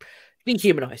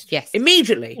dehumanized,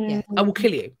 immediately, I will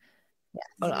kill you.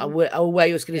 I will wear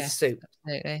your skin as a suit.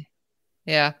 Absolutely,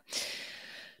 yeah.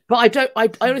 But I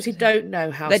honestly don't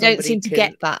know how they don't seem to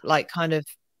get that, like, kind of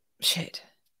shit.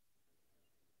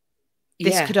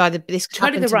 This could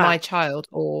happen to my child,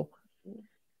 or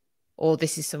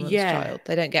this is someone's child.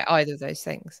 They don't get either of those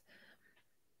things.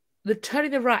 The turning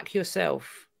the rack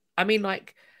yourself. I mean,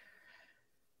 like,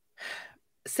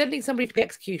 sending somebody to be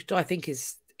executed, I think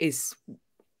is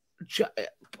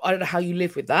I don't know how you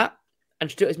live with that, and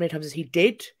to do it as many times as he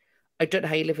did, I don't know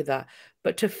how you live with that.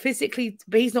 But to physically,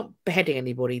 but he's not beheading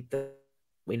anybody that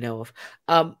we know of.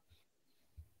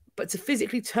 But to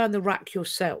physically turn the rack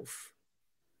yourself,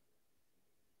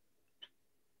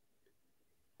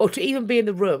 or to even be in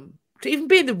the room,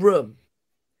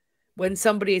 when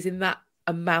somebody is in that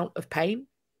amount of pain.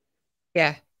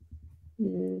 Yeah.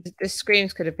 The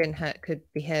screams could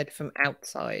be heard from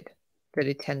outside. The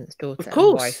lieutenant's daughter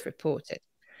and wife reported.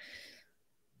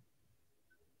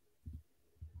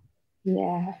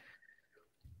 Yeah.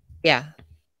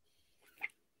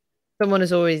 Someone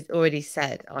has already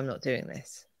said, I'm not doing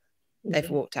this. They've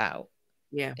walked out.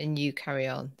 Yeah. And you carry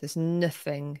on. There's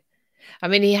nothing. I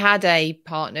mean, he had a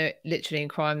partner literally in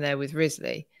crime there with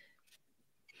Risley.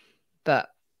 But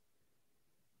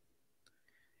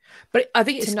I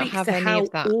think it speaks to how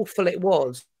awful it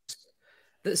was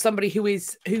that somebody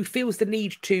who feels the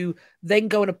need to then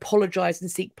go and apologise and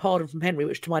seek pardon from Henry,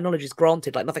 which to my knowledge is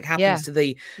granted, like nothing happens to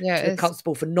the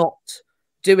constable for not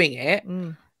doing it.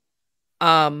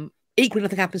 Equally,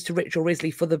 nothing happens to Rich or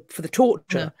Risley for the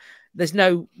torture. No. There's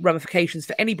no ramifications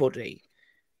for anybody.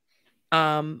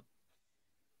 But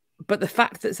the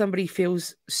fact that somebody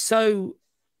feels so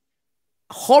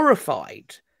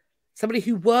horrified, somebody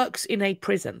who works in a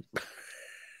prison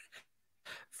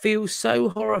feels so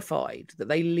horrified that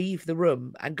they leave the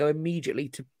room and go immediately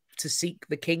to seek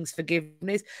the king's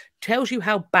forgiveness, tells you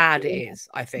how bad it is,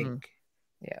 I think.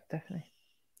 Yeah, definitely.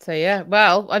 So, yeah,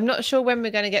 well, I'm not sure when we're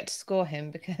going to get to score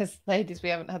him because, ladies, we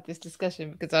haven't had this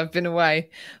discussion because I've been away.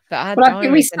 But I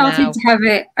think we started to have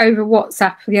it over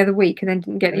WhatsApp for the other week and then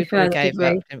didn't get any further,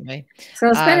 didn't we? So I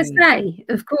was going to say,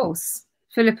 of course,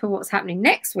 Philippa, what's happening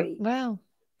next week? Well,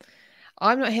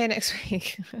 I'm not here next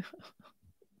week.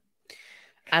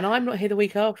 And I'm not here the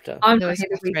week after. I'm not here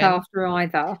the week after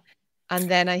either. And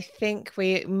then I think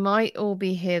we might all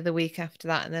be here the week after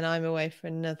that. And then I'm away for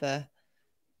another.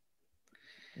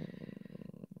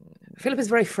 Philippa's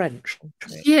very French.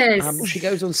 Yes. She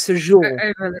goes on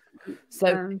séjour.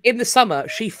 So in the summer,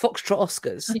 she foxtrot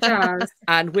Oscars. She does.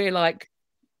 And we're like...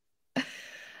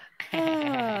 So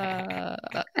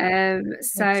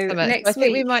next I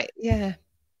think we might,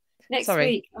 Next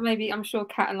week, maybe I'm sure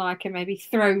Kat and I can maybe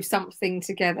throw something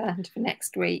together for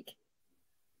next week.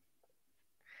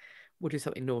 We'll do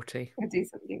something naughty. We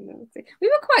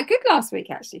were quite good last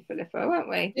week, actually, Philippa, weren't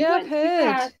we? Yeah, I've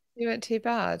heard. You weren't too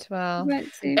bad. Well,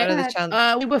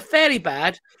 we were fairly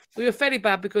bad. We were fairly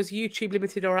bad because YouTube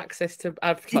limited our access to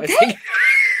advertising.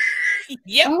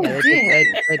 Yep. Oh, yeah,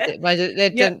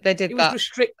 they did that.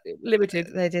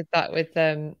 Limited. They did that with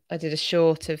I did a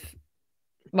short of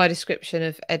my description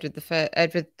of Edward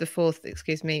the Fourth,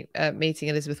 meeting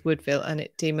Elizabeth Woodville, and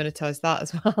it demonetized that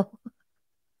as well.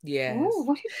 Yes. Oh,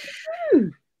 what did you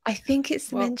do? I think it's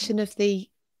the mention of the.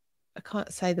 I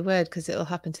can't say the word because it'll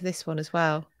happen to this one as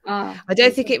well. I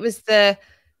don't think it was the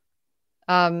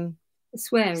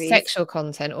swearing, sexual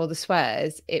content or the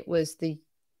swears. It was the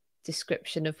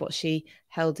description of what she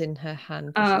held in her hand,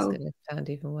 which is going to sound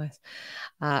even worse.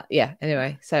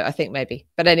 Anyway, so I think maybe,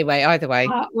 but anyway, either way.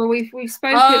 Well, we've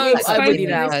spoken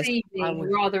this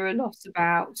evening rather a lot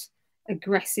about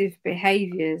aggressive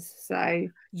behaviours. So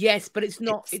yes, but it's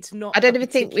not. I don't even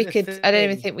think we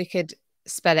could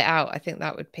spell it out. I think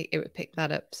that would pick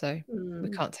that up. So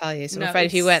we can't tell you. So I'm afraid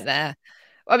if you weren't there,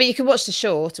 I mean, you can watch the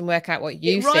short and work out what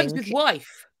you think. It rhymes with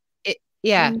wife.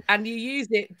 And you use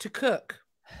it to cook.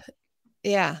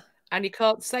 Yeah. And you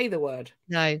can't say the word.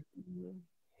 No.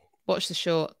 Watch the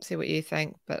short, see what you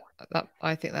think. But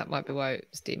I think that might be why it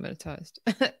was demonetized.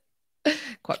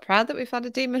 Quite proud that we've had a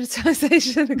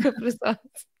demonetization a couple of times.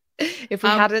 If we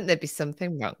hadn't, there'd be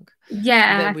something wrong.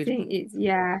 Yeah, I think it's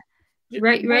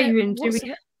Raven.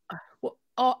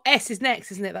 Oh, S is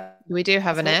next, isn't it? We do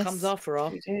have an That's S. what comes after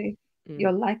R. You do.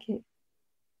 You'll like it.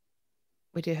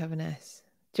 We do have an S.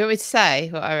 Do you want me to say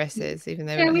what our S is, even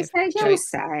though Yeah, we say, you'll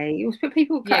say. You'll put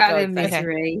people cut Yeah, out go their on, thanks.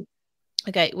 misery.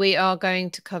 Okay, we are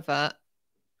going to cover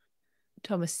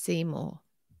Thomas Seymour.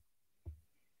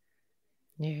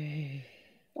 No. I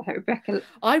hope Rebecca. Do you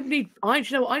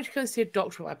know what? I need to go and see a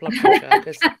doctor with my blood pressure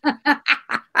because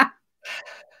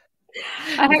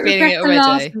I hope feeling it Rebecca already.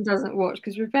 Larson doesn't watch,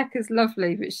 because Rebecca's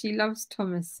lovely, but she loves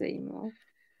Thomas Seymour.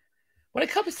 when it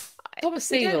comes to Thomas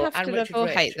We Seymour don't have and to love Richard or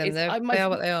Rich, hate them. They are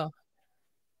what they are.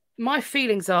 My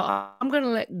feelings are I'm going to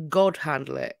let God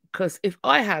handle it, because if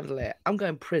I handle it, I'm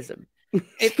going to prison.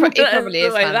 It probably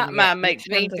is the way that handling man it. makes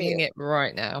He's me handling feel. it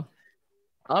right now.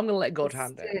 I'm going to let God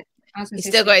handle it. He's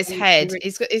still got his head.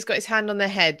 He's got his hand on their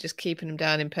head, just keeping him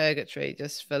down in purgatory,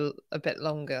 just for a bit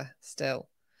longer. Still,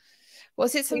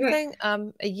 was it something?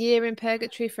 A year in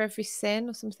purgatory for every sin,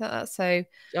 or something like that. So,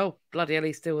 oh bloody hell,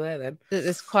 he's still there then.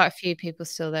 There's quite a few people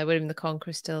still there. William the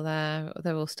Conqueror's still there.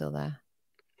 They're all still there.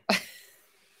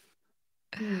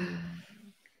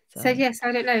 So yes,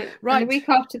 I don't know. Right. And the week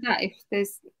after that, if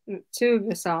there's two of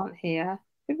us aren't here,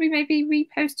 could we maybe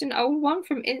repost an old one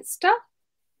from Insta?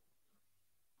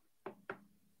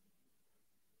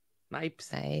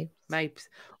 Mapes.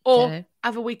 Or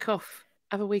have a week off.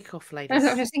 Have a week off, ladies. I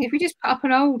was just thinking, if we just put up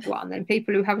an old one, then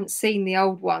people who haven't seen the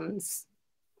old ones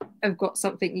have got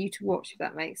something new to watch, if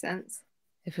that makes sense.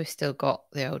 If we've still got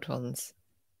the old ones.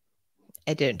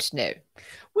 I don't know.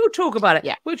 We'll talk about it.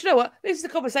 Yeah. Well, do you know what? This is a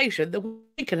conversation that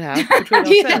we can have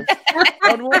between ourselves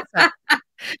on WhatsApp.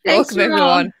 Welcome,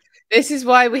 everyone. This is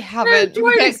why we haven't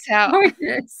worked out.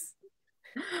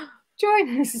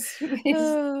 Join us for this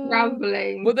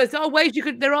rambling. Well, there are ways you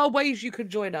can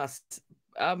join us.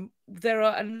 There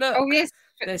are, and look,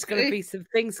 there's going to be some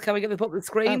things coming at the bottom of the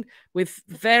screen with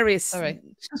various,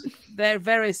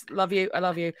 love you, I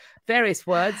love you, various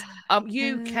words.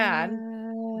 You can.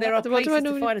 There are places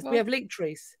to find us. We have link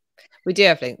trees. We do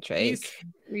have link trees.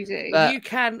 We do. You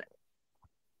can.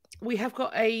 We have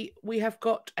got a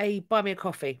buy me a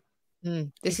coffee.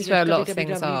 This is where a lot of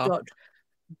things are.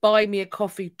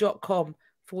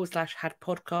 buymeacoffee.com/had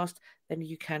podcast. Then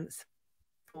you can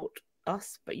support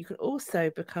us, but you can also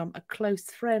become a close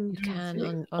friend. You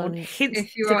can on Instagram.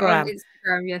 If you are on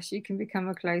Instagram, yes, you can become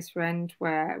a close friend,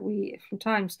 where we from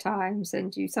time to time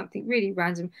send you something really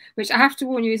random, which I have to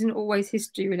warn you isn't always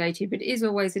history related, but it is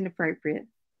always inappropriate.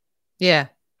 Yeah.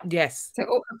 Yes. Oh,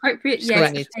 So appropriate,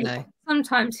 yes.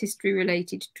 Sometimes history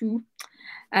related too.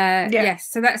 Yes,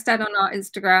 so that's done on our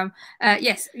Instagram.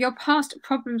 Yes, your past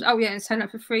problems. Oh yeah, and sign up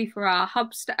for free for our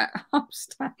Hubstack. Oh,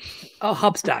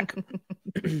 Hubstack.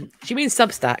 She means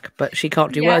Substack, but she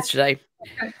can't do words today.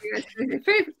 These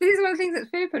are one of the things that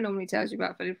Philippa normally tells you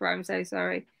about. Philippa, I'm so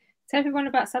sorry. Tell everyone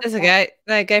about Substack. That's okay.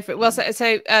 No, go for it. Well, so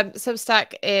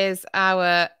Substack is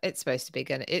it's supposed to be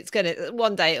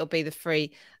one day it'll be the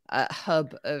free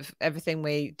hub of everything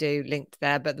we do linked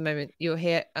there, but at the moment you're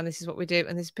here and this is what we do,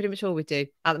 and this is pretty much all we do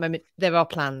at the moment. There are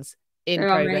plans in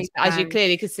progress, as you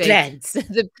clearly can see.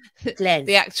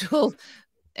 The actual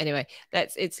anyway,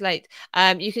 it's late.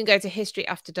 You can go to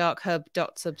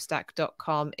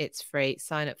historyafterdarkhub.substack.com. It's free.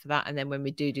 Sign up for that, and then when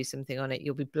we do something on it,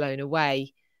 you'll be blown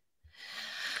away.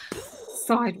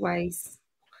 Sideways.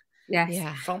 Yes.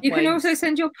 Yeah. You can also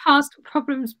send your past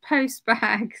problems post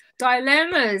bag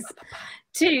dilemmas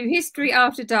to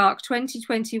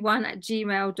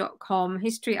historyafterdark2021@gmail.com,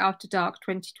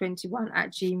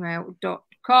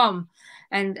 historyafterdark2021@gmail.com,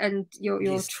 and your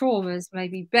traumas may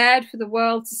be bared for the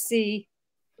world to see.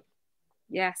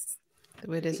 Yes, the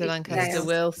widows of Lancaster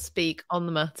will speak on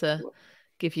the matter,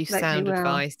 give you sound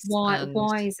advice,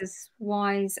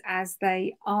 wise as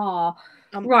they are.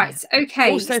 Right,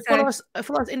 okay. Also, follow us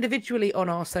individually on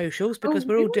our socials, because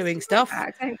we're all doing stuff.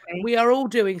 We are all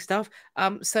doing stuff.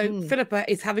 So Philippa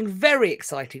is having very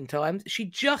exciting times. She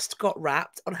just got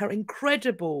wrapped on her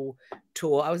incredible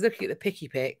tour. I was looking at the picky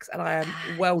pics, and I am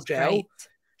gel.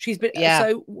 She's been.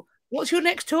 So, what's your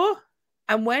next tour?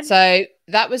 And when? So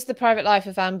that was the Private Life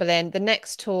of Anne Boleyn. The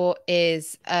next tour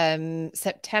is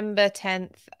September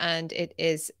 10th, and it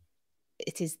is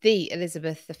the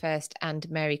Elizabeth I and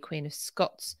Mary Queen of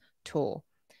Scots tour,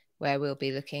 where we'll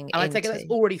be looking. And I take it that's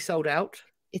already sold out.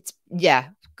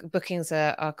 Bookings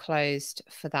are closed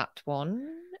for that one.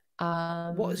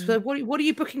 What are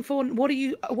you booking for? What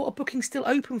are bookings still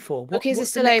open for? Bookings are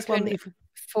still open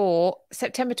for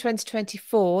September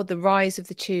 2024, The Rise of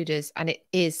the Tudors, and it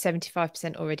is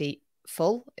 75% already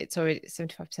full. It's already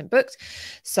 75% booked.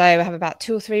 So I have about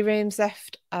 2 or 3 rooms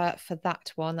left for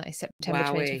that one. That is September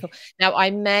 2024. Now I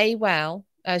may well,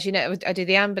 as you know, I do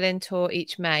the Anne Boleyn tour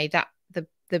each May. That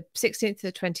the 16th to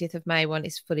the 20th of May one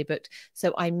is fully booked.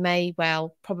 So I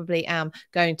probably am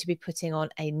going to be putting on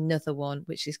another one,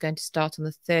 which is going to start on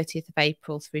the 30th of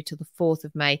April through to the 4th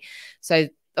of May. So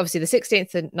obviously the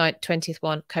 16th and 20th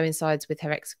one coincides with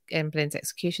her Emblyon's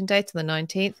execution date on the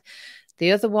 19th.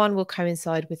 The other one will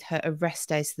coincide with her arrest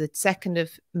day. So the 2nd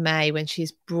of May, when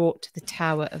she's brought to the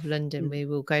Tower of London, we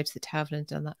will go to the Tower of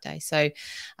London on that day. So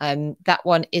that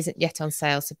one isn't yet on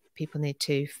sale. So people need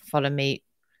to follow me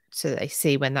so they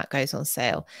see when that goes on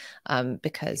sale,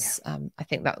 because I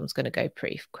think that one's going to go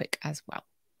pretty quick as well.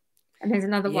 And there's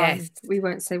another one. We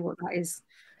won't say what that is.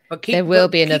 But there will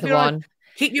be another one.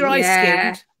 Keep your eyes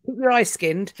skinned. Keep your eyes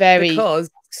skinned very because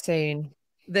soon.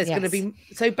 There's going to be,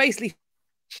 so basically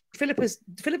Philippa's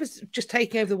just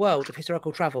taking over the world of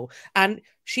historical travel, and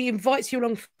she invites you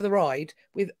along for the ride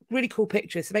with really cool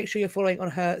pictures. So make sure you're following on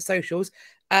her socials.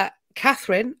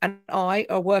 Catherine and I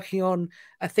are working on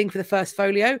a thing for the first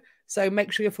folio, so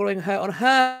make sure you're following her on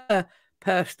her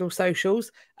personal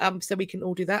socials, so we can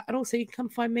all do that. And also you can come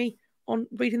find me on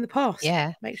Reading the Past.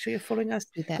 Make sure you're following us,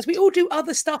 because we all do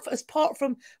other stuff apart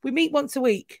from, we meet once a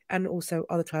week and also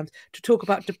other times to talk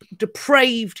about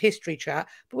depraved history chat,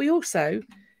 but we also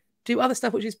do other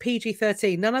stuff which is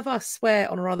PG-13. None of us swear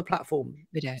on our other platform.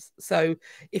 We don't. So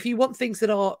if you want things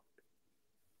that are,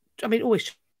 I mean, always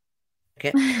check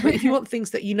it, but if you want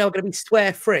things that you know are going to be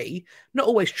swear free, not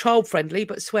always child friendly,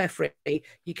 but swear free,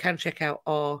 you can check out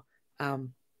our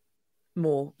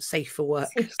more safe for work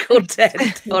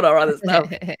content on our other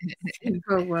stuff.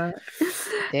 For work.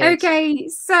 Okay,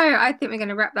 so I think we're going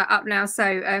to wrap that up now.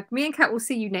 So me and Kat will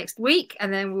see you next week,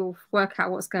 and then we'll work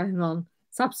out what's going on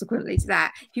subsequently to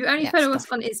that. If you only follow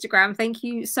us on Instagram, thank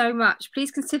you so much.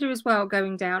 Please consider as well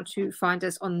going down to find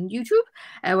us on YouTube,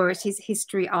 where it is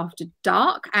History After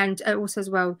Dark. And also as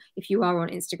well, if you are on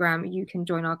Instagram, you can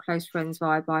join our close friends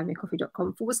via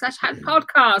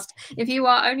buymeacoffee.com/podcast. If you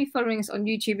are only following us on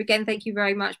YouTube, again, thank you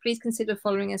very much. Please consider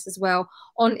following us as well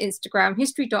on Instagram,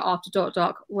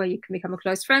 history.after.dark, where you can become a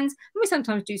close friends. And we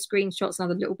sometimes do screenshots and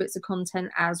other little bits of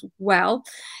content as well.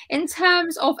 In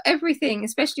terms of everything,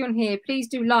 especially on here, please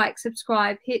do like,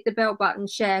 subscribe, hit the bell button,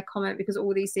 share, comment, because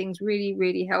all these things really,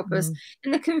 really help us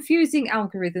in the confusing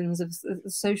algorithms of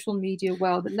the social media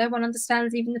world that no one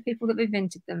understands, even the people that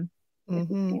invented them.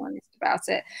 Being honest about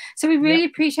it. So we really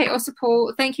appreciate your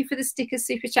support. Thank you for the stickers,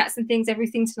 super chats and things,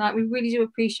 everything tonight. We really do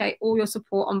appreciate all your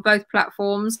support on both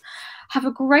platforms. Have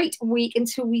a great week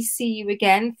until we see you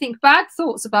again. Think bad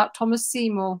thoughts about Thomas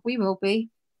Seymour. We will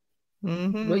be.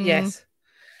 Well, yes.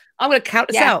 I'm going to count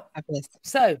us out.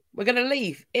 So we're going to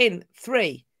leave in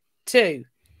 3, 2,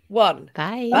 1.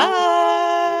 Bye. Bye.